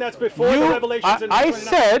 You're saying that's before the revelations in I 29.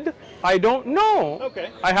 said I don't know. Okay.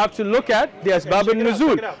 I have to look at the Asbab check it out, al-Nuzul.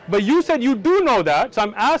 check it out. But you said you do know that, so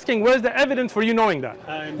I'm asking where's the evidence for you knowing that?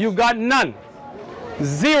 You've got none.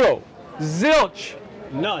 Zero. Zilch.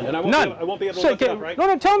 None. And I won't be able to So, look it up, right?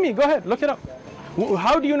 No, tell me. Go ahead. Look it up.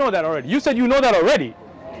 How do you know that already? You said you know that already.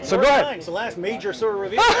 So Surah go ahead. 9 is the last major surah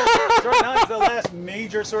revealed. Surah 9 is the last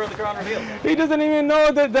major surah of the Quran revealed. He doesn't even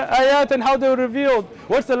know the ayat and how they were revealed.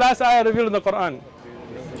 What's the last ayat revealed in the Quran?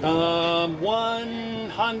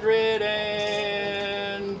 100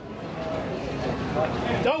 and...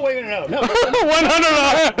 No, wait, no. 100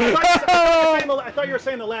 I thought you were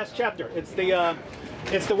saying the last chapter. It's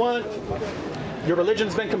the one... Your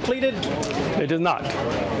religion's been completed? It is not.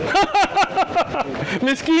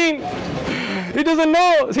 Miskeen. He doesn't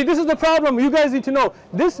know. See, this is the problem. You guys need to know.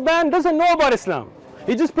 This man doesn't know about Islam.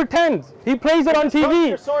 He just pretends. He plays it on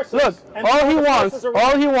TV. Look, all he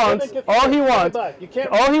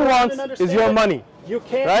wants is your money. You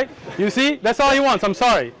can't. Right? You see? That's all he wants. I'm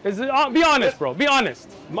sorry. Be honest, bro. Be honest.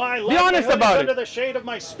 My Be honest livelihood about is it. under the shade of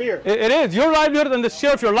my spear. It is. Your livelihood and the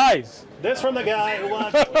share of your lies. This from the guy who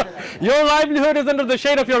wants Your livelihood is under the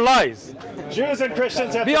shade of your lies. Jews and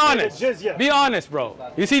Christians have Be to pay the honest. jizya. Be honest, bro.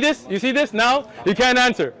 You see this? You see this now? You can't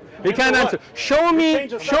answer. You can't what? answer. Show me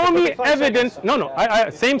change the subject every 5 evidence. seconds. No.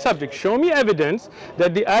 Same subject. Show me evidence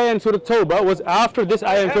that the ayah in Surah Tawbah was after this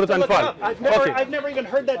ayah in I have Surah to look it Anfal. up. Okay. I've never even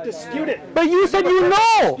heard that disputed. But you said you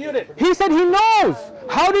know. Disputed. He said he knows.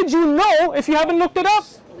 How did you know if you haven't looked it up?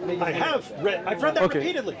 I've read that Okay.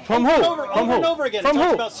 repeatedly. From over who? and over, From over who? and over again. From it talks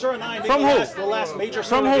who? about Surah 9 From being who? the last major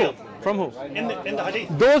surah From who? revealed. From who? In the Hadith.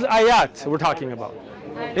 Those ayat we're talking about.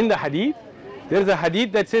 In the hadith, there's a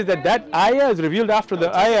hadith that says that ayah is revealed after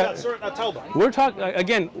the ayah. Surah Tawbah. We're talking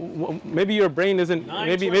again. Maybe your brain isn't.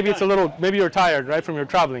 Maybe it's a little. Maybe you're tired, right, from your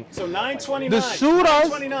traveling. So 929. The surahs.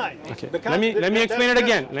 929. Okay. The Let me explain it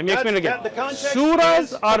again. Let me explain it again. The context Surahs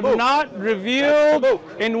is are taboo. not revealed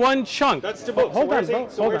That's in one chunk. That's taboo. Hold So on, where's bro.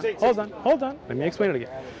 eight- so where's eight- Hold on. Let me explain it again.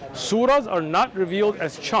 Surahs are not revealed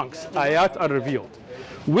as chunks. Ayat are revealed.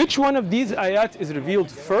 Which one of these ayat is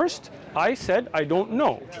revealed first? I said I don't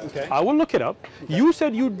know. Okay. I will look it up. You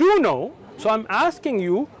said you do know. So I'm asking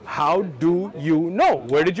you, how do you know?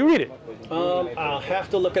 Where did you read it? I'll have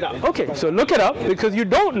to look it up. Okay, so look it up because you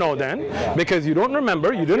don't know then, because you don't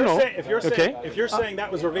remember, you didn't know. If you're saying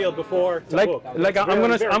that was revealed before Like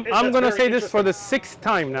Tabuk, I'm gonna say this for the 6th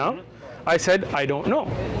time now. I said I don't know.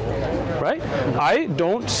 Right? I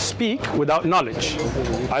don't speak without knowledge.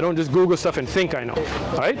 I don't just Google stuff and think I know.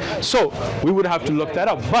 Right? So we would have to look that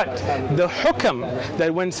up. But the hukam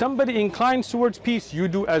that when somebody inclines towards peace, you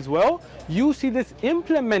do as well. You see this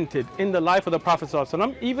implemented in the life of the Prophet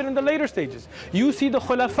ﷺ, even in the later stages. You see the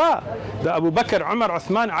Khulafa, the Abu Bakr, Umar,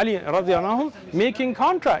 Uthman, Ali radiallahu anhum, making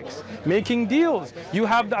contracts, making deals. You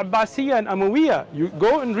have the Abbasiyya and Umayyah. You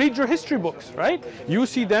go and read your history books, right? You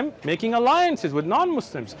see them making alliances with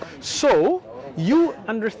non-Muslims. So you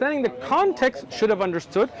understanding the context should have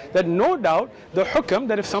understood that no doubt the hukam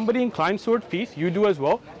that if somebody inclines towards peace, you do as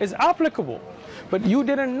well, is applicable. But you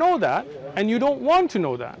didn't know that, and you don't want to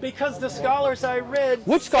know that. because the scholars I read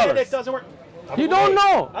Which said scholars? it doesn't work. You don't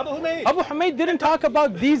know. Abu Humayd. Abu Humayd didn't talk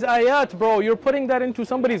about these ayat, bro. You're putting that into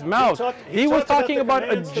somebody's mouth. He was talked talking the about a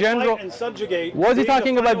commands to fight general. and subjugate Was he being the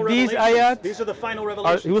talking about final these revelations. ayat? These are the final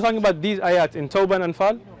revelations. He was talking about these ayat in Tawbah and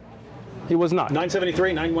Anfal. He was not.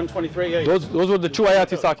 973, 9123. Yeah. Those were the 2 ayat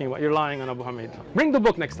he's talking about. You're lying on Abu Humayd. Bring the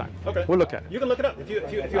book next time. Okay. We'll look at it. You can look it up if you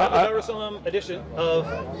have the Jerusalem edition of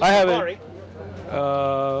I have it. Bukhari.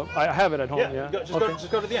 I have it at home. Yeah.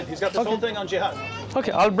 Just go to the end. He's got this whole thing on jihad.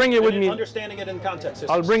 Okay, I'll bring it with me. Understanding it in context.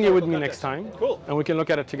 I'll bring it with me historical next time. context. Cool. And we can look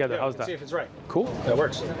at it together. How's See that? if it's right. Cool. That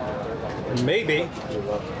works. Maybe.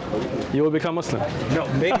 You will become Muslim. No,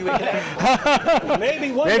 maybe we can.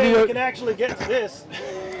 Maybe one Maybe day you- we can actually get to this.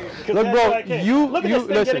 'Cause Look, that's bro, what I can. you- look at you- this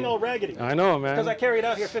thing listen. getting all raggedy. I know, Because I man. carried it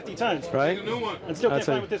out here 50 times. Right? And still can't That's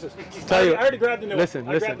find it. what this is. Tell you. I already grabbed the new Listen,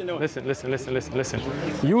 one. I grabbed the new one. listen.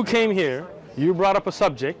 You came here. You brought up a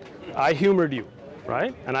subject. I humored you,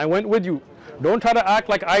 right? And I went with you. Don't try to act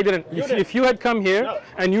like I didn't. You If you had come here No.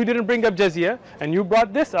 and you didn't bring up jizya and you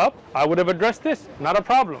brought this up, I would have addressed this. Not a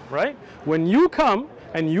problem, right? When you come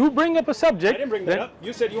and you bring up a subject, I didn't bring that up.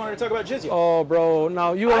 You said you wanted to talk about jizya. Oh, bro,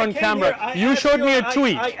 now you were I on came camera. here, I You asked showed you- me a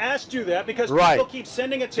tweet. I asked you that because Right. people keep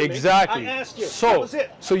sending it to Exactly. me. I asked you. So, that was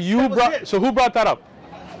it. so you That was brought. it. So who brought that up?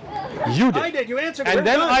 You did. I did. You answered. And We're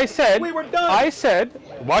then done. I said, we were done. I said,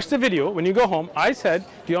 watch the video when you go home. I said,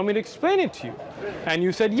 do you want me to explain it to you? And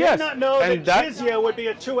you said yes. did not know and that jizya would be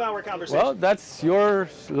a 2-hour conversation. Well, that's your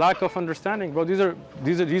lack of understanding, bro.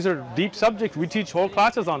 These are deep subjects. We teach whole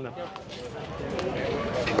classes on them.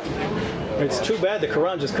 it's too bad the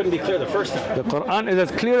Quran just couldn't be clear the first time. The Quran is as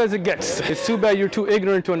clear as it gets. It's too bad you're too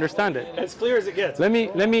ignorant to understand it. As clear as it gets. Let me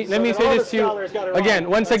then say all this the to you scholars got it wrong. again,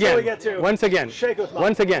 once That's how we again, get to once again, Sheikh Uthman.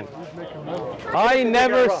 once again. I got it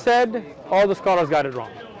never wrong. said all the scholars got it wrong.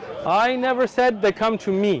 I never said they come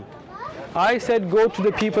to me. I said go to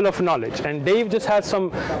the people of knowledge, and Dave just has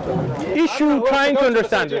some issue who else trying to to go to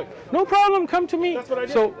understand besides it. No problem, come to me. That's what I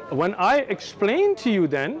did. So when I explain to you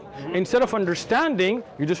then, instead of understanding,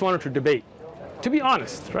 you just wanted to debate. To be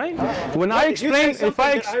honest, right? When I You say explain, if something I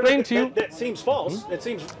that explain to you, that seems false.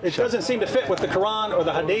 It doesn't seem to fit with the Quran or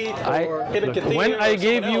the Hadith or Ibn look, Kathir when or I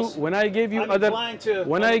gave someone you else. when I gave you I'm other inclined to-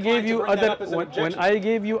 when I'm I gave inclined to you bring that other up as an when objection. I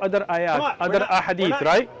gave you other Come ayat, on, other ahadith,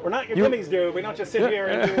 right? We're not your You- dummies, dude. We don't just sit here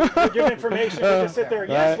and you give information. We just sit there.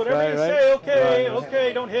 Yes, Right, whatever right, you right. say. Okay, Right.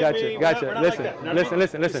 okay. Don't hit Gotcha, me. gotcha. We're not Listen, like that. No, listen, no.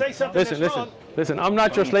 listen, You listen, say something listen, that's listen, wrong. listen. I'm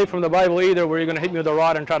not your slave from the Bible either, where you're gonna hit me with a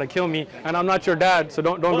rod and try to kill me, and I'm not your dad, so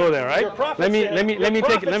don't go there, right? Your prophet Let me said- let me your let me take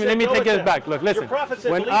prophet let me said let me go take with it that. back. Look, listen. Your prophet said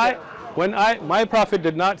When believe my prophet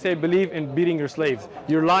did not say believe in beating your slaves.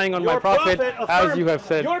 You're lying on my prophet, as affirmed- you have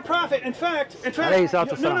said. Your prophet, in fact, Alayhi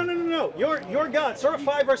salatu no, wasalam. Your God, Surah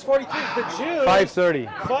 5, verse 43. The Jews. 5:30.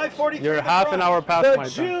 5:43. You're the half an Quran. hour past the my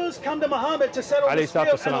time. Jews come to Muhammad to settle Alayhi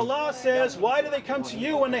salatu dispute, and wasalam. Allah says, why do they come to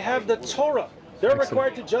you when they have the Torah? They're Excellent.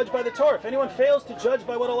 required to judge by the Torah. If anyone fails to judge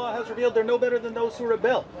by what Allah has revealed, they're no better than those who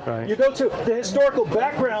rebel. Right. You go to the historical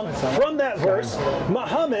background from that verse.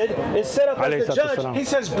 Muhammad is set up as the Alayhi salatu judge. wasalam. He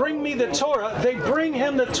says, bring me the Torah. They bring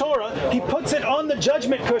him the Torah. He puts it on the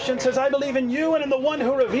judgment cushion, says, I believe in you and in the one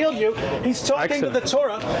who revealed you. He's talking Excellent. to the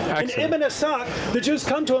Torah. And Excellent. Ibn Asaq, the Jews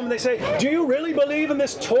come to him and they say, do you really believe in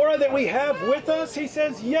this Torah that we have with us? He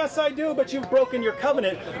says, yes, I do, but you've broken your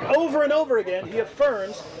covenant. Over and over again, he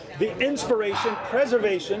affirms the inspiration,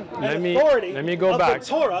 preservation, and authority let me go of back. the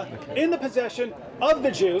Torah in the possession of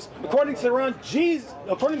the Jews. According to the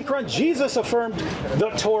Quran, Jesus affirmed the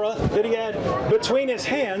Torah that he had between his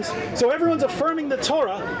hands. So everyone's affirming the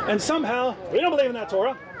Torah, and somehow we don't believe in that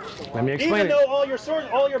Torah. Let me explain Even it. though all your Go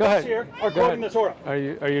books ahead. here are Go quoting the ahead. Torah.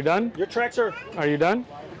 Are you done? Your tracks are. Are you done?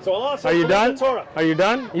 So Allah says, Are you believe done? the Torah. Are you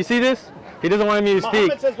done? You see this? He doesn't want me to speak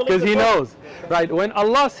Muhammad says, believe because the he Torah. knows. Right? When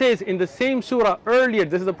Allah says in the same surah earlier,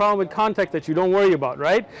 this is the problem with context that you don't worry about,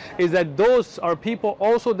 right? Is that those are people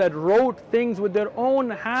also that wrote things with their own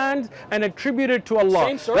hands and attributed to Allah.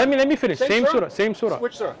 Same surah? Let me finish. Same surah. Same surah.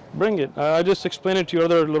 Which surah? Bring it. I just explained it to your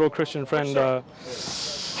other little Christian friend.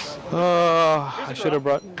 I should have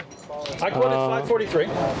brought. I quoted 543.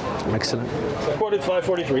 Excellent. I quoted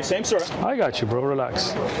 543. Same surah. I got you, bro. Relax.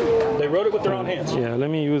 They wrote it with their own hands. Yeah, let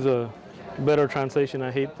me use a better translation. I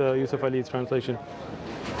hate Yusuf Ali's translation.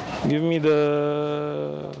 Give me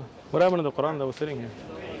the... What happened to the Quran that was sitting here?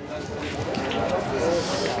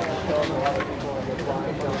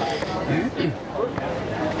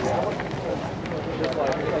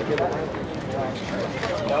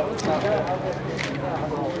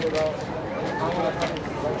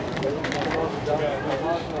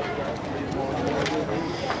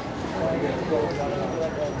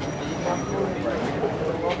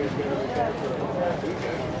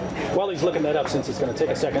 While he's looking that up, since it's going to take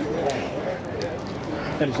a second,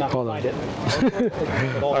 and he's not Hold going to on. find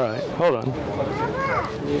it. All right, hold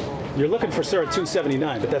on. You're looking for Surah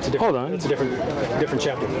 279, but that's a different. Hold on. That's a different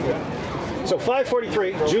chapter. So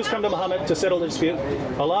 543, Jews come to Muhammad to settle the dispute.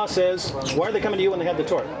 Allah says, why are they coming to you when they have the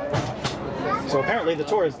Torah? So apparently the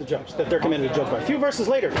Torah is the judge that they're commanded to judge by. A few verses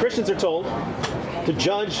later, Christians are told to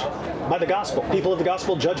judge by the gospel. People of the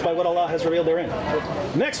gospel judge by what Allah has revealed therein.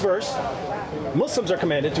 Next verse, Muslims are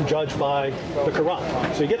commanded to judge by the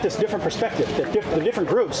Quran. So you get this different perspective that the different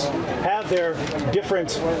groups have their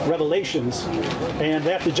different revelations and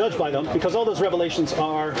they have to judge by them because all those revelations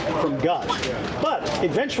are from God. But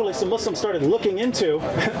eventually some Muslims started looking into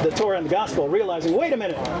the Torah and the gospel, realizing, wait a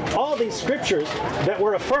minute, all these scriptures that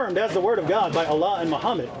were affirmed as the word of God by Allah and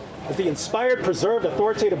Muhammad, as the inspired, preserved,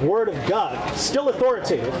 authoritative word of God, still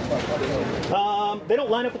authoritative, they don't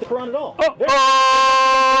line up with the Quran at all.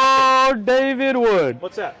 Oh, David Wood.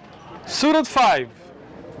 What's that? Surah 5,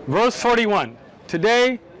 Verse 41.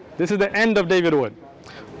 Today, this is the end of David Wood.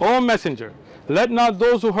 O Messenger, let not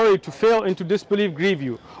those who hurry to fail into disbelief grieve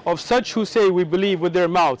you. Of such who say we believe with their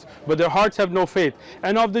mouths, but their hearts have no faith.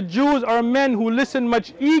 And of the Jews are men who listen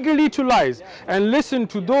much eagerly to lies, and listen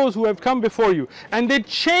to those who have come before you. And they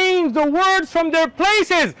change the words from their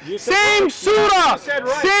places. Same surah.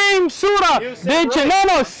 Same surah.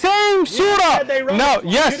 No, same surah. No,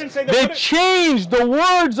 yes, they change the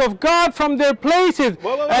words of God from their places.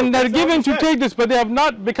 And they're given to take this, but they have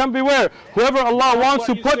not become beware. Whoever Allah wants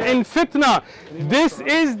to put in fitna. This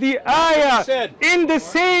is the ayah in the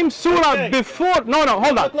same surah before. No,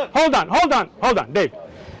 hold on, Dave.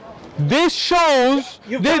 This shows.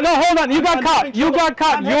 Hold on. You got caught. You got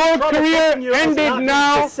caught. Your career ended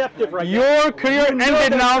now. Your career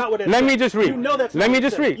ended now. Let me just read. Let me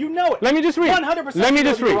just read. You know it. Let me just read. 100%. Let me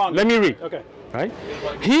just read. Let me read. Okay. Right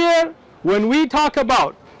here, when we talk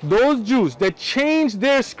about those Jews that changed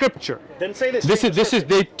their scripture. Then say this. This is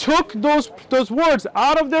they took those words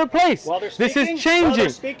out of their place. This is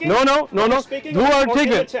changing. No.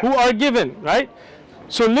 Who are given, right?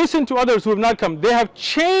 So listen to others who have not come. They have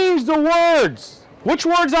changed the words. Which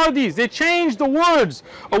words are these? They changed the words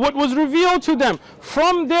of what was revealed to them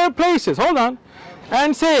from their places. Hold on.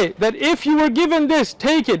 And say that if you were given this,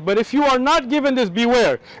 take it. But if you are not given this,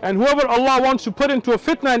 beware. And whoever Allah wants to put into a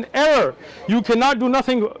fitna and error, you cannot do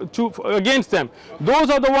nothing against them. Those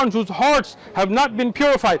are the ones whose hearts have not been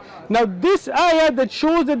purified. Now this ayah that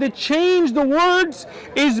shows that they changed the words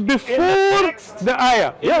is before the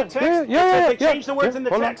ayah. Yeah. They changed the words in the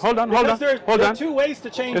text. Hold on. There are two ways to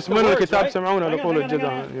change the words, right?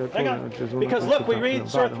 Hang on. Because look, we read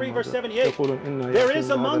Surah 3 verse 78.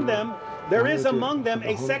 There is among them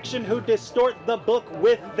a section who distort the book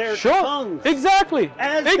with their tongues. Exactly.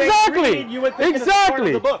 As they read, you would think it is part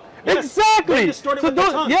of the book. Yes. Exactly. They distort it with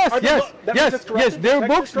their tongues. Yes. Their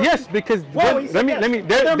books. Yes, because let me.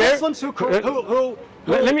 There are Muslims who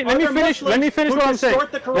let me finish what I'm saying.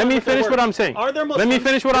 Let me finish what I'm saying. Let me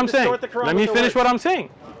finish what I'm saying. Let me finish what I'm saying.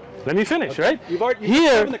 Let me finish, right?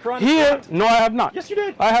 Here, no, I have not. Yes, you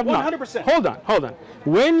did. I have 100%. not. Hold on.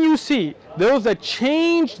 When you see those that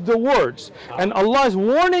changed the words, and Allah is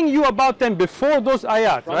warning you about them before those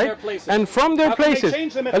ayat, right? And from their places. How can they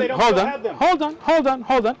change them if they don't have them? Hold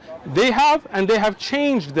on. They have, and they have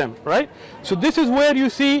changed them, right? So this is where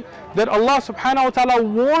you see that Allah subhanahu wa ta'ala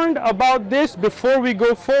warned about this before we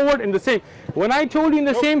go forward in the same. When I told you in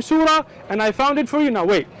the same surah, and I found it for you, now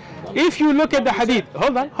wait. If you look at the hadith,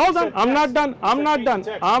 hold on, I'm not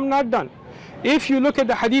done. If you look at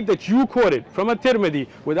the hadith that you quoted from a Tirmidhi,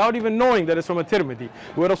 without even knowing that it's from a Tirmidhi,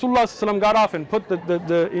 where Rasulullah ﷺ got off and put the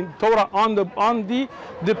Torah on the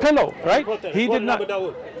pillow, right? He did not.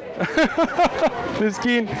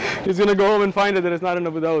 Miskeen, he's going to go home and find it that it's not in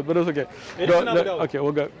Abu Dawud, but it's okay. Okay,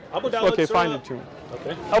 we'll go. Abu Dawud, okay, find it to me.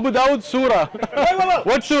 Okay. Abu Dawud surah. Wait.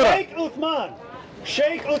 What surah?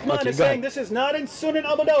 Sheikh Uthman is saying this is not in Sunan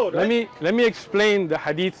Abu Dawud. Right? Let me explain the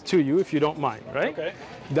hadith to you if you don't mind, right? Okay.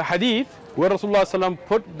 The hadith where Rasulullah ﷺ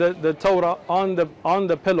put the Torah on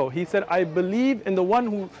the pillow. He said, I believe in the one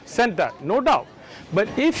who sent that, no doubt. But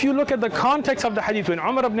if you look at the context of the hadith, when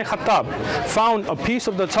Umar ibn Khattab found a piece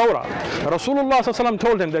of the Torah, Rasulullah ﷺ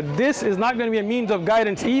told him that this is not going to be a means of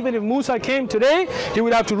guidance. Even if Musa came today, he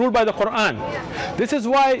would have to rule by the Quran. This is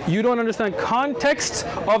why you don't understand context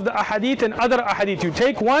of the ahadith and other ahadith. You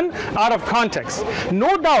take one out of context.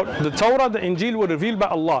 No doubt the Torah, the Injil were revealed by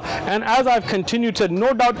Allah. And as I've continued to,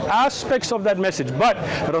 no doubt aspects of that message. But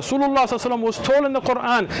Rasulullah ﷺ was told in the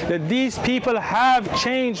Quran that these people have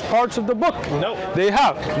changed parts of the book. No. They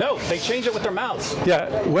have. No, they change it with their mouths. Yeah,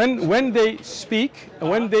 when they speak,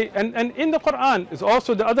 when they and in the Quran is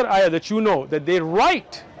also the other ayah that you know that they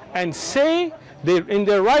write and say in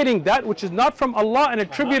their writing that which is not from Allah and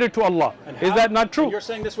attributed to Allah. Is that not true? And you're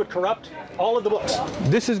saying this would corrupt all of the books.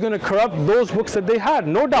 This is going to corrupt those books that they had,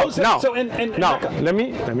 no doubt. Now, now let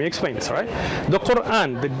me explain this, all right? The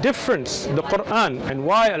Quran, the difference, the Quran and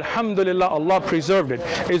why alhamdulillah Allah preserved it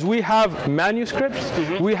is we have manuscripts,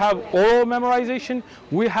 we have oral memorization,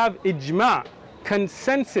 we have ijma',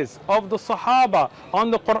 consensus of the Sahaba on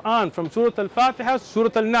the Quran from Surah Al-Fatiha, Surah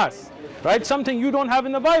Al-Nas, right? Something you don't have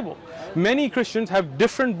in the Bible. Many Christians have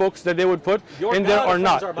different books that they would put in there or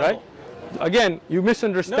not, right? Again, you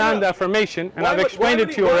misunderstand the affirmation, and I've explained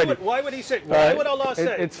it to you already. Why would he say? Why would Allah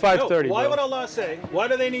say? It's 5:30. Why would Allah say? Why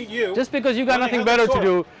do they need you? Just because you got nothing better to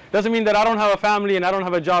do doesn't mean that I don't have a family and I don't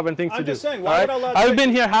have a job and things to do. I'm just saying, why would Allah say? I've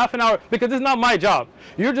been here half an hour because this is not my job.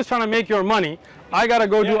 You're just trying to make your money. I gotta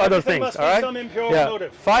go do other things. All right. Some impure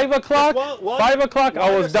motive. 5 o'clock. 5 o'clock.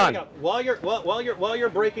 I was done. While you're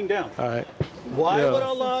breaking down. All right. Why would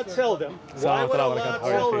Allah tell them? Why would Allah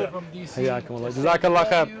tell them? حياكم الله. جزاك الله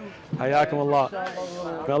خير. حياكم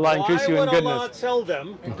الله. May Allah increase you in Why would Allah goodness. tell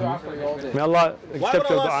them? May Allah Why accept would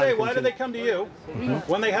your Allah dua. say, and why do continue. they come to you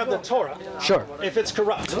when they have the Torah Sure. if it's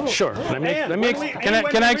corrupt? Sure. Let me And when we- can and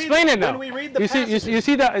when I we explain read- it now? when we read the you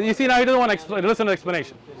see now he doesn't want to listen to the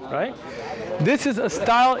explanation, right? This is a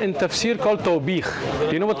style in tafsir called tawbih.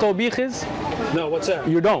 Do you know what tawbih is? No, what's that?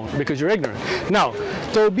 You don't, because you're ignorant. Now,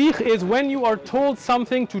 tawbih is when you are told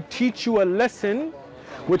something to teach you a lesson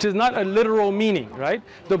which is not a literal meaning, right?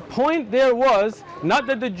 The point there was not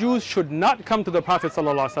that the Jews should not come to the Prophet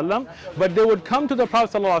ﷺ, but they would come to the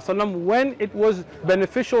Prophet ﷺ when it was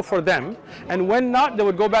beneficial for them, and when not, they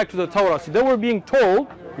would go back to the Torah. So they were being told,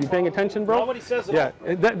 you paying attention, bro? Nobody says it. Yeah.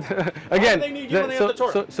 Again, they need you when they have the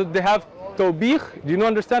Torah? so they have tawbih. Do you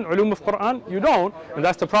understand ulum of Quran? You don't, and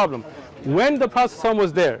that's the problem. When the Prophet ﷺ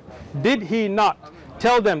was there, did he not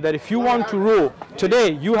tell them that if you want to rule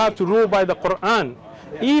today, you have to rule by the Quran?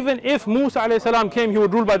 Even if Musa ﷺ came, he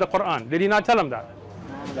would rule by the Quran. Did he not tell him that?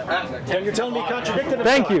 And you're telling me he contradicted himself.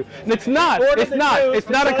 Thank you. It's not. Ordered It's the not. Jews It's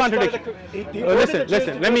not a to judge by the- contradiction. he ordered the Listen, Jews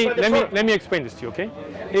listen. to Let me judge by the Torah. let me explain this to you, okay?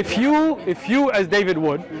 If you as David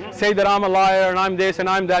Wood say that I'm a liar and I'm this and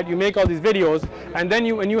I'm that, you make all these videos, and then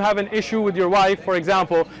when you have an issue with your wife, for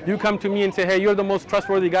example, you come to me and say, hey, you're the most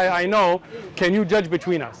trustworthy guy I know. Can you judge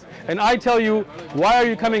between us? And I tell you, why are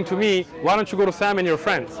you coming to me? Why don't you go to Sam and your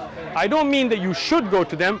friends? I don't mean that you should go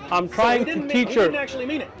to them. I'm trying to teach He her. didn't actually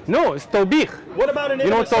mean it. No, it's tawbih. What about an You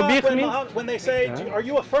know what tawbih when, means? when they say, are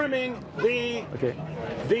you affirming the Okay.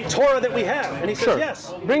 Torah that we have? And he says, Sure.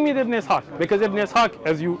 yes. Bring me the Ibn Ishaq, because Ibn Ishaq,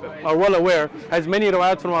 as you are well aware, has many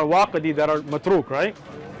riwayat from al-Waqidi that are matruk, right?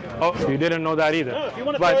 Oh, you didn't know that either. No, if you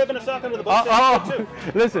want to But- throw Ibn Ishaq under the bus, that's good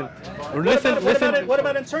too. listen, What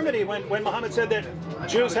about in Termity when Muhammad said that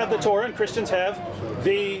Jews have the Torah and Christians have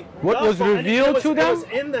the What was gospel, and revealed to them? It was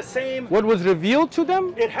in the same. What was revealed to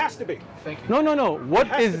them? It has to be. No. What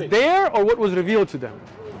has is to be. there or what was revealed to them?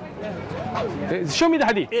 Show me the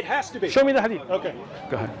hadith. It has to be. Show me the hadith. Okay.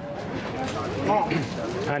 Go ahead.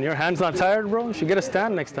 And your hand's not tired, bro? You should get a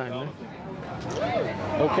stand next time. Man.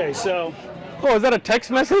 Okay, so Oh, is that a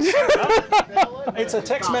text message? it's a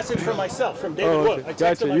text message from myself, from David Oh, Wood. okay. I texted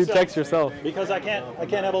Gotcha. You myself text yourself. because I can't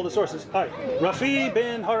have all the sources. All right, Rafi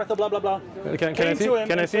bin Haritha, blah blah blah. Can I came see to it? him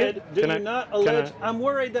Can I and see said, it? "Do Can you I- not can allege? I- I'm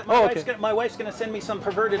worried that Oh, okay. my wife's going to send me some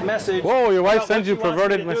perverted message. Whoa, your wife about sends what you she wants me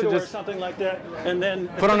perverted to do to her or messages? something like that, and then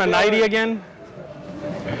Put on a nightie again?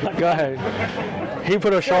 Go ahead. He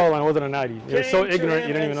put a shawl on, it wasn't a nightie. You're so came to ignorant, him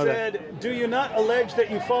you don't and even know that. said, "Do you not allege that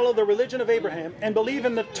you follow the religion of Abraham and believe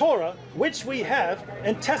in the Torah, which we have,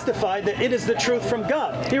 and testify that it is the truth from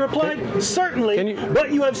God?" He replied, "Certainly,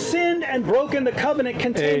 but you have sinned and broken the covenant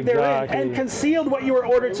contained therein, Exactly. and concealed what you were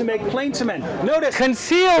ordered to make plain to men." Notice,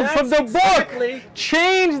 Concealed from the that's exactly- book.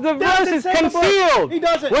 Change the Doesn't verses. say the book. Concealed. He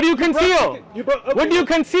doesn't. What do you broke conceal? the- you broke- okay, What do you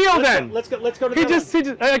conceal then? Let's go to the He other just, one.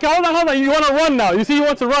 okay, hold on. You want to run now. You see, he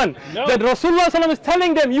wants to run. No. That Rasulullah ﷺ is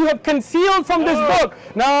telling them, you have concealed from this book.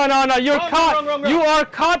 No. You're Wrong, caught. wrong. You are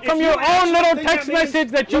caught from If your you own actually little think text that means-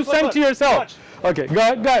 message that you Look, sent to yourself. watch. Okay, go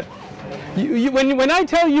ahead. When I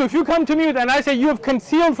tell you, if you come to me and I say you have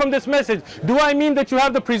concealed from this message, do I mean that you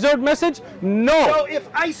have the preserved message? No. So if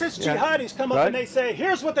ISIS jihadis come up Right. and they say,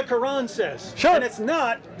 "Here's what the Quran says," Sure. and it's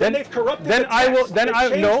not, then they've corrupted then the text. I will then They've I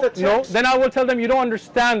changed no the text. then I will tell them you don't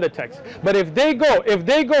understand the text. But if they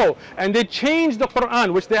go and they change the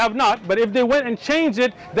Quran, which they have not, but if they went and changed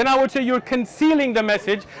it, then I would say you're concealing the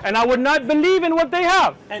message, and I would not believe in what they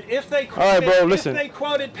have. And if they All right, quoted, bro, listen. if they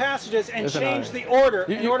quoted passages and Listen, changed all right. the order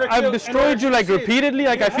in order to, I've destroyed you like repeatedly.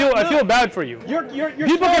 Like You I feel have not. bad for you. You're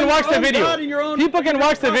People can throwing watch your the own video. God and your own- People can you're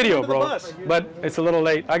watch the throwing video, under the bro. bus. But it's a little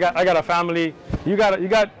late. I got a family. You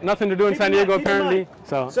got nothing to do in Keep San in mind- Diego keep in apparently. mind.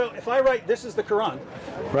 So So if I write, "This is the Quran,"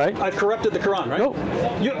 right. I've corrupted the Quran, right? No.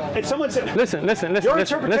 If someone said, Listen. Your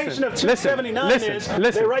interpretation of 279 is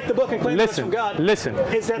they write the book and claim it's from God. Listen.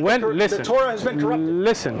 Is that Listen. the Torah has been corrupted?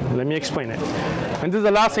 Listen. Let me explain it. And this is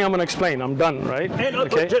the last thing I'm going to explain. I'm done, right? And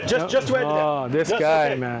okay. just to add to that. Oh, this Just- guy,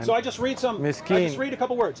 okay. man. So I just read Miskeen. a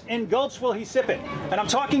couple words. "In gulps will he sip it." And I'm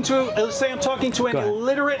talking to, let's say I'm talking to an Go ahead. Mm-hmm.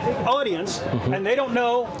 illiterate audience, and they don't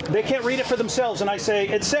know, they can't read it for themselves. And I say,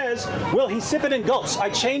 it says, "Will he sip it in gulps?" I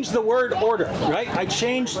changed the word order, right? I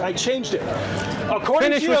changed it. According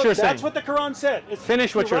Finish to what you, you're that's saying. what the Quran said.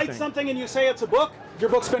 Finish what you you're write saying. something and you say it's a book, your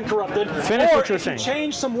book's been corrupted. Finish or what you're if saying. you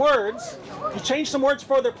change some words,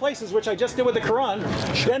 for other places, which I just did with the Quran,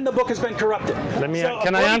 then the book has been corrupted. Let me- So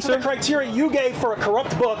can I according answer? to the criteria you gave for a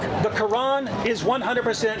corrupt book, the Quran is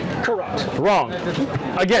 100% corrupt. Wrong.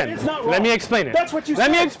 Again, It's not wrong. let me explain it. That's what you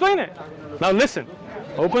Let me said. explain it. Now listen.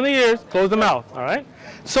 Open the ears, close the mouth, all right?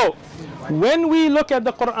 So, when we look at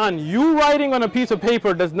the Quran, you writing on a piece of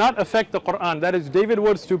paper does not affect the Quran. That is David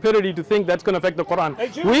Wood's stupidity to think that's going to affect the Quran. Hey,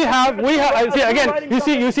 Jude, See again,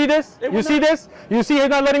 you see this? You see this? You see he's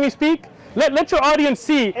not letting me speak? Let your audience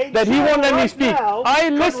see that he won't let me speak. I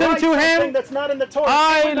listen to him. That's not in the Torah.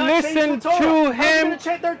 I listen to him.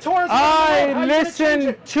 I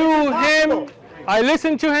listen to him. I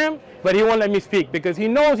listen to him, but he won't let me speak because he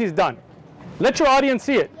knows he's done. Let your audience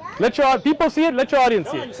see it. Let your people see it. Let your audience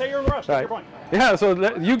see it. You say you're in a rush. That's your point. Yeah, so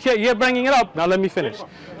you're bringing it up. Now let me finish.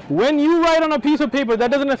 When you write on a piece of paper,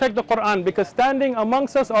 that doesn't affect the Quran because standing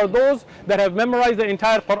amongst us are those that have memorized the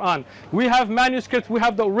entire Quran. We have manuscripts, we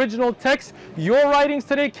have the original text. Your writings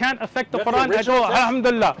today can't affect the Quran at all.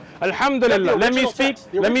 Alhamdulillah. Alhamdulillah. Let me speak.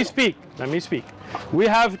 Let me speak. Let me speak. We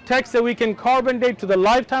have texts that we can carbon date to the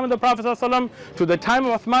lifetime of the Prophet ﷺ, to the time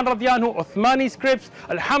of Uthman radiallahu anhu, Uthmani scripts.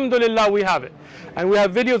 Alhamdulillah, we have it. And we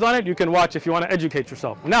have videos on it you can watch if you want to educate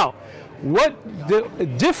yourself. Now, what the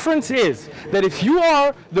difference is that if you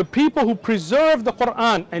are the people who preserve the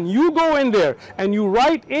Quran and you go in there and you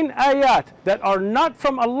write in ayat that are not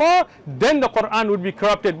from Allah, then the Quran would be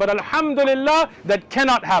corrupted. But alhamdulillah, that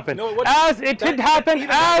cannot happen. As it did happen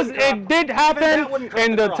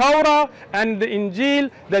in the Torah and the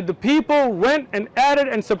Injil, that the people went and added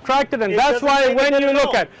and subtracted, and that's why when you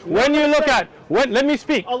look at, let me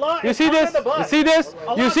speak. You see this? You see this?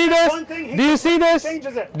 You see this? Do you see this?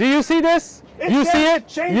 Do you see this? You see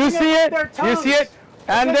it? You see it? You see it?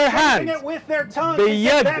 And their hands. The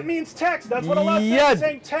yad. That means text. That's what Allah says,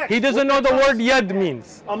 saying text. He doesn't know the word yad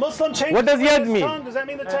means. A Muslim changes what does yad mean? Does that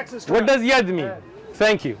mean the text is what does yad mean?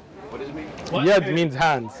 Thank you. What does it mean? Yad means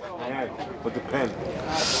hands. With the pen.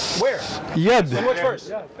 Where? Yad. In which verse?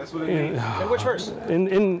 That's what it means. In which verse?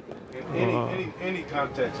 In any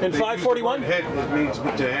context. In 541? Head, it means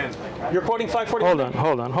with your hand. You're quoting 541?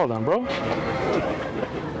 Hold on, bro.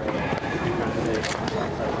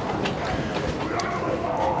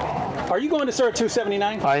 Are you going to Surah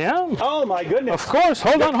 279? I am. Oh my goodness. Of course.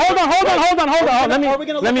 Hold on.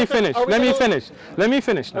 Let me finish. Are we going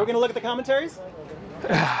to look at the commentaries?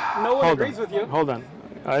 No one agrees with you. Hold on.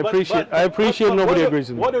 I appreciate nobody agrees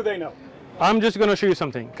with me. What do they know? I'm just going to show you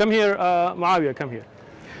something. Come here, Muawiyah, come here.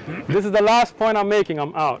 This is the last point I'm making.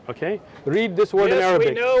 I'm out, okay? Read this word in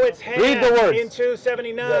Arabic. We know it's hand. Read the words. In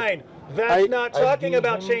 279. That's not talking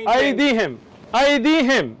about changing. ID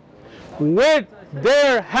him with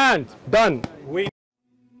their hands. Done.